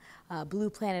from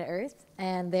Blue Planet Earth,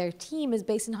 and their team is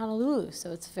based in Honolulu,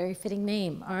 so it's a very fitting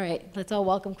name. All right, let's all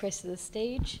welcome Chris to the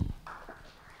stage.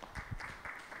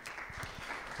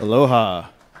 Aloha.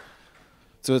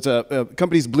 So it's a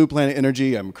company's Blue Planet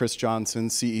Energy. I'm Chris Johnson,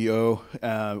 CEO.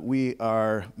 We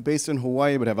are based in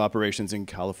Hawaii, but have operations in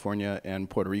California and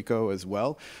Puerto Rico as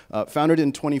well. Founded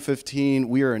in 2015,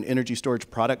 we are an energy storage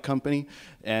product company.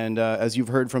 And as you've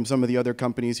heard from some of the other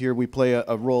companies here, we play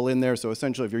a role in there. So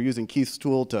essentially, if you're using Keith's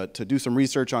tool to do some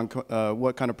research on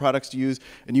what kind of products to use,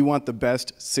 and you want the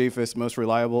best, safest, most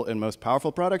reliable, and most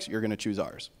powerful products, you're going to choose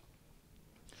ours.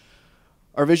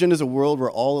 Our vision is a world where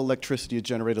all electricity is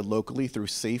generated locally through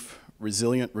safe,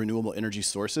 resilient, renewable energy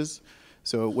sources.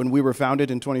 So when we were founded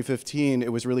in 2015,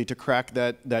 it was really to crack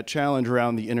that challenge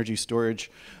around the energy storage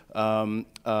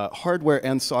hardware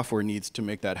and software needs to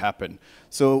make that happen.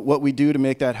 So what we do to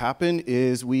make that happen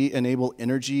is we enable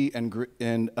energy and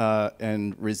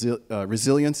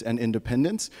resilience and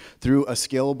independence through a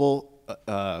scalable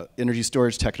energy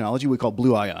storage technology we call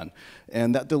Blue Ion.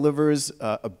 And that delivers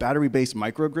a battery-based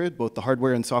microgrid, both the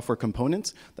hardware and software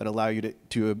components that allow you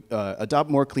to adopt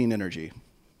more clean energy.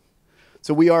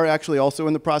 So we are actually also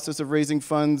in the process of raising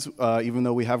funds, even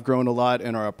though we have grown a lot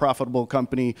and are a profitable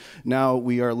company. Now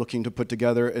we are looking to put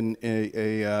together an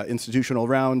institutional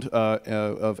round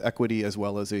of equity as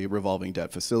well as a revolving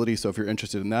debt facility. So if you're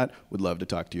interested in that, we'd love to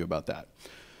talk to you about that.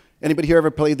 Anybody here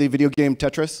ever played the video game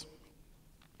Tetris?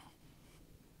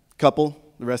 Couple?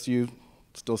 The rest of you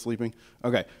still sleeping?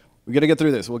 Okay. We got to get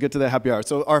through this. We'll get to the happy hour.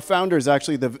 So our founder is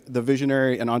actually the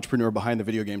visionary and entrepreneur behind the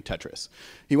video game Tetris.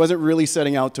 He wasn't really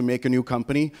setting out to make a new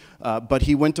company, but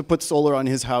he went to put solar on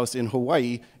his house in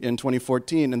Hawaii in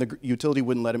 2014, and the utility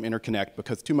wouldn't let him interconnect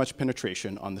because too much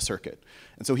penetration on the circuit.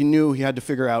 And so he knew he had to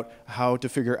figure out how to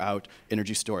figure out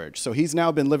energy storage. So he's now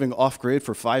been living off-grid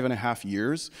for 5.5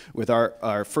 years with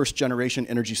our first generation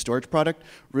energy storage product,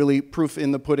 really proof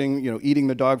in the pudding, eating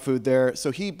the dog food there.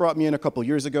 So he brought me in a couple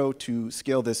years ago to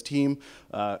scale this team,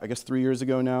 I guess 3 years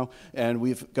ago now, and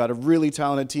we've got a really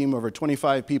talented team, over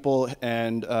 25 people,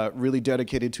 and really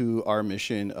dedicated to our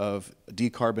mission of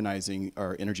decarbonizing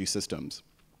our energy systems.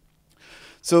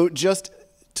 So just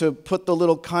to put the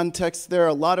little context there,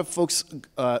 a lot of folks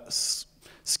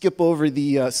skip over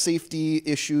the safety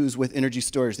issues with energy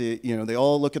storage. They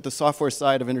all look at the software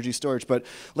side of energy storage, but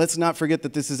let's not forget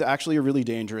that this is actually a really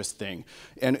dangerous thing.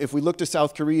 And if we look to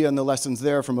South Korea and the lessons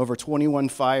there from over 21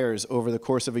 fires over the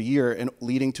course of a year and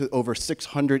leading to over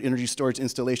 600 energy storage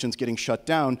installations getting shut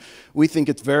down, we think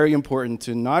it's very important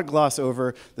to not gloss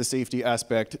over the safety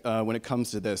aspect when it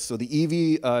comes to this. So the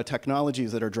EV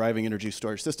technologies that are driving energy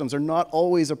storage systems are not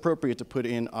always appropriate to put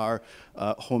in our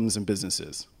homes and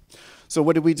businesses. So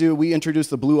what did we do? We introduced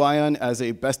the Blue Ion as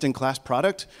a best-in-class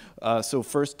product. So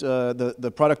first,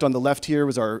 the product on the left here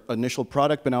was our initial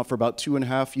product, been out for about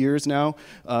 2.5 years now.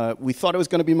 We thought it was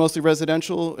going to be mostly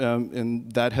residential, and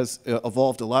that has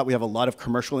evolved a lot. We have a lot of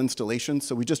commercial installations.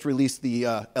 So we just released the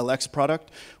LX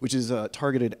product, which is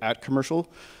targeted at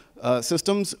commercial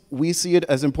systems. We see it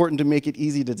as important to make it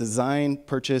easy to design,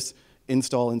 purchase,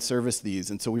 install and service these.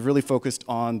 And so we've really focused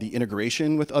on the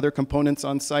integration with other components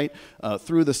on site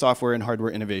through the software and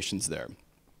hardware innovations there.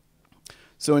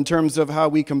 So in terms of how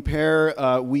we compare,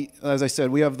 as I said,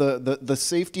 we have the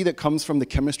safety that comes from the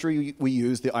chemistry we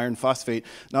use, the iron phosphate,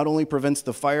 not only prevents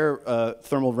the fire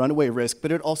thermal runaway risk,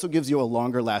 but it also gives you a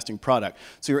longer lasting product.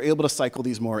 So you're able to cycle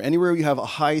these more. Anywhere you have a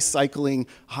high cycling,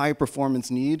 high performance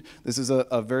need, this is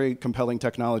a very compelling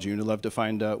technology, and we'd love to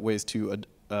find ways to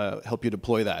help you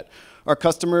deploy that. Our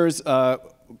customers,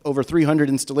 over 300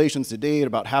 installations to date,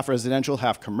 about half residential,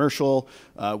 half commercial.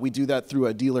 We do that through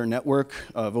a dealer network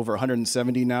of over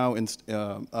 170 now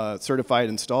certified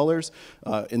installers.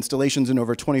 Installations in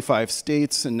over 25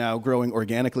 states, and now growing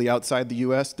organically outside the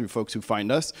US through folks who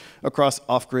find us across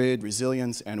off-grid,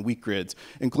 resilience, and weak grids,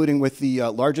 including with the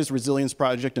largest resilience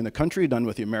project in the country done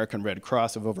with the American Red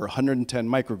Cross of over 110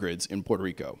 microgrids in Puerto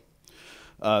Rico.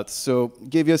 So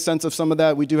give you a sense of some of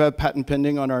that. We do have patent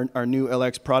pending on our new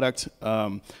LX product.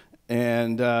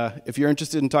 If you're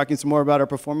interested in talking some more about our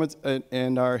performance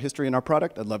and our history and our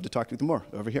product, I'd love to talk to you more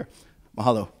over here.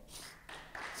 Mahalo.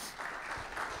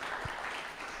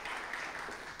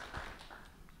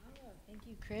 Thank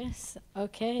you, Chris.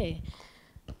 Okay.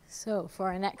 So for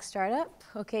our next startup,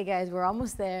 okay, guys, we're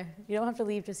almost there. You don't have to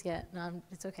leave just yet. No,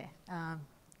 it's okay.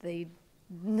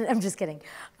 I'm just kidding.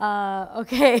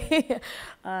 Okay,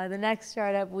 the next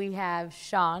startup we have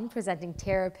Sean presenting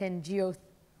Terrapin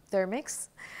Geothermics.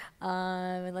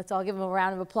 And let's all give him a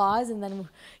round of applause, and then,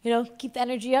 keep the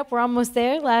energy up. We're almost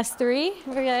there. Last three.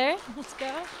 We're there. Let's go.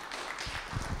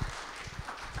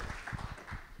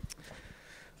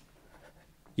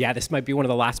 Yeah, this might be one of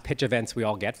the last pitch events we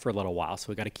all get for a little while, so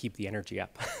we got to keep the energy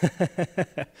up.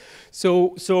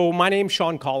 So my name's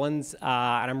Sean Collins,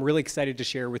 and I'm really excited to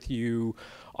share with you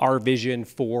our vision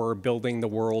for building the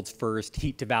world's first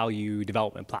heat-to-value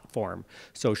development platform.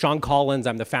 So Sean Collins,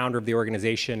 I'm the founder of the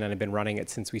organization, and I've been running it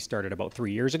since we started about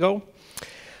 3 years ago.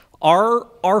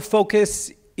 Our focus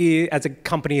as a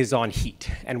company is on heat,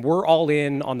 and we're all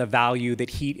in on the value that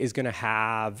heat is going to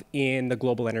have in the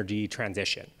global energy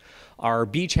transition. Our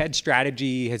beachhead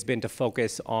strategy has been to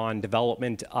focus on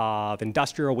development of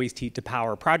industrial waste heat to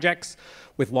power projects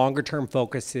with longer term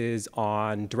focuses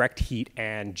on direct heat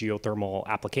and geothermal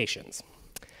applications.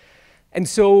 And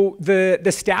so the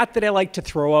stat that I like to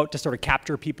throw out to sort of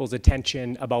capture people's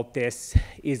attention about this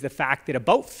is the fact that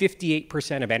about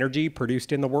 58% of energy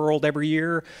produced in the world every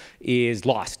year is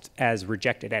lost as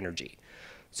rejected energy.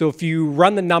 So if you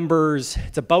run the numbers,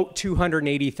 it's about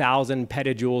 280,000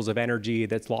 petajoules of energy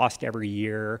that's lost every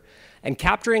year. And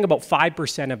capturing about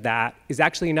 5% of that is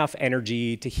actually enough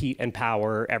energy to heat and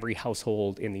power every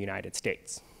household in the United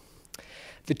States.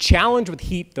 The challenge with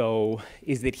heat, though,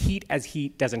 is that heat as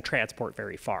heat doesn't transport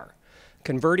very far.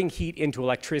 Converting heat into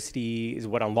electricity is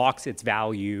what unlocks its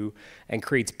value and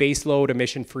creates baseload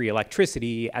emission-free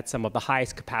electricity at some of the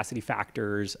highest capacity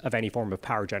factors of any form of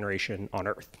power generation on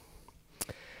Earth.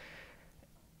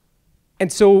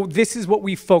 And so this is what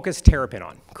we focused Terrapin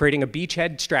on, creating a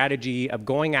beachhead strategy of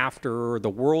going after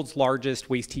the world's largest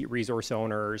waste heat resource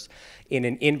owners in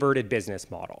an inverted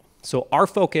business model. So our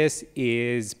focus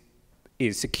is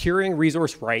securing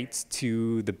resource rights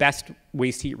to the best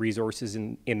waste heat resources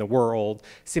in the world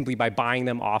simply by buying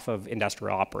them off of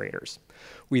industrial operators.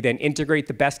 We then integrate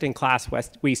the best-in-class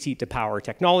waste heat to power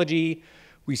technology.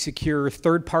 We secure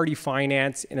third-party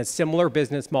finance in a similar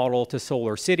business model to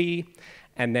SolarCity,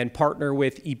 and then partner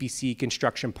with EPC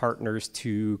construction partners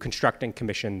to construct and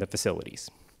commission the facilities.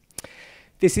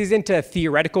 This isn't a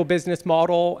theoretical business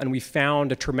model, and we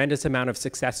found a tremendous amount of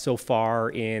success so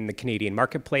far in the Canadian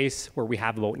marketplace, where we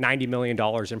have about $90 million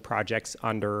in projects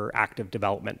under active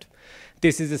development.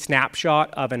 This is a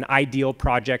snapshot of an ideal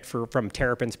project from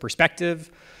Terrapin's perspective.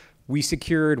 We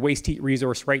secured waste heat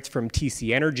resource rights from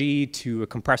TC Energy to a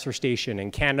compressor station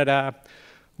in Canada.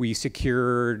 We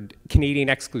secured Canadian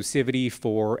exclusivity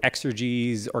for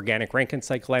Exergy's organic Rankine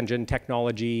cycle engine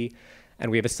technology.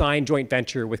 And we have a signed joint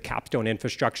venture with Capstone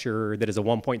Infrastructure that is a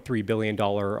 $1.3 billion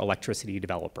electricity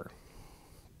developer.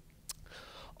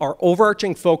 Our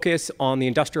overarching focus on the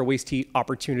industrial waste heat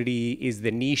opportunity is the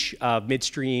niche of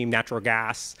midstream natural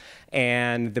gas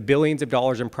and the billions of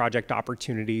dollars in project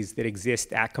opportunities that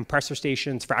exist at compressor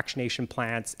stations, fractionation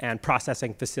plants, and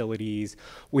processing facilities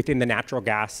within the natural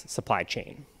gas supply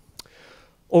chain.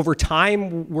 Over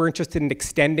time, we're interested in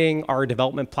extending our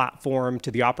development platform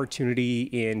to the opportunity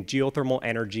in geothermal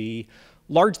energy,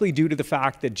 largely due to the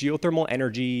fact that geothermal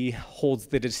energy holds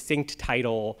the distinct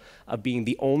title of being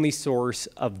the only source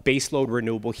of baseload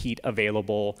renewable heat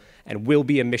available and will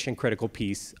be a mission-critical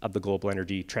piece of the global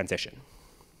energy transition.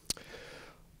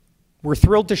 We're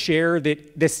thrilled to share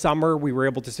that this summer we were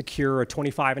able to secure a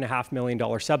 $25.5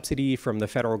 million subsidy from the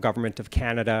federal government of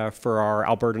Canada for our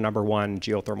Alberta #1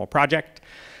 geothermal project.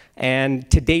 And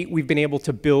to date, we've been able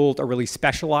to build a really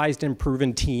specialized and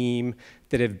proven team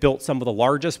that have built some of the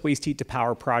largest waste heat to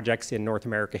power projects in North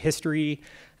America history,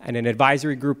 and an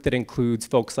advisory group that includes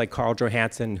folks like Carl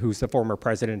Johansson, who's the former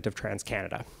president of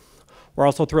TransCanada. We're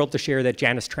also thrilled to share that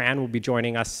Janice Tran will be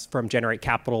joining us from Generate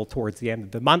Capital towards the end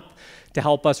of the month to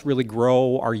help us really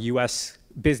grow our US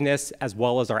business as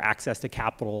well as our access to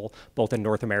capital both in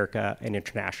North America and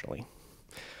internationally.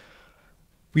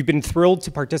 We've been thrilled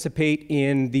to participate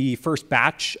in the first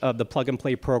batch of the Plug and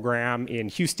Play program in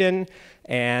Houston,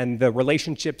 and the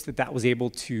relationships that was able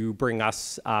to bring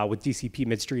us with DCP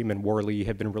Midstream and Worley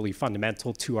have been really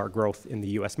fundamental to our growth in the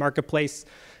US marketplace.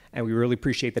 And we really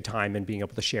appreciate the time and being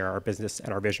able to share our business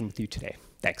and our vision with you today.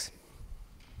 Thanks.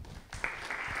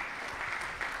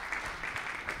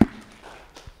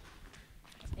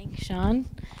 Thanks, Sean.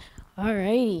 All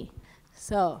righty.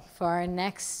 So for our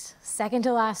next second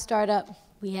to last startup,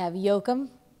 we have Joachim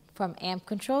from Amp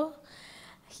Control.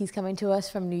 He's coming to us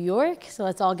from New York, so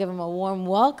let's all give him a warm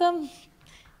welcome.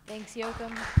 Thanks,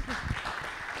 Joachim.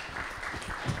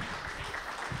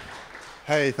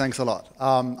 Hey, thanks a lot.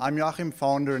 I'm Joachim,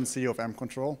 founder and CEO of Amp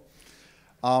Control.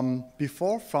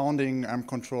 Before founding Amp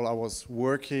Control, I was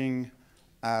working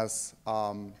as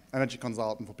energy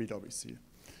consultant for PwC.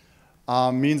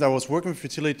 Means I was working with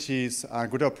utilities,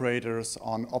 grid operators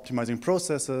on optimizing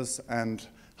processes and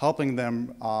helping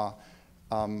them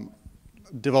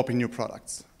developing new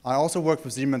products. I also worked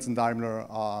with Siemens and Daimler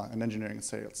in engineering and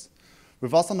sales.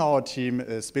 With us on our team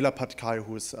is Bela Patkai,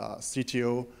 who's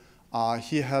CTO.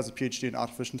 He has a PhD in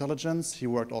artificial intelligence. He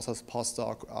worked also as a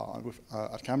postdoc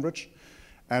at Cambridge.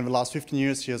 And the last 15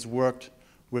 years, he has worked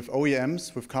with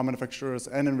OEMs, with car manufacturers,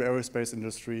 and in the aerospace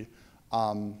industry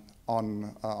on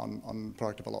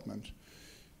product development.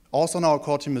 Also on our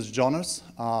core team is Jonas,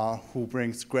 who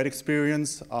brings great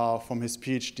experience from his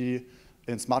PhD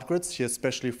in smart grids. He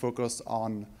especially focused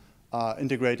on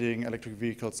integrating electric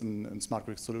vehicles in smart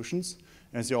grid solutions.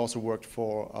 And he also worked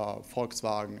for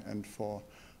Volkswagen and for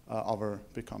other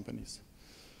big companies.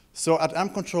 So at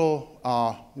Amp Control,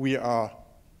 we are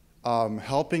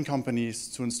helping companies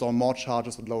to install more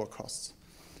chargers at lower costs.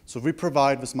 So we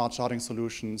provide the smart charging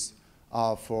solutions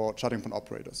for charging point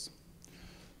operators.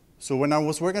 So when I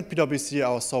was working at PwC,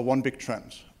 I saw one big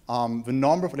trend. The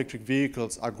number of electric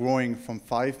vehicles are growing from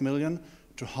 5 million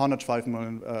to 105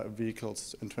 million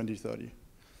vehicles in 2030.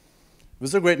 This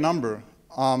is a great number,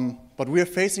 but we are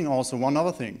facing also one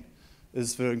other thing,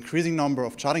 is the increasing number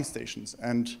of charging stations.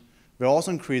 And we're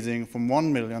also increasing from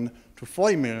 1 million to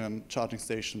 40 million charging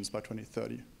stations by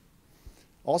 2030.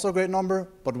 Also a great number,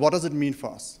 but what does it mean for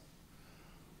us?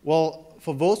 Well,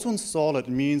 for those who install it,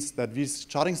 it means that these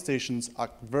charging stations are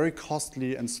very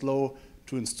costly and slow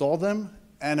to install them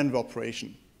and in the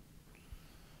operation.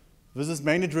 This is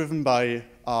mainly driven by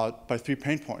 3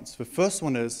 pain points. The first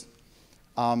one is,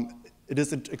 it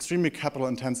is extremely capital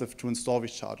intensive to install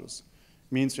these chargers.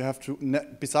 Means you have to,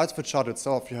 besides the charger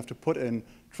itself, you have to put in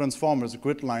transformers,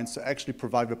 grid lines to actually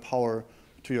provide the power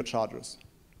to your chargers.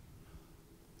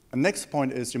 The next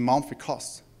point is your monthly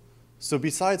cost. So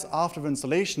besides after the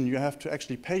installation, you have to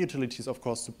actually pay utilities, of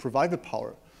course, to provide the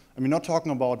power. And we're not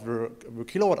talking about the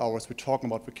kilowatt hours, we're talking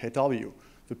about the kW,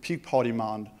 the peak power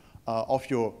demand of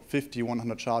your 50,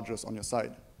 100 chargers on your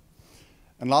site.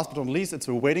 And last but not least, it's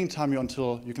the waiting time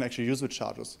until you can actually use the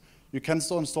chargers. You can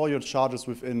still install your chargers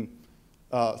within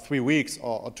 3 weeks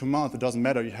or 2 months, it doesn't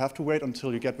matter. You have to wait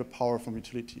until you get the power from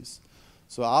utilities.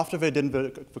 So after they did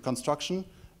the construction,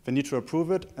 they need to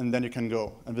approve it, and then you can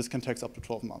go. And this can take up to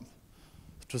 12 months.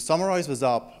 To summarize this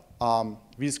up,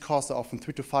 these costs are often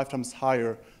 3 to 5 times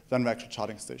higher than the actual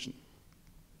charging station.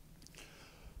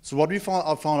 So what we found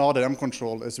out at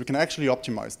M-Control is we can actually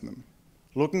optimize them.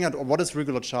 Looking at what is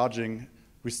regular charging,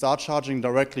 we start charging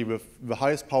directly with the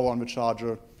highest power on the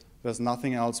charger. There's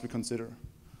nothing else we consider.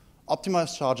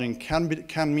 Optimized charging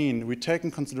can mean we take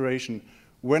in consideration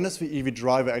when is the EV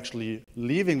driver actually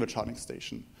leaving the charging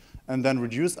station, and then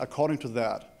reduce according to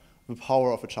that the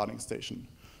power of a charging station.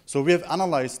 So we have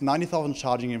analyzed 90,000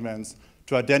 charging events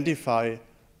to identify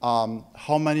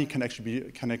how many can actually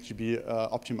be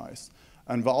optimized.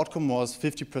 And the outcome was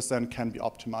 50% can be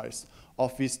optimized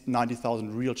of these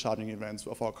 90,000 real charging events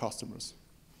of our customers.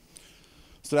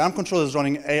 So M-Control is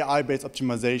running AI-based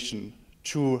optimization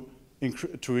to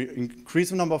increase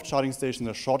the number of charging stations in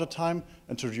a shorter time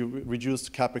and to reduce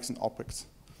CapEx and OpEx.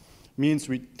 Means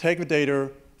we take the data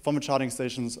from the charging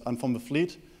stations and from the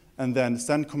fleet and then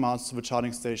send commands to the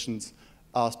charging stations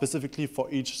specifically for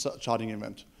each charging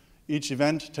event. Each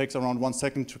event takes around 1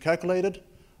 second to calculate it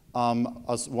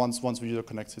once the user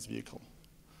connects his vehicle.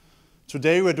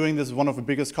 Today we're doing this with one of the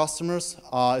biggest customers.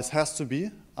 It has to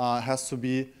be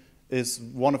is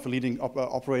one of the leading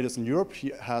operators in Europe.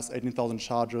 He has 18,000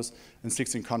 chargers in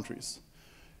 16 countries.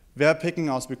 They're picking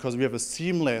us because we have a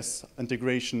seamless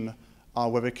integration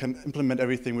where we can implement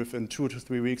everything within 2 to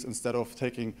 3 weeks instead of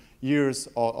taking years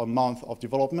or a month of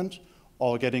development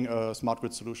or getting a smart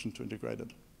grid solution to integrate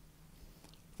it.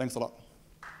 Thanks a lot.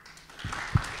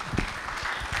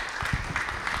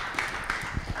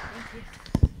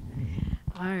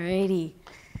 All righty.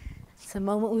 It's a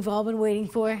moment we've all been waiting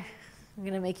for. I'm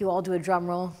going to make you all do a drum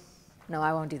roll. No,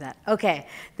 I won't do that. Okay,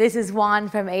 this is Juan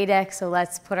from ADEC, so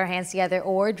let's put our hands together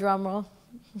or drum roll.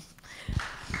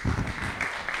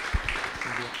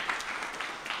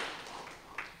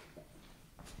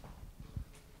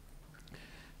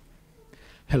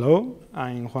 Hello,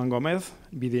 I'm Juan Gomez,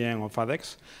 BDM of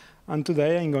ADEX, and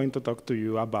today I'm going to talk to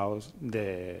you about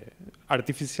the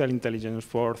artificial intelligence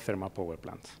for thermal power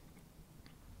plants.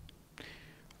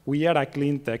 We are a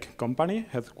clean tech company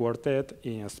headquartered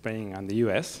in Spain and the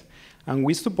US, and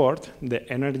we support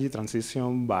the energy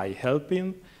transition by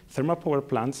helping thermal power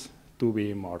plants to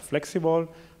be more flexible,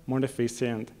 more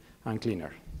efficient, and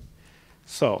cleaner.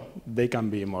 So they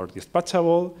can be more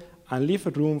dispatchable and leave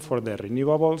room for the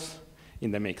renewables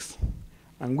in the mix.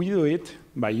 And we do it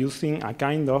by using a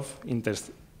kind of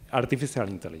artificial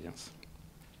intelligence.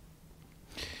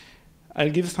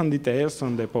 I'll give some details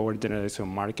on the power generation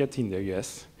market in the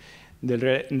US. The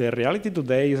reality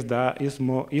today is that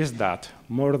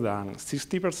more than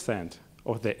 60%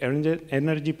 of the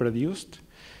energy produced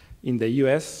in the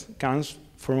US comes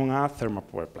from a thermal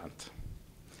power plant.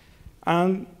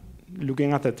 And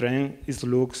looking at the trend, it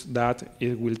looks that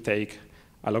it will take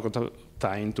a lot of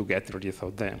time to get rid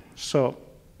of them. So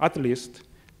at least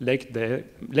make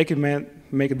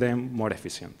them more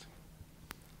efficient.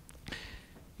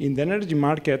 In the energy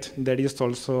market, there is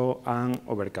also an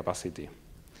overcapacity.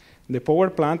 The power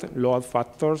plant load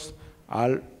factors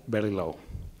are very low.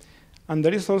 And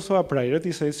there is also a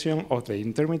prioritization of the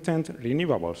intermittent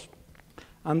renewables.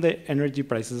 And the energy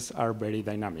prices are very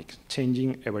dynamic,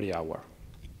 changing every hour.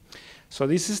 So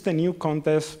this is the new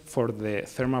context for the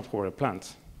thermal power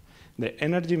plants. The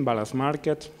energy imbalance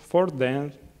market for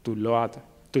them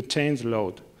to change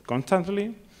load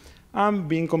constantly and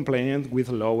being compliant with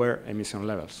lower emission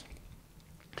levels.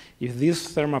 If these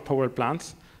thermal power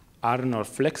plants are not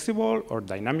flexible or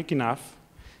dynamic enough,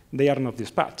 they are not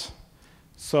dispatched.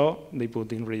 So they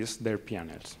put in risk their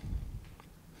P&Ls.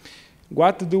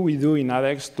 What do we do in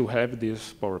ADEX to help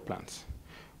these power plants?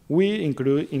 We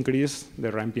increase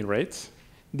the ramping rates,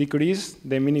 decrease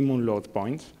the minimum load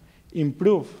points,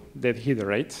 improve the heat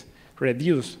rates,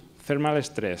 reduce thermal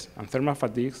stress and thermal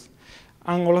fatigue,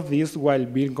 and all of this while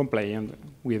being compliant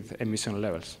with emission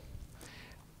levels.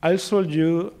 I'll show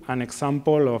you an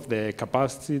example of the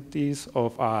capacities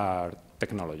of our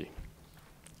technology.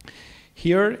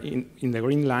 Here in the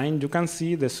green line, you can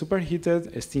see the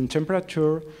superheated steam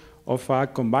temperature of a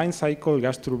combined cycle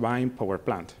gas turbine power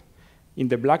plant. In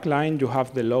the black line, you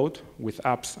have the load with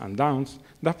ups and downs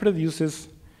that produces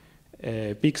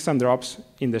peaks and drops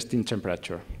in the steam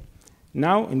temperature.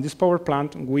 Now, in this power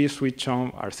plant, we switch on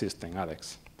our system,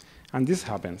 ADEX. And this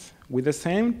happens. With the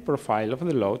same profile of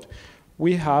the load,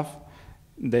 we have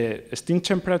the steam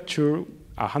temperature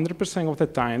 100% of the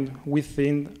time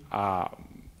within a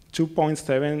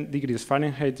 2.7 degrees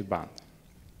Fahrenheit band.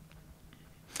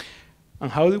 And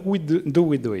how do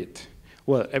we do it?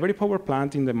 Well, every power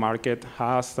plant in the market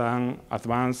has an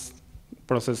advanced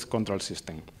process control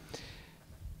system.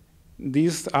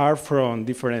 These are from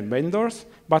different vendors,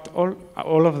 but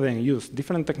all of them use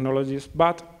different technologies,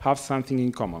 but have something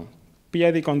in common: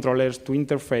 PID controllers to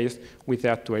interface with the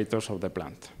actuators of the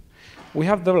plant. We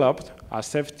have developed a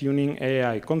self-tuning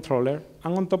AI controller,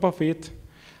 and on top of it,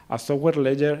 a software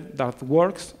layer that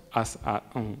works as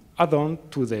an add-on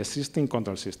to the existing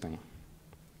control system.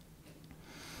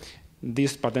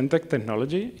 This patented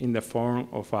technology, in the form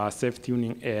of a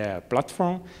self-tuning AI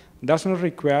platform, does not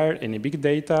require any big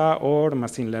data or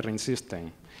machine learning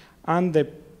system, and the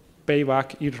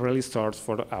payback is really short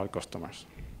for our customers.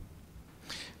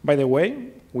 By the way,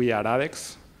 we are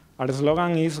ADEX. Our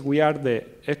slogan is we add the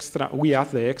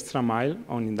extra mile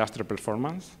on industrial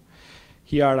performance.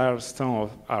 Here are some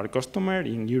of our customers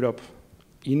in Europe,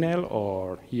 Enel,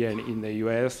 or here in the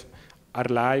US,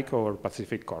 Arlike or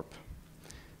Pacific Corp.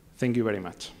 Thank you very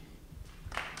much.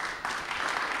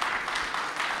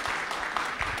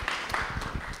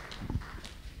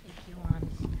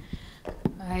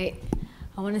 All right.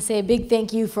 I want to say a big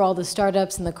thank you for all the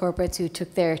startups and the corporates who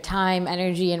took their time,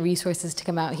 energy, and resources to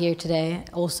come out here today,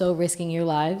 also risking your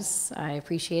lives. I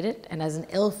appreciate it. And as an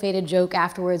ill-fated joke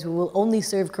afterwards, we will only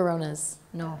serve Coronas.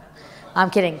 No, I'm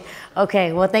kidding.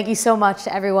 Okay, well, thank you so much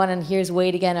to everyone. And here's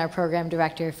Wade again, our program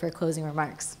director, for closing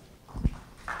remarks.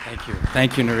 Thank you.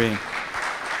 Thank you, Noreen.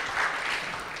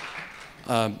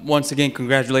 Once again,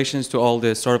 congratulations to all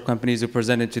the startup companies who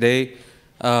presented today.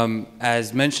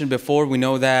 As mentioned before, we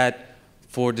know that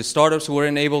for the startups who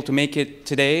weren't able to make it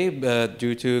today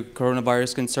due to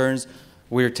coronavirus concerns,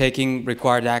 we're taking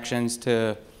required actions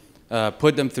to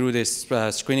put them through this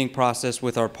screening process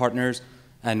with our partners,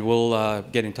 and we'll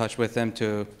get in touch with them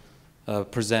to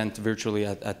present virtually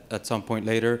at some point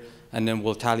later, and then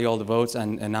we'll tally all the votes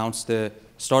and announce the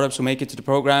startups who make it to the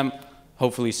program,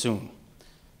 hopefully soon.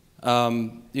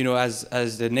 You know,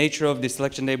 as the nature of the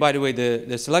selection day, by the way,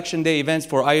 the selection day events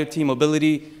for IoT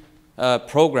mobility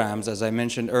programs, as I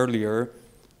mentioned earlier,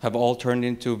 have all turned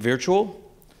into virtual.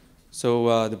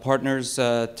 So the partners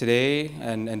today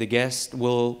and the guests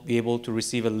will be able to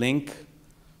receive a link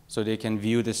so they can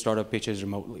view the startup pitches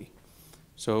remotely.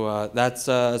 So that's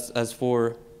as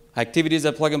for activities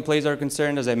that Plug and Plays are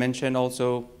concerned. As I mentioned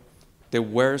also, there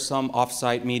were some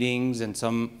off-site meetings and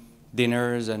some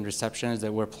dinners and receptions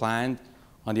that were planned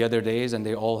on the other days, and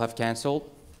they all have canceled.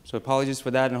 So apologies for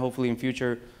that, and hopefully in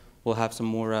future we'll have some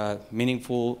more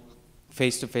meaningful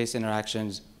face-to-face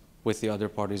interactions with the other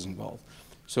parties involved.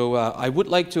 So I would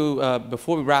like to,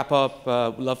 before we wrap up,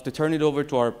 love to turn it over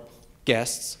to our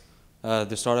guests.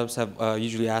 The startups have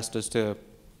usually asked us to,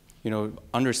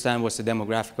 understand what's the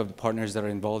demographic of the partners that are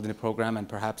involved in the program, and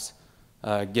perhaps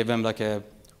give them like a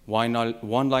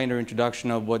one-liner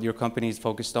introduction of what your company is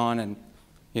focused on, and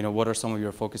what are some of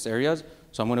your focus areas.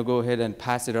 So I'm going to go ahead and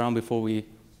pass it around before we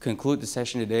conclude the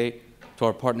session today to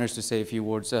our partners to say a few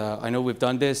words. I know we've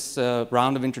done this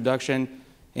round of introduction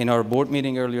in our board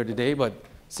meeting earlier today, but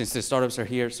since the startups are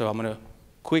here, so I'm going to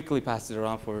quickly pass it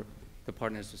around for the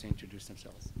partners to introduce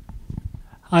themselves.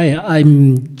 Hi,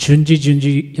 I'm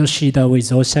Junji Yoshida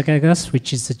with Osaka Gas,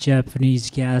 which is a Japanese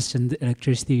gas and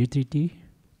electricity utility.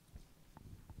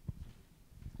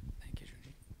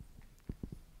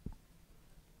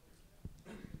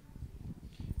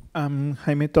 I'm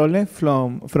Jaime Tolle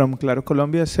from Claro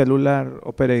Colombia, cellular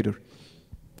operator.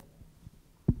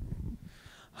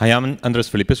 Hi, I'm Andres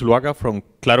Felipe Zuluaga from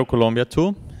Claro Colombia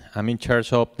too. I'm in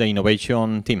charge of the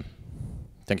innovation team.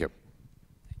 Thank you.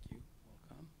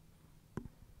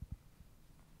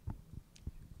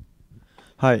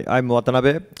 Hi, I'm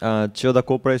Watanabe, Chiyoda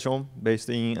Corporation based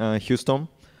in Houston.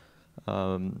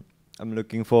 I'm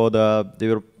looking for the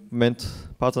development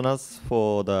partners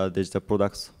for the digital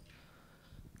products.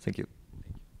 Thank you.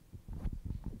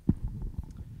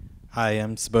 Hi,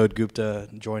 I'm Subodh Gupta,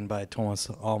 joined by Thomas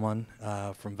Allman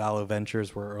from Valo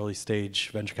Ventures. We're an early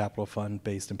stage venture capital fund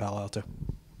based in Palo Alto.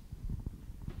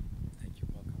 Thank you.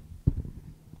 Welcome.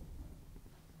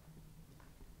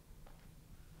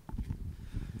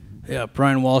 Yeah,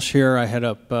 Brian Walsh here. I head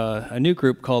up a new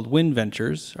group called Wind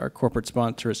Ventures. Our corporate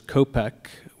sponsor is COPEC,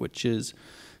 which is,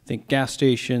 I think, gas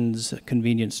stations,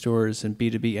 convenience stores, and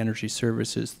B2B energy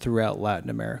services throughout Latin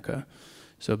America.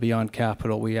 So beyond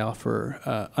capital, we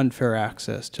offer unfair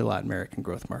access to Latin American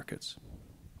growth markets.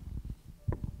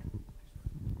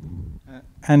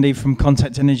 Andy from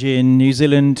Contact Energy in New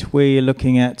Zealand. We're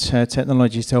looking at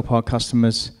technologies to help our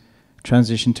customers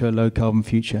transition to a low-carbon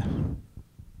future.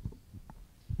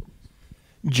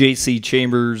 JC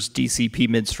Chambers, DCP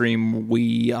Midstream.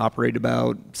 We operate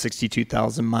about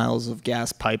 62,000 miles of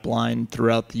gas pipeline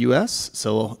throughout the U.S.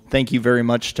 So thank you very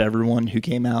much to everyone who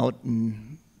came out,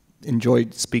 and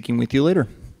enjoyed speaking with you later.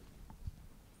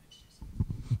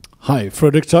 Hi,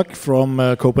 Fredrik Tuck from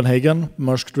Copenhagen,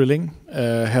 Maersk Drilling,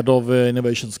 Head of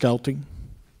Innovation Scouting.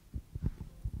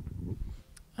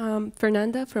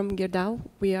 Fernanda from Gerdau.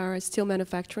 We are steel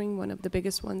manufacturing, one of the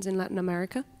biggest ones in Latin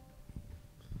America.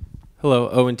 Hello,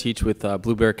 Owen Teach with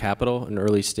Blue Bear Capital, an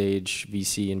early stage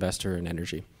VC investor in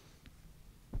energy.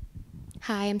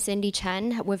 Hi, I'm Cindy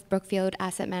Chen with Brookfield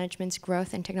Asset Management's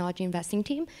Growth and Technology Investing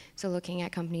team. So looking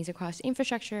at companies across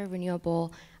infrastructure,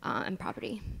 renewable, and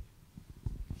property.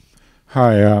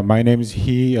 Hi, my name is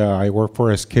Hee. I work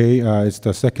for SK. It's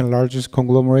the second largest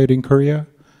conglomerate in Korea.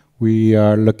 We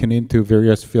are looking into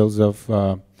various fields of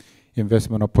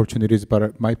investment opportunities,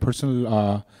 but my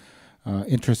personal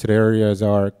interested areas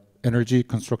are energy,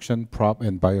 construction, prop,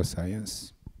 and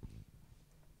bioscience.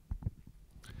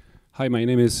 Hi, my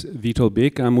name is Vital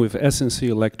Bik. I'm with SNC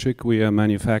Electric. We are a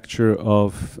manufacturer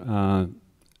of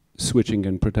switching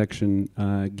and protection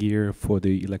gear for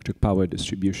the electric power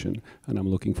distribution, and I'm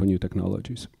looking for new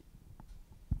technologies.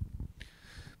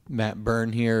 Matt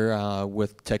Byrne here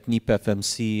with Technip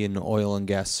FMC, an oil and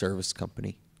gas service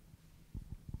company.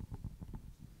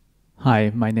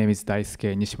 Hi, my name is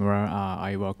Daisuke Nishimura.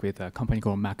 I work with a company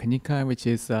called Macanica, which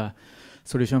is a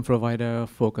solution provider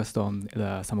focused on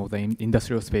some of the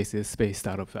industrial spaces based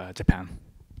out of Japan.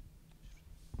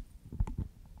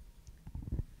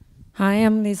 Hi,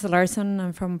 I'm Lisa Larson.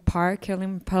 I'm from Park here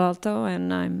in Palo Alto,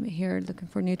 and I'm here looking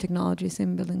for new technologies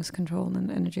in buildings control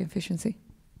and energy efficiency.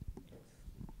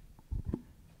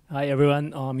 Hi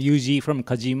everyone, Yuji from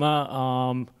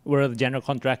Kajima. We're the general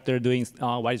contractor doing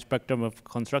a wide spectrum of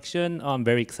construction. I'm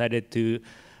very excited to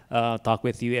talk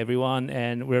with you everyone,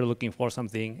 and we're looking for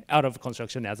something out of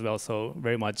construction as well, so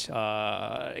very much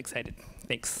excited.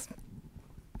 Thanks.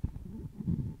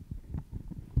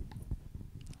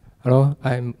 Hello,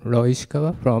 I'm Roy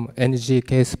Ishikawa from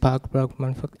NGK Spark Plug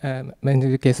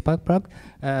NGK Spark Plug.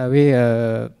 We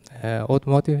are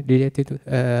automotive related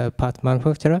part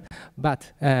manufacturer,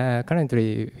 but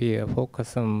currently we are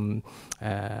focused on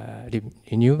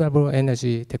renewable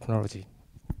energy technology.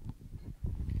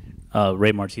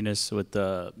 Ray Martinez with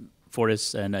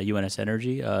Fortis and UNS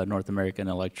Energy, North American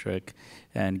Electric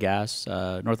and Gas,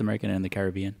 North American and the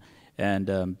Caribbean.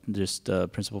 And just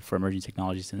principal for emerging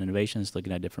technologies and innovations,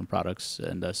 looking at different products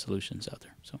and solutions out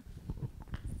there. So.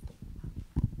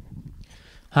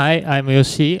 Hi, I'm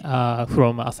Yoshi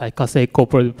from Asahi Kasei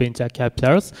Corporate Venture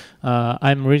Capitals.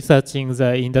 I'm researching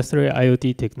the industrial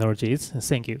IoT technologies.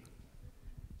 Thank you.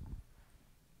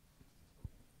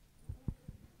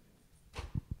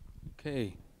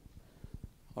 Okay.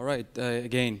 All right.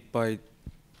 Again, by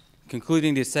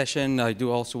concluding this session, I do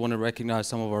also want to recognize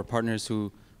some of our partners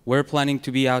who were planning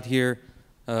to be out here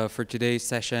for today's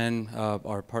session.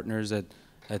 Our partners at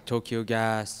Tokyo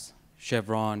Gas,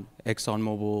 Chevron,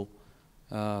 ExxonMobil,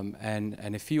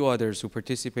 and a few others who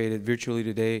participated virtually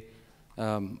today.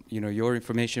 Your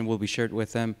information will be shared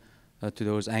with them to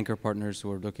those anchor partners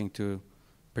who are looking to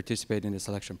participate in the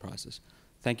selection process.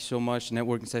 Thank you so much. The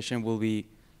networking session will be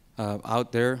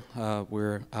out there.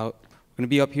 We're going to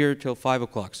be up here till 5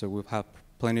 o'clock, so we'll have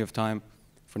plenty of time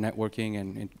for networking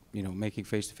and making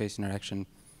face-to-face interaction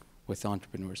with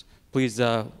entrepreneurs. Please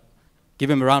give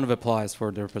them a round of applause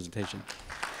for their presentation.